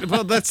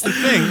 Well, that's the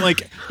thing.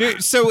 Like,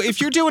 so if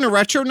you're doing a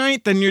retro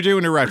night, then you're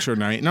doing a retro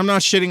night. And I'm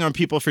not shitting on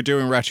people for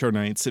doing retro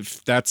nights.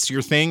 If that's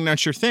your thing,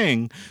 that's your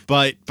thing.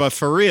 But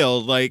for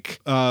real, like,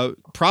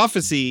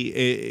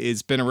 Prophecy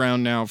has been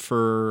around now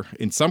for,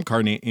 in some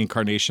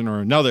incarnation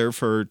or another,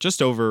 for just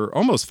over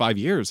almost 5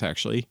 years,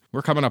 actually.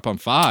 We're coming up on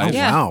 5. Oh,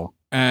 yeah. Wow.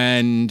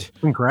 And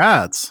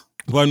congrats.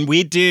 When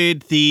we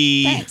did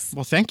Thanks.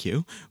 Well, thank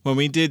you. When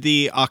we did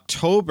the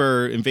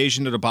October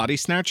Invasion of the Body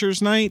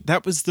Snatchers night,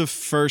 that was the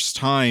first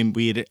time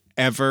we had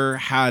ever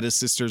had a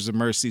Sisters of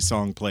Mercy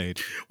song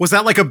played. Was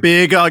that like a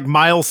big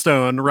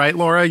milestone, right,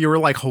 Laura? You were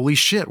like, holy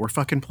shit, we're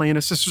fucking playing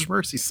a Sisters of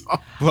Mercy song.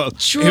 Well,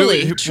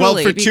 truly, well,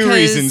 for 2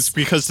 reasons.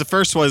 Because the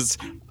first was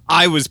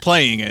I was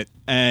playing it,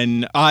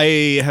 and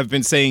I have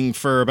been saying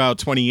for about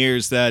 20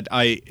 years that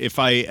if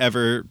I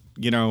ever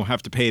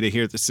have to pay to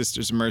hear the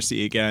Sisters of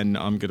Mercy again,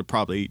 I'm going to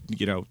probably,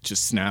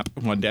 just snap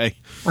one day.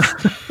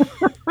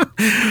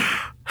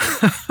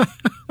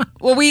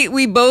 Well,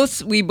 we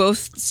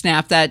both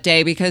snapped that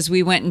day because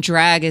we went and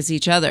drag as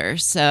each other.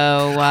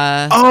 So,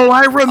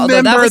 I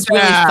remember that was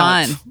really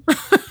fun.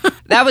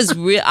 That was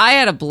I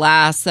had a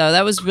blast, though.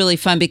 That was really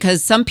fun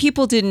because some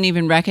people didn't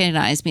even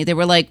recognize me. They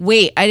were like,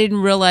 wait, I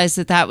didn't realize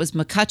that was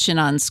McCutcheon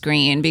on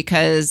screen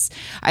because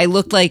I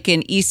looked like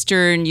an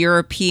Eastern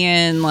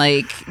European,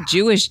 like,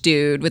 Jewish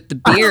dude with the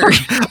beard.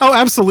 Oh,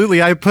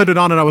 absolutely. I put it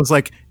on and I was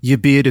like, your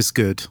beard is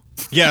good.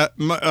 Yeah,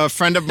 a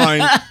friend of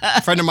mine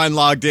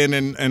logged in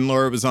and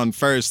Laura was on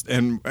first,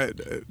 and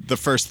the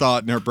first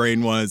thought in her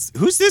brain was,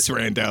 "Who's this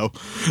rando?"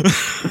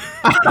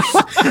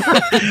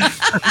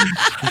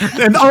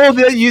 And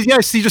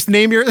yes, you just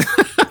name your.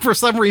 For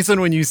some reason,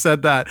 when you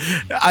said that,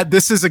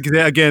 this is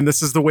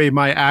the way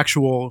my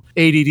actual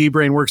ADD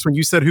brain works. When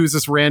you said, "Who's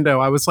this rando?"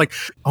 I was like,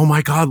 "Oh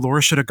my god,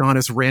 Laura should have gone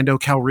as Rando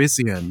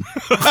Calrissian."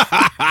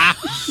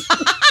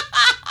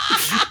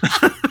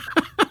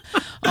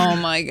 Oh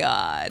my my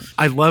God.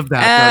 I love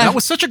that. Though. That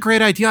was such a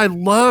great idea. I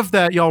love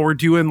that y'all were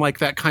doing like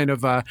that kind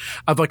of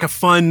like a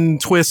fun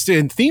twist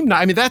in theme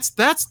night. I mean, that's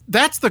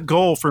the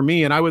goal for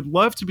me. And I would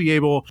love to be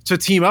able to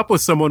team up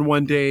with someone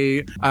one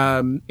day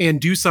and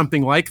do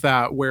something like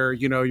that where,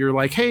 you know, you're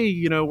like, hey,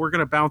 you know, we're going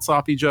to bounce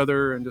off each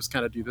other and just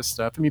kind of do this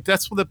stuff. I mean,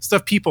 that's what the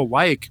stuff people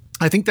like.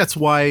 I think that's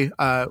why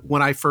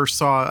when I first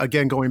saw,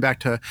 again, going back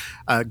to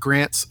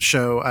Grant's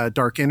show,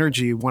 Dark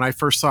Energy, when I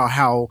first saw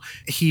how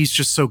he's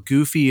just so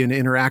goofy and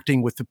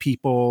interacting with the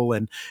people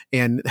and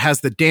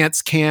has the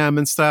dance cam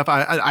and stuff,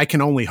 I can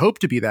only hope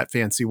to be that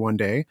fancy one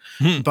day.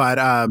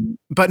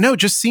 But no,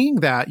 just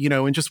seeing that, you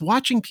know, and just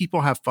watching people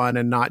have fun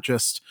and not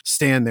just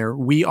stand there.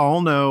 We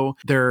all know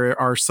there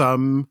are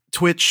some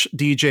Twitch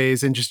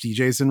DJs and just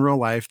DJs in real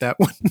life that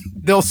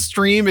they'll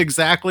stream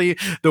exactly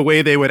the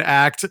way they would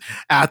act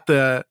at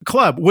the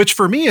club, which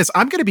for me is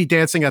I'm going to be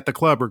dancing at the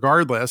club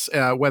regardless,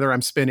 whether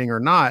I'm spinning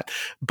or not.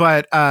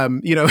 But,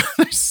 you know,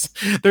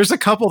 there's a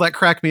couple that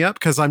crack me up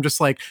because I'm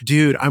just like,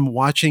 dude, I'm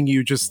watching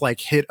you just like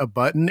hit a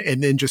button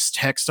and then just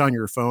text on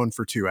your phone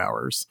for 2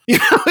 hours. You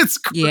know, it's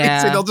crazy.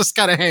 Yeah. They'll just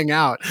kind of hang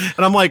out.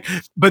 And I'm like,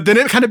 but then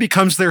it kind of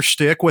becomes their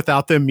shtick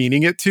without them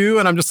meaning it to.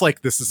 And I'm just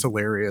like, this is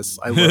hilarious.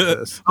 I love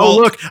this. Oh,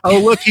 look,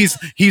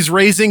 he's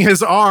raising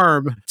his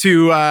arm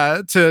to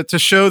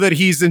show that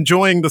he's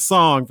enjoying the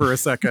song for a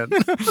second.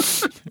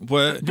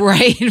 What?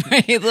 Right.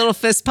 Little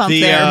fist pump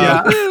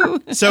there.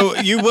 So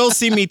you will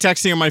see me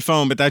texting on my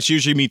phone, but that's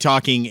usually me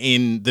talking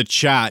in the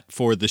chat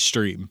for the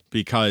stream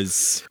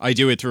because I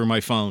do it through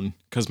my phone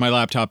because my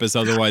laptop is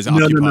otherwise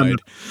occupied. No.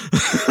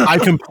 I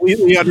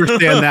completely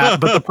understand that,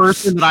 but the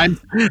person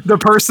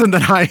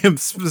that I am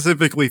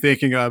specifically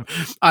thinking of,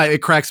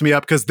 it cracks me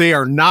up because they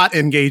are not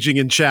engaging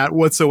in chat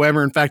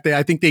whatsoever. In fact,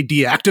 I think they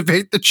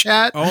deactivate the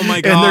chat. Oh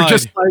my God.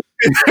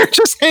 And they're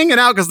just hanging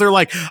out because they're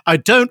like, I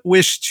don't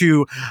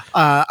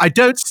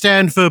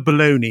stand for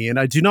baloney and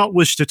I do not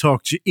wish to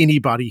talk to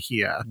anybody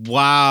here.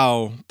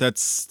 Wow.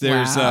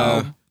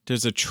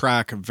 There's a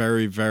track, a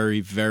very, very,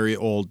 very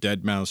old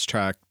Deadmau5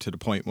 track to the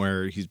point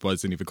where he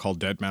wasn't even called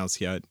Deadmau5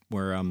 yet,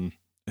 where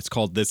it's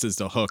called This Is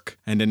the Hook.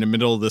 And in the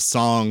middle of the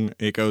song,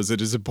 it goes, it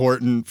is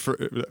important for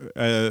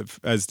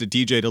as the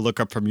DJ to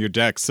look up from your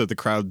deck so the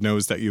crowd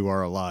knows that you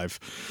are alive.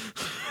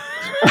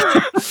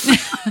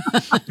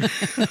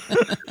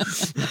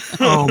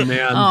 Oh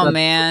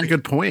man. That's a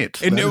good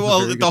point. And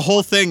the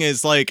whole thing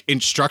is like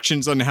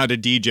instructions on how to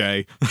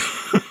DJ.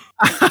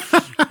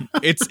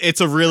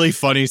 It's a really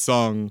funny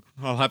song.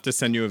 I'll have to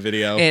send you a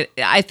video.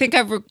 I think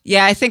I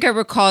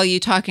recall you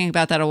talking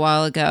about that a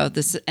while ago.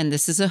 This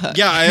is a hook.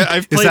 Yeah,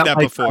 I've played that like,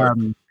 before.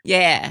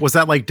 Yeah. Was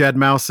that like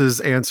Deadmau5's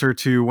answer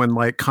to when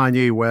like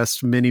Kanye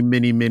West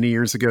many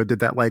years ago did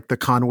that like the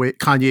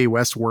Kanye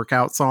West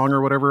workout song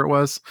or whatever it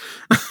was?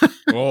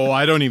 Oh,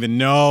 I don't even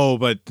know,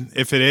 but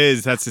if it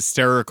is, that's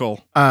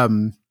hysterical.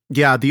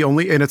 Yeah,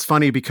 and it's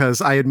funny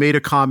because I had made a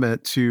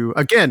comment to,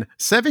 again,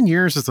 7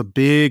 years is a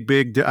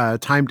big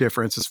time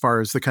difference as far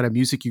as the kind of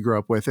music you grew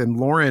up with. And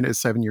Lauren is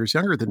 7 years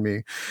younger than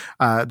me,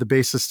 the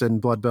bassist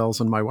in Blood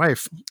Bells and my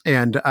wife.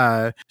 And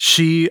I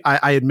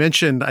had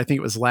mentioned, I think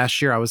it was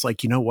last year, I was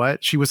like, you know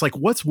what? She was like,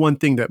 what's one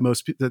thing that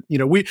most people, you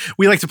know, we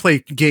like to play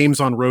games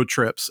on road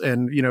trips.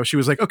 And, you know, she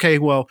was like, okay,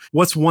 well,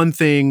 what's one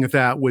thing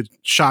that would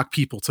shock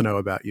people to know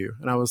about you?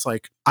 And I was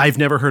like, I've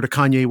never heard a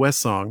Kanye West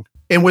song.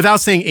 And without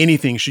saying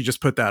anything, she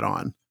just put that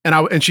on.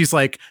 And she's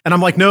like, and I'm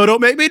like, no,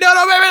 don't make me,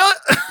 no.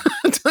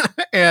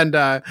 and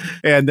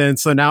then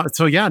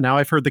now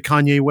I've heard the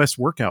Kanye West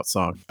workout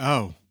song.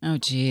 Oh,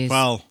 geez.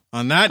 Well,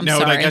 on that note,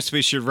 sorry. I guess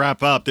we should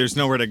wrap up. There's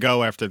nowhere to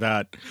go after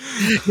that.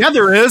 Yeah,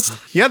 there is.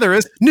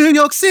 New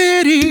York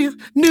City.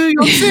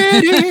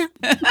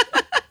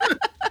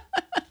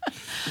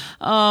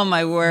 Oh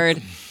my word.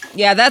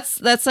 Yeah,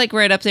 that's like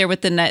right up there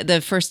with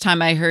the first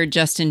time I heard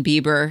Justin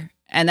Bieber.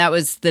 And that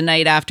was the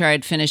night after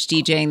I'd finished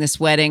DJing this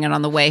wedding, and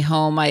on the way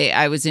home,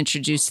 I was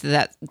introduced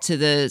to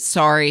the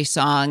Sorry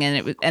song,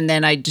 and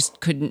then I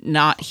just couldn't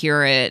not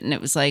hear it, and it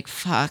was like,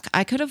 fuck,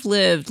 I could have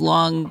lived a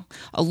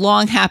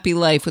long happy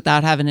life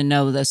without having to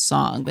know this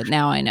song, but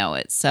now I know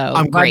it. So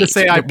I'm glad to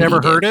say I've never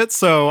heard it,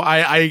 so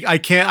I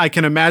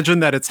can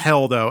imagine that it's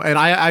hell though, and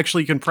I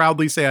actually can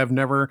proudly say I've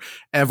never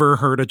ever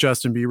heard a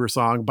Justin Bieber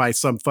song by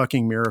some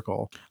fucking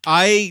miracle.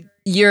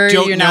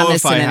 You're not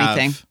missing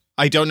anything.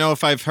 I don't know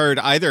if I've heard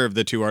either of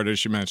the two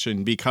artists you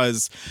mentioned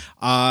because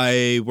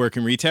I work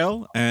in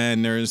retail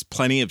and there's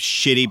plenty of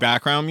shitty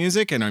background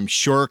music, and I'm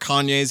sure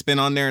Kanye's been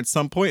on there at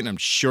some point, and I'm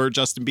sure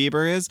Justin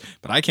Bieber is,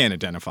 but I can't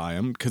identify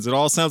him because it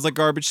all sounds like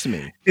garbage to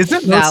me.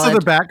 Isn't most of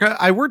the background?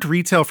 I worked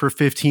retail for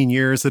 15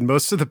 years, and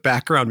most of the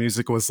background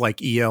music was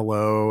like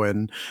ELO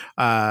and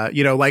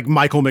like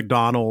Michael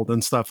McDonald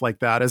and stuff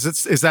like that. Is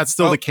that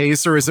still the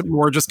case, or is it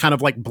more just kind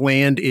of like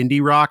bland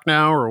indie rock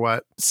now, or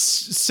what?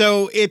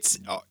 So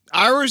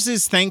ours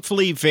is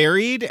thankfully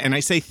varied, and I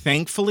say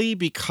thankfully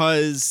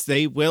because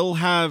they will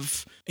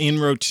have in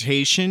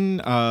rotation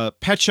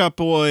Pet Shop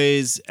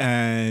Boys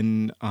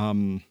and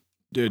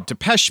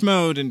Depeche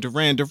Mode and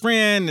Duran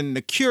Duran, and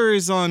The Cure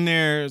is on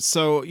there.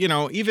 So, you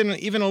know, even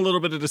a little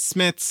bit of the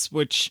Smiths,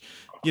 which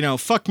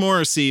fuck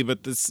Morrissey,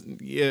 but this,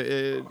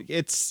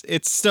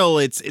 it's still,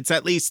 it's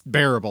at least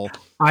bearable.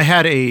 I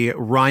had a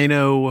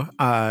Rhino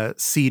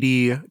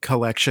CD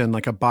collection,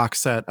 like a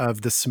box set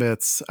of the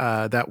Smiths.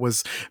 That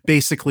was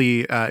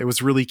basically, it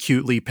was really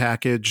cutely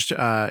packaged.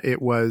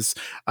 It was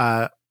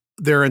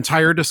their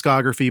entire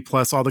discography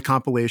plus all the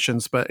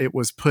compilations, but it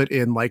was put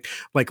in like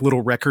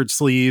little record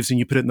sleeves, and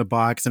you put it in the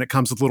box, and it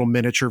comes with little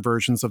miniature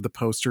versions of the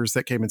posters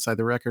that came inside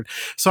the record.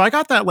 So I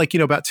got that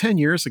about 10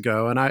 years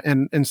ago,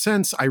 and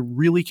since I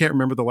really can't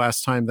remember the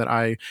last time that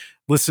I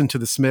listened to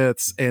the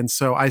Smiths. And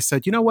so I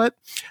said, you know what?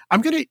 I'm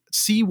going to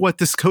see what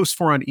this goes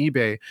for on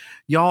eBay.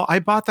 Y'all, I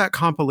bought that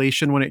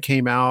compilation when it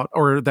came out,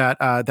 or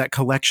that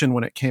collection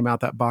when it came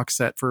out, that box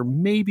set, for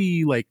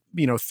maybe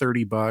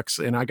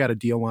 $30, and I got a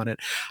deal on it.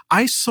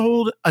 I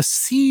sold a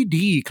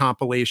CD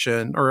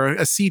compilation or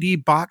a CD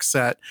box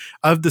set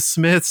of the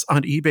Smiths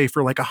on eBay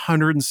for like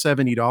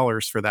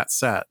 $170 for that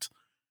set.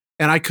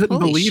 And I couldn't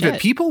believe it.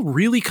 People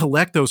really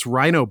collect those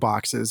Rhino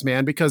boxes,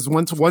 man, because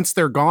once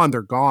they're gone,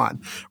 they're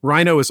gone.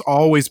 Rhino has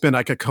always been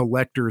like a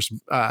collector's,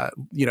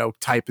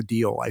 type of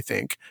deal, I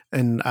think.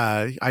 And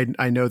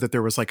I know that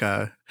there was like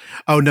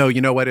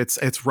you know what?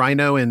 It's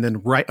Rhino, and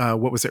then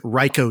what was it?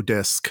 Ryko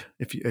disc,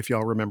 if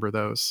y'all remember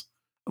those.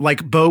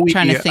 Like Bowie,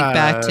 trying to think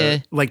back to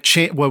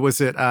what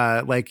was it?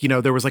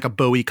 There was like a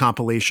Bowie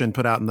compilation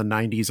put out in the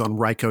 90s on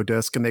Ryko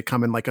disc, and they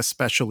come in like a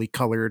specially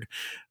colored,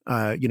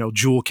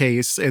 jewel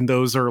case, and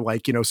those are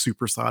like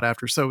super sought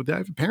after. So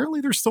apparently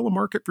there's still a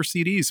market for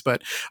CDs,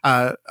 but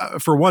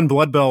for one,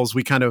 Blood Bells,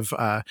 we kind of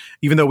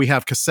even though we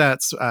have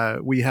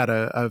cassettes, we had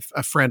a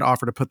friend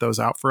offer to put those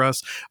out for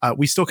us.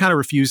 We still kind of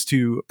refuse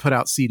to put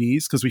out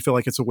CDs because we feel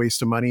like it's a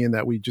waste of money, and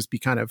that we'd just be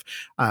kind of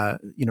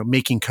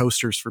making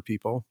coasters for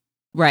people.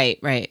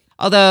 Right.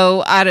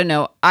 Although, I don't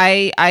know,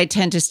 I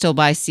tend to still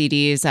buy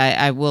CDs,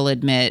 I will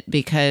admit,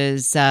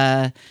 because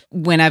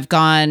when I've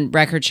gone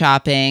record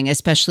shopping,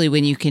 especially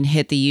when you can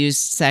hit the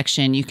used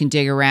section, you can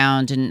dig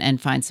around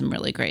and find some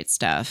really great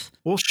stuff.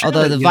 Well,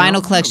 although the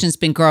vinyl collection's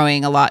been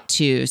growing a lot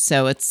too,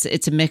 so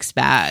it's a mixed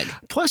bag.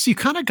 Plus, you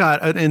kind of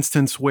got an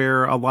instance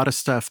where a lot of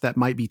stuff that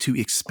might be too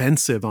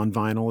expensive on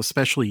vinyl,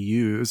 especially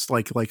used,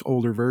 like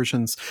older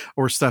versions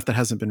or stuff that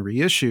hasn't been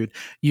reissued.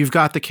 You've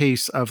got the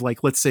case of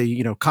let's say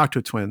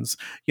Cocteau Twins.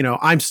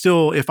 I'm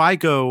still, if I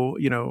go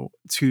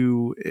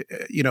to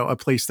a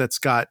place that's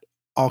got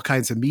all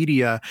kinds of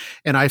media,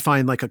 and I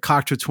find like a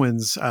Cocteau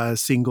Twins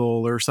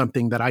single or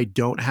something that I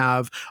don't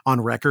have on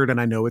record,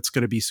 and I know it's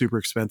going to be super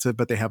expensive,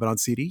 but they have it on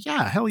CD.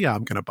 Yeah, hell yeah,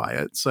 I'm going to buy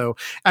it. So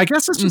I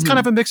guess it's just kind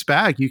of a mixed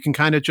bag. You can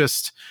kind of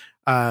just,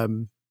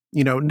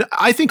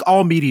 I think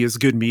all media is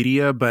good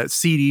media, but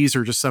CDs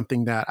are just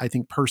something that I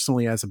think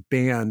personally as a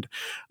band,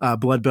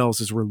 Blood Bells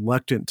is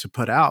reluctant to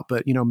put out.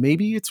 But,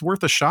 maybe it's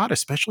worth a shot,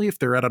 especially if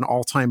they're at an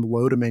all-time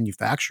low to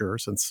manufacture,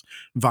 since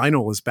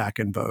vinyl is back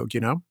in vogue,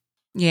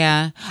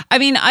 Yeah. I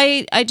mean,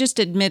 I just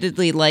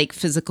admittedly like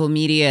physical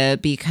media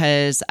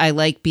because I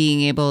like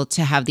being able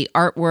to have the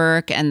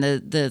artwork and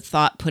the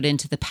thought put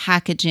into the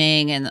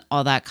packaging and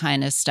all that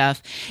kind of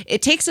stuff.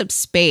 It takes up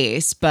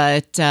space,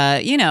 but,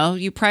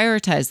 you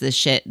prioritize this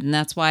shit. And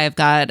that's why I've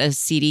got a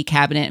CD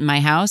cabinet in my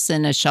house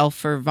and a shelf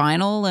for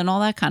vinyl and all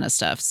that kind of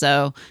stuff.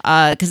 So,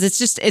 because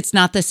it's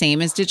not the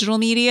same as digital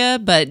media,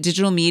 but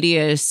digital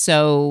media is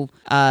so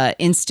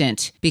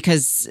instant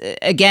because,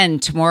 again,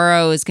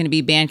 tomorrow is going to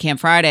be Bandcamp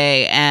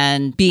Friday.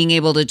 And being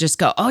able to just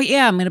go, oh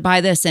yeah, I'm going to buy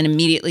this, and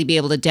immediately be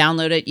able to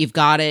download it. You've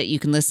got it. You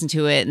can listen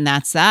to it, and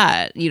that's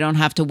that. You don't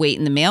have to wait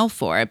in the mail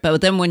for it. But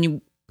then when you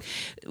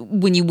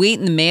wait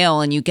in the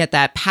mail and you get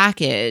that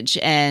package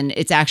and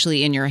it's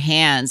actually in your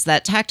hands,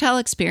 that tactile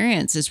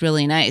experience is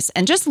really nice.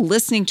 And just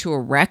listening to a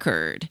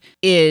record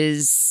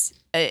it's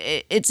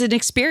an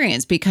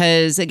experience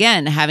because,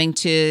 again, having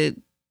to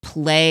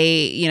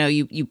play,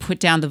 you put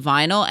down the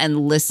vinyl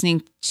and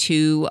listening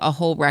to a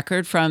whole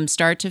record from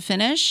start to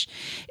finish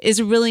is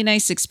a really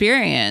nice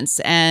experience.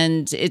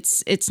 And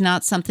it's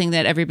not something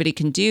that everybody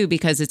can do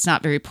because it's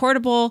not very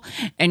portable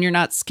and you're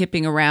not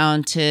skipping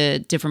around to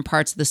different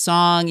parts of the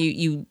song.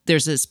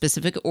 There's a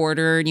specific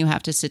order and you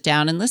have to sit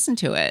down and listen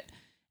to it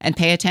and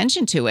pay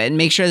attention to it and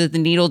make sure that the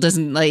needle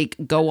doesn't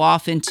go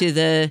off into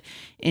the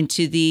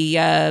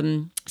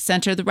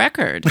center of the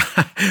record.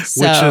 Which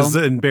has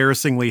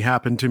embarrassingly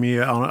happened to me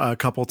a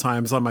couple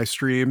times on my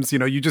streams.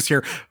 You just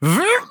hear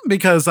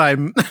because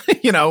I'm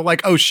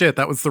oh shit,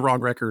 that was the wrong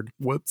record.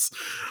 Whoops.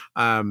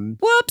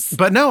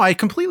 But no, I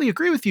completely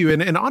agree with you.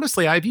 And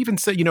honestly, I've even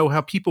said,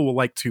 how people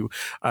like to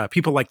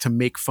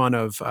make fun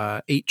of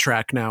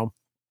 8-track now.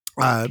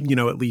 At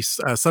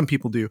least some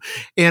people do.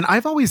 And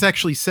I've always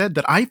actually said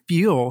that I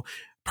feel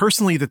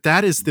personally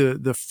that is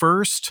the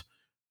first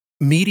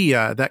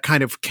media that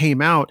kind of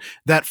came out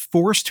that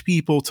forced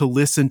people to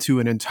listen to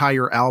an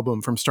entire album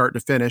from start to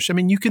finish. I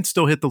mean, you can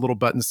still hit the little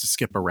buttons to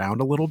skip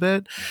around a little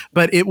bit,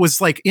 but it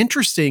was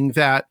interesting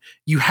that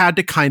you had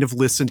to kind of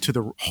listen to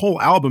the whole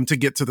album to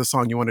get to the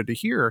song you wanted to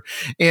hear.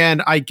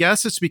 And I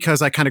guess it's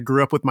because I kind of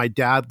grew up with my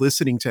dad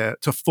listening to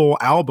full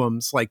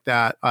albums like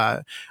that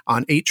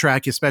on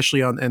 8-track,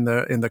 especially in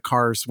the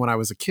cars when I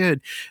was a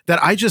kid, that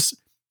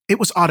it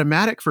was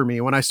automatic for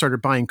me when I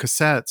started buying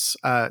cassettes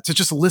to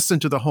just listen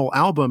to the whole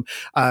album.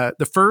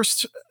 The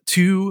first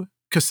 2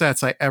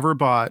 cassettes I ever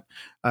bought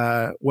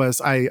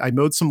was I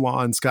mowed some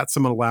lawns, got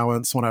some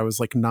allowance when I was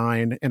like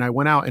 9, and I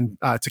went out and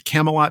to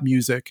Camelot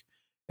Music,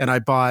 and I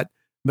bought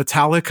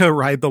Metallica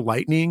Ride the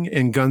Lightning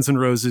and Guns N'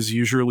 Roses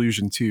Use Your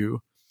Illusion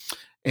 2.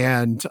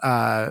 And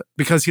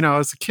because, I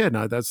was a kid,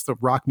 that's the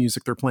rock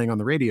music they're playing on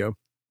the radio.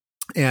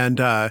 And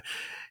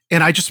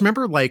I just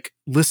remember like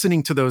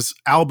listening to those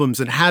albums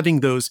and having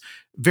those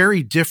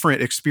very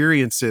different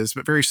experiences,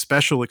 but very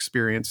special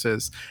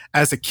experiences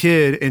as a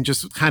kid, and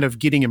just kind of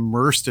getting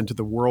immersed into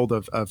the world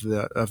of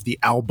the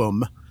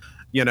album,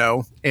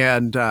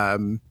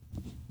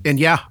 and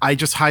yeah, I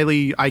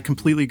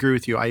completely agree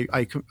with you.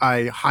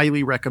 I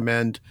highly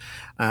recommend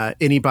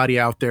anybody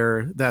out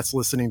there that's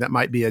listening that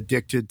might be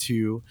addicted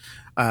to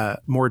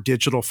more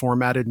digital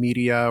formatted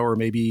media, or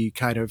maybe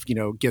kind of,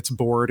 gets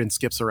bored and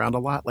skips around a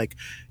lot. Like,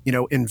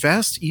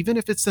 invest, even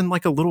if it's in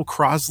like a little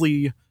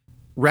Crosley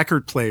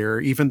record player,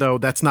 even though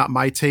that's not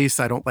my taste.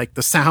 I don't like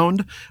the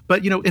sound,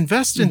 but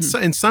invest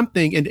in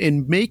something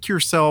and make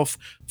yourself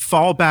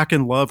fall back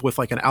in love with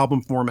like an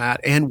album format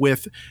and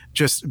with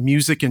just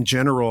music in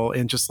general,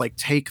 and just like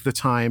take the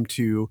time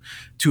to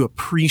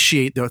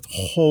appreciate the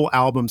whole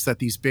albums that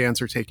these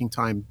bands are taking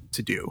time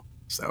to do.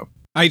 So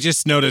I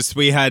just noticed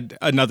we had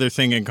another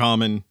thing in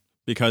common,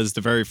 because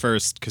the very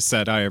first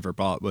cassette I ever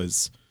bought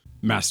was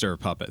Master of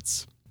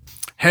Puppets.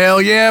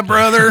 Hell yeah,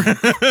 brother.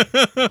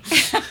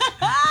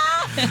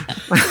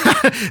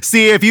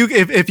 See,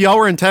 if y'all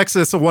were in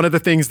Texas, one of the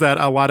things that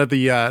a lot of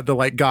the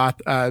like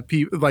goth like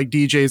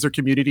DJs or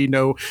community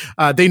know,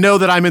 they know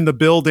that I'm in the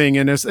building,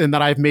 and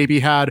that I've maybe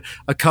had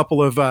a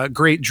couple of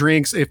great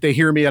drinks. If they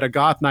hear me at a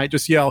goth night,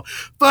 just yell,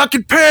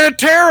 "Fucking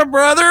Pantera,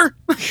 brother!"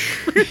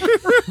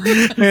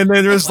 And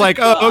then there's like,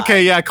 "Oh,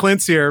 okay, yeah,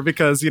 Clint's here,"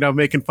 because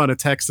making fun of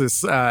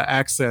Texas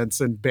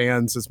accents and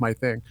bands is my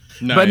thing.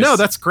 Nice. But no,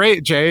 that's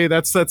great, Jay.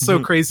 That's so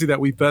crazy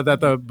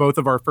that both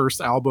of our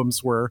first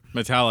albums were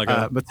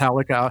Metallica.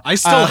 Metallica. I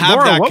still have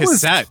Laura, that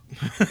cassette.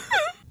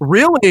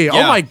 Really? Yeah.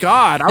 Oh my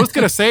God. I was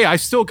going to say, I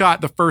still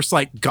got the first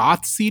like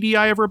goth CD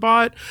I ever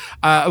bought.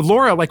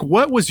 Laura, like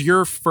what was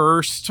your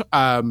first,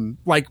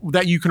 like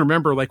that you can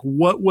remember, like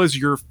what was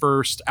your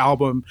first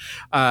album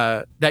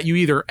that you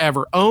either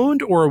ever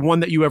owned, or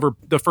one that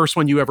the first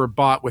one you ever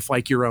bought with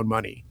like your own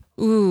money?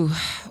 Ooh,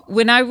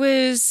 when I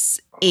was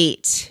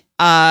 8,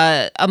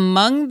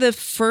 among the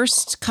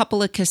first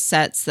couple of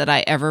cassettes that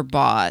I ever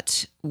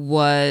bought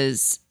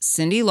was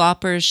Cyndi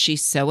Lauper's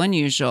 "She's So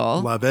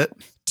Unusual." Love it.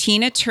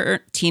 Tina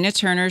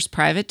Turner's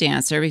 "Private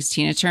Dancer," because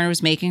Tina Turner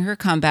was making her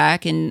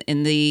comeback in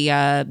the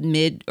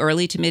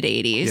early to mid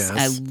 80s. Yes.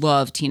 I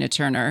love Tina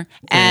Turner.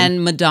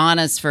 And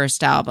Madonna's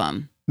first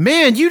album.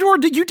 Man,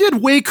 you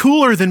did way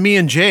cooler than me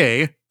and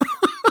Jay.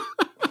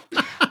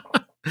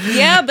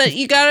 Yeah, but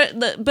you got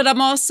it. But I'm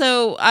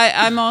also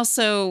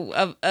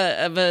of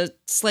a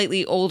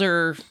slightly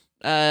older.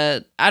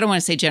 I don't want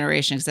to say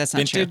generation, because that's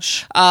not vintage.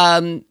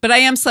 True. But I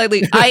am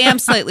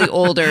slightly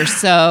older.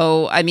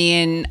 So I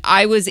mean,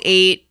 I was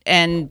 8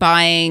 and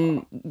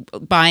buying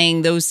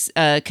those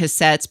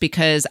cassettes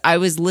because I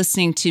was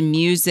listening to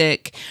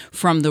music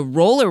from the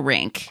roller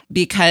rink,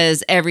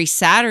 because every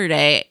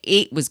Saturday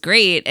 8 was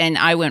great, and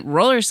I went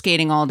roller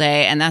skating all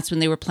day, and that's when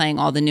they were playing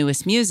all the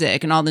newest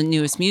music, and all the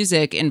newest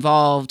music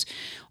involved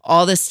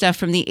all this stuff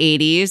from the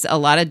 80s, a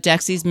lot of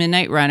Dexy's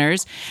Midnight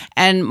Runners,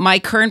 and my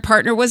current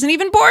partner wasn't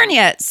even born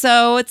yet.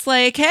 So it's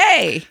like,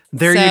 hey.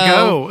 There you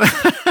go.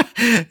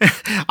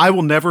 I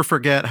will never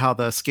forget how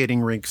the skating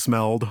rink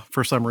smelled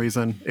for some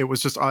reason. It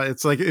was just,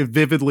 it's like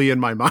vividly in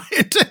my mind.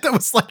 That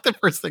was like the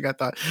first thing I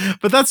thought.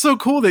 But that's so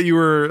cool that you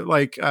were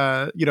like,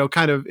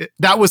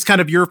 that was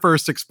kind of your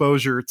first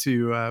exposure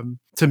to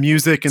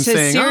music and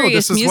saying, "Oh,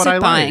 this is what I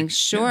buying. like."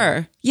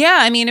 Sure. Yeah.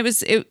 I mean,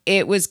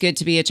 it was good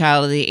to be a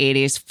child of the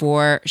 80s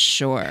for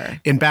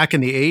sure. And back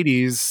in the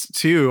 80s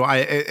too,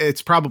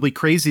 it's probably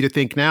crazy to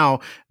think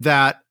now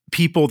that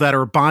people that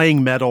are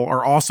buying metal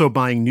are also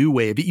buying new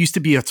wave. It used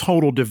to be a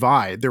total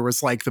divide. There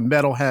was like the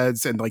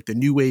metalheads and like the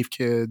new wave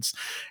kids.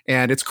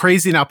 And it's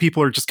crazy now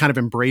people are just kind of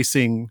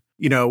embracing,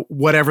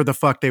 whatever the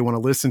fuck they want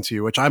to listen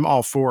to, which I'm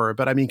all for.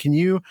 But I mean, can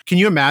you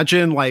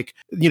imagine like,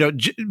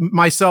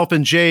 myself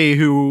and Jay,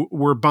 who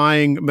were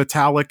buying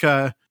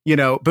Metallica,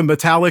 but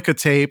Metallica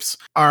tapes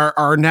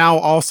are now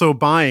also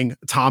buying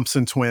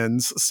Thompson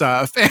Twins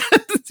stuff and,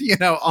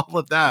 all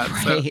of that.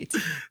 Right. So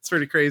it's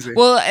pretty crazy.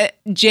 Well,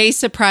 Jay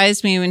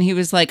surprised me when he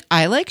was like,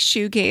 "I like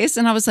shoegaze."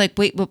 And I was like,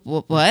 wait,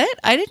 what?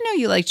 I didn't know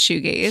you liked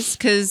shoegaze,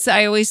 because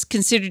I always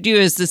considered you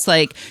as this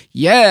like,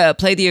 yeah,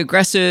 play the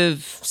aggressive,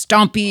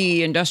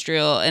 stompy,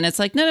 industrial. And it's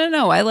like,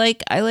 no, I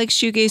like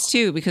shoegaze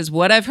too, because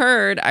what I've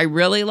heard, I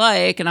really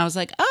like. And I was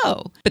like,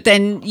 oh. But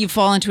then you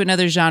fall into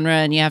another genre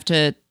and you have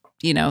to,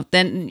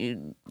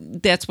 then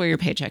that's where your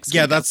paychecks.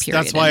 Yeah, that's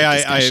why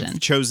I've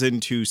chosen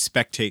to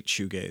spectate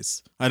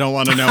shoegaze. I don't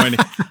want to know any.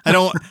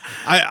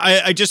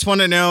 I just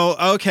want to know,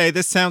 okay,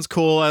 this sounds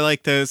cool. I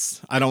like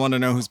this. I don't want to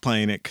know who's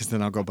playing it because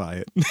then I'll go buy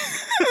it.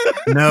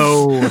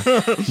 No.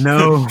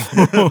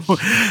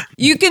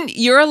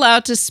 You're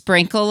allowed to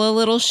sprinkle a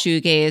little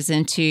shoegaze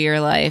into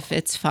your life.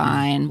 It's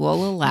fine.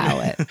 We'll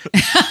allow it.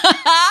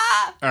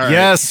 All right.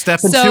 Yes, step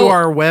into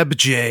our web,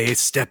 Jay.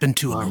 Step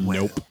into our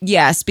web. Nope.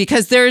 Yes,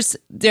 because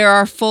there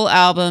are full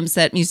albums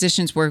that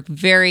musicians work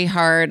very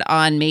hard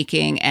on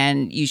making,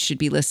 and you should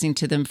be listening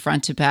to them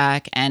front to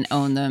back and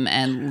own them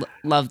and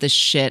love the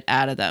shit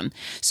out of them.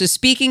 So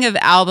speaking of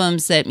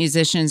albums that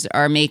musicians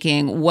are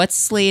making, what's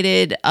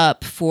slated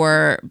up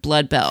for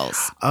Blood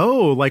Bells?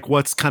 Oh, like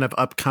what's kind of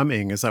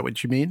upcoming? Is that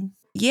what you mean?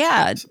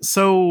 Yeah.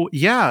 So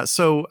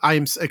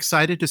I'm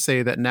excited to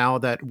say that now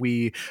that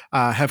we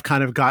have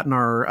kind of gotten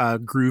our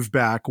groove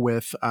back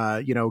with,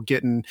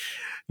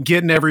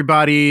 getting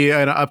everybody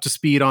up to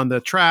speed on the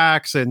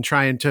tracks and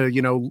trying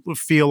to,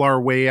 feel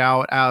our way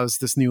out as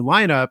this new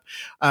lineup,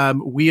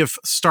 we have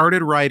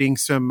started writing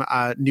some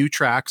new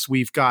tracks.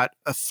 We've got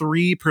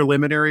 3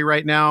 preliminary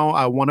right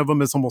now. One of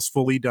them is almost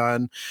fully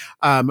done.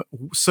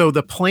 So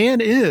the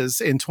plan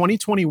is in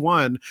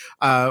 2021,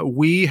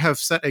 we have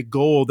set a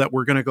goal that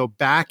we're going to go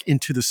back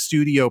into the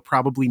studio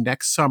probably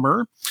next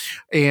summer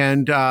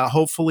and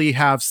hopefully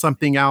have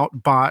something out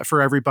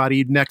for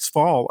everybody next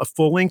fall, a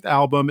full-length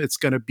album. It's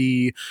going to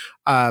be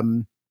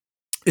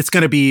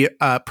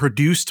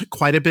produced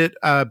quite a bit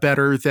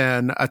better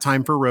than A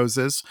Time for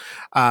Roses.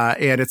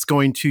 And it's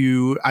going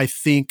to, I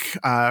think,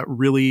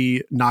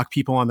 really knock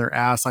people on their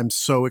ass. I'm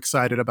so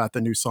excited about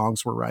the new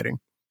songs we're writing.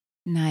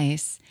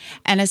 Nice.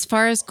 And as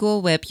far as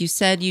Ghoul Whip, you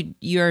said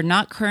you're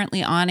not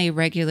currently on a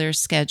regular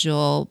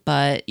schedule,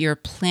 but you're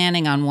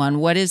planning on one.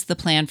 What is the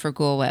plan for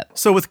Ghoul Whip?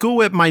 So with Ghoul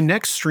Whip, my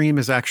next stream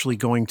is actually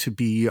going to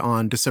be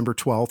on December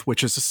 12th,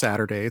 which is a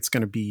Saturday. It's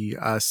going to be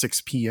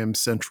 6 p.m.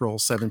 Central,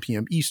 7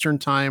 p.m. Eastern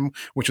time,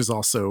 which is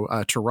also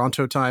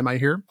Toronto time, I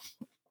hear.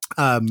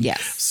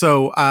 Yes.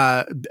 So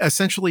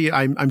essentially,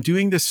 I'm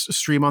doing this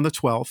stream on the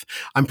 12th.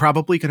 I'm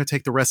probably going to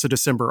take the rest of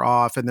December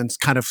off, and then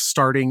kind of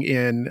starting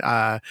in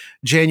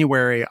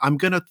January, I'm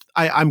gonna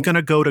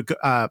go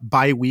to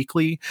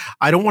bi-weekly.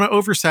 I don't want to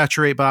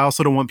oversaturate, but I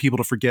also don't want people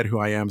to forget who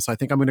I am. So I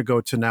think I'm going to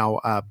go to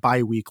now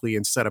bi-weekly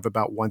instead of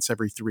about once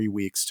every 3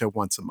 weeks to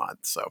once a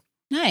month. So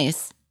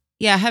nice.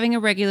 Yeah, having a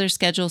regular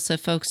schedule so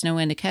folks know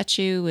when to catch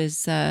you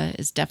is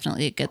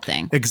definitely a good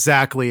thing.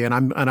 Exactly, and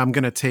I'm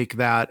going to take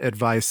that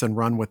advice and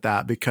run with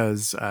that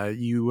because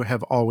you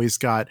have always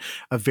got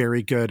a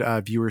very good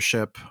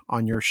viewership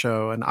on your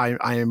show, and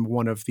I am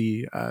one of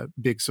the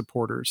big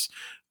supporters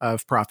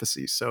of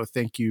Prophecy. So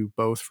thank you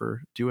both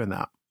for doing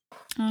that.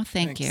 Oh,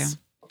 thanks. You.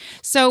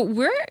 So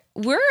we're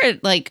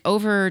at like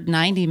over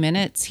 90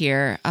 minutes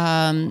here.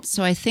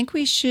 So I think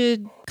we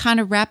should kind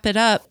of wrap it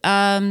up.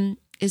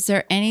 Is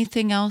there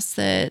anything else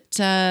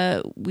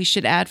that we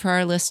should add for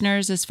our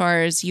listeners as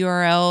far as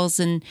URLs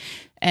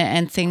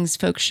and things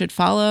folks should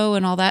follow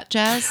and all that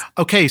jazz?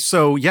 Okay,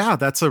 so yeah,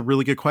 that's a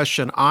really good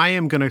question. I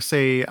am going to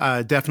say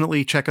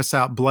definitely check us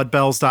out,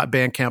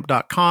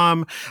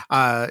 bloodbells.bandcamp.com.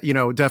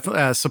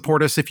 Definitely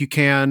support us if you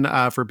can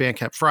for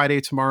Bandcamp Friday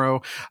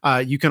tomorrow.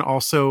 You can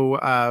also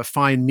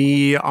find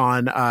me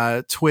on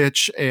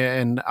Twitch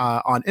and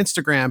on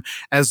Instagram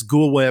as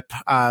Ghoul Whip,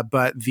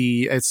 but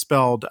it's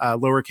spelled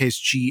lowercase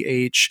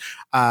GH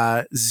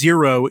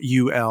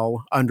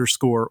 0UL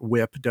 _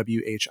 whip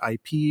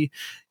WHIP.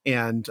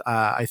 And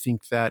I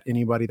think that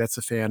anybody that's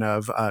a fan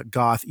of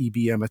goth,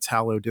 EBM,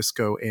 Italo,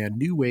 disco, and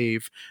new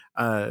wave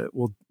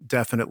will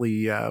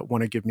definitely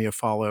want to give me a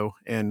follow,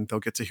 and they'll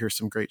get to hear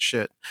some great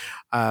shit.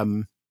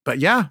 But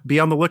yeah, be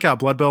on the lookout.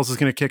 Blood Bells is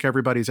going to kick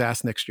everybody's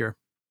ass next year.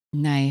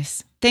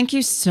 Nice. Thank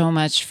you so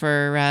much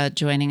for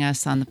joining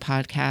us on the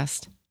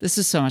podcast. This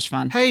is so much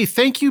fun. Hey,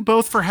 thank you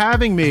both for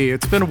having me.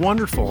 It's been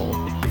wonderful.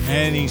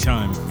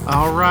 Anytime.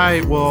 All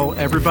right. Well,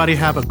 everybody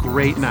have a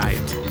great night.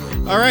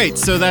 All right,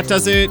 so that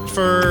does it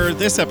for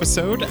this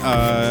episode.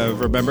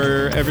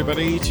 Remember,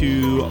 everybody,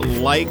 to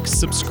like,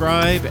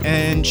 subscribe,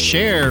 and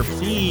share.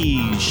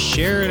 Please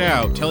share it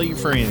out. Tell your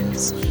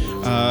friends.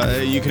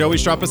 You could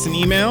always drop us an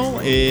email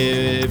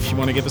if you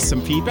want to give us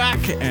some feedback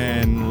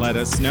and let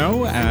us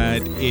know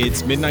at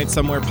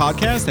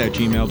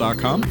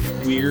itsmidnightsomewherepodcast@gmail.com.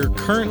 We're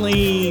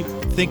currently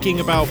thinking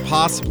about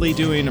possibly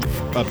doing a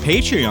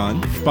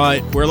Patreon,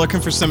 but we're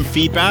looking for some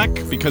feedback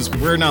because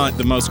we're not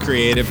the most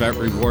creative at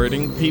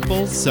rewarding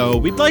people. So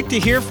we'd like to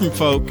hear from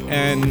folk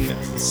and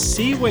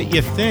see what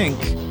you think.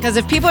 Because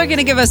if people are going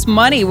to give us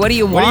money, what do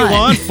you want? What do you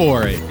want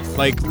for it?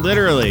 Like,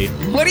 literally.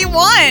 What do you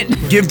want?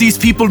 Give these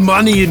people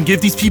money and give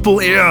these people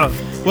air.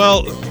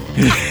 Well,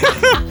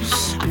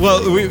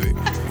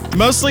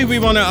 mostly we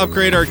want to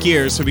upgrade our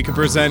gear so we can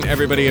present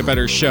everybody a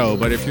better show.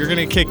 But if you're going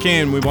to kick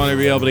in, we want to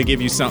be able to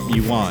give you something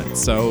you want.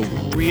 So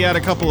we had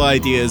a couple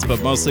ideas,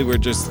 but mostly we're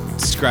just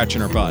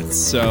scratching our butts.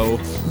 So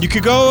you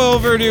could go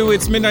over to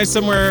It's Midnight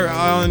Somewhere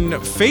on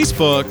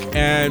Facebook,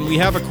 and we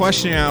have a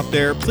question out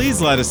there.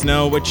 Please let us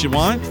know what you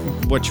want,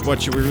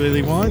 what you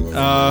really want.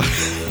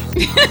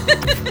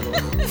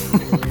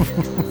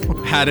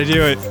 Had to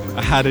do it.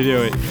 I had to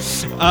do it.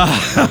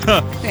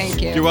 Thank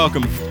you. You're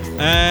welcome.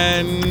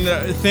 And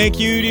thank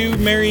you to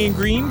Marion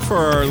Green for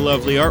our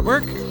lovely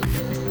artwork.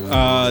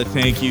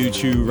 Thank you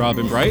to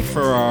Robin Bright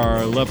for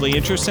our lovely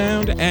intro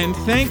sound. And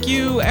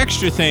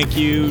extra thank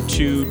you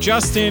to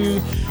Justin,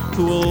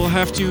 who will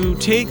have to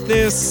take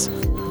this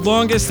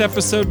longest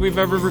episode we've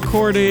ever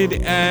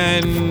recorded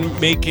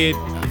and make it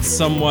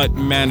somewhat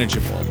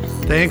manageable.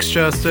 Thanks,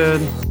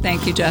 Justin.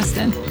 Thank you,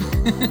 Justin.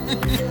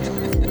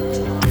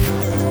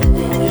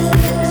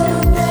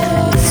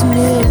 It's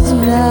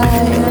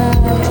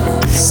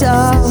midnight,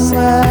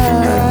 summer.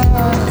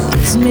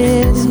 It's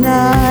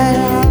midnight.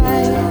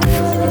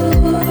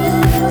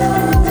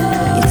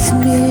 It's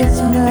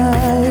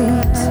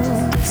midnight,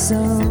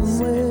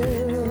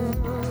 somewhere.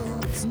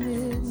 It's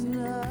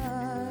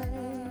midnight.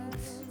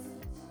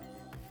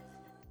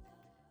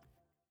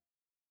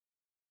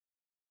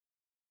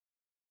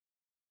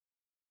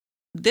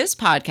 This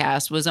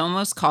podcast was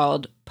almost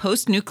called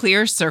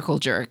Post-Nuclear Circle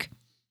Jerk.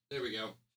 There we go.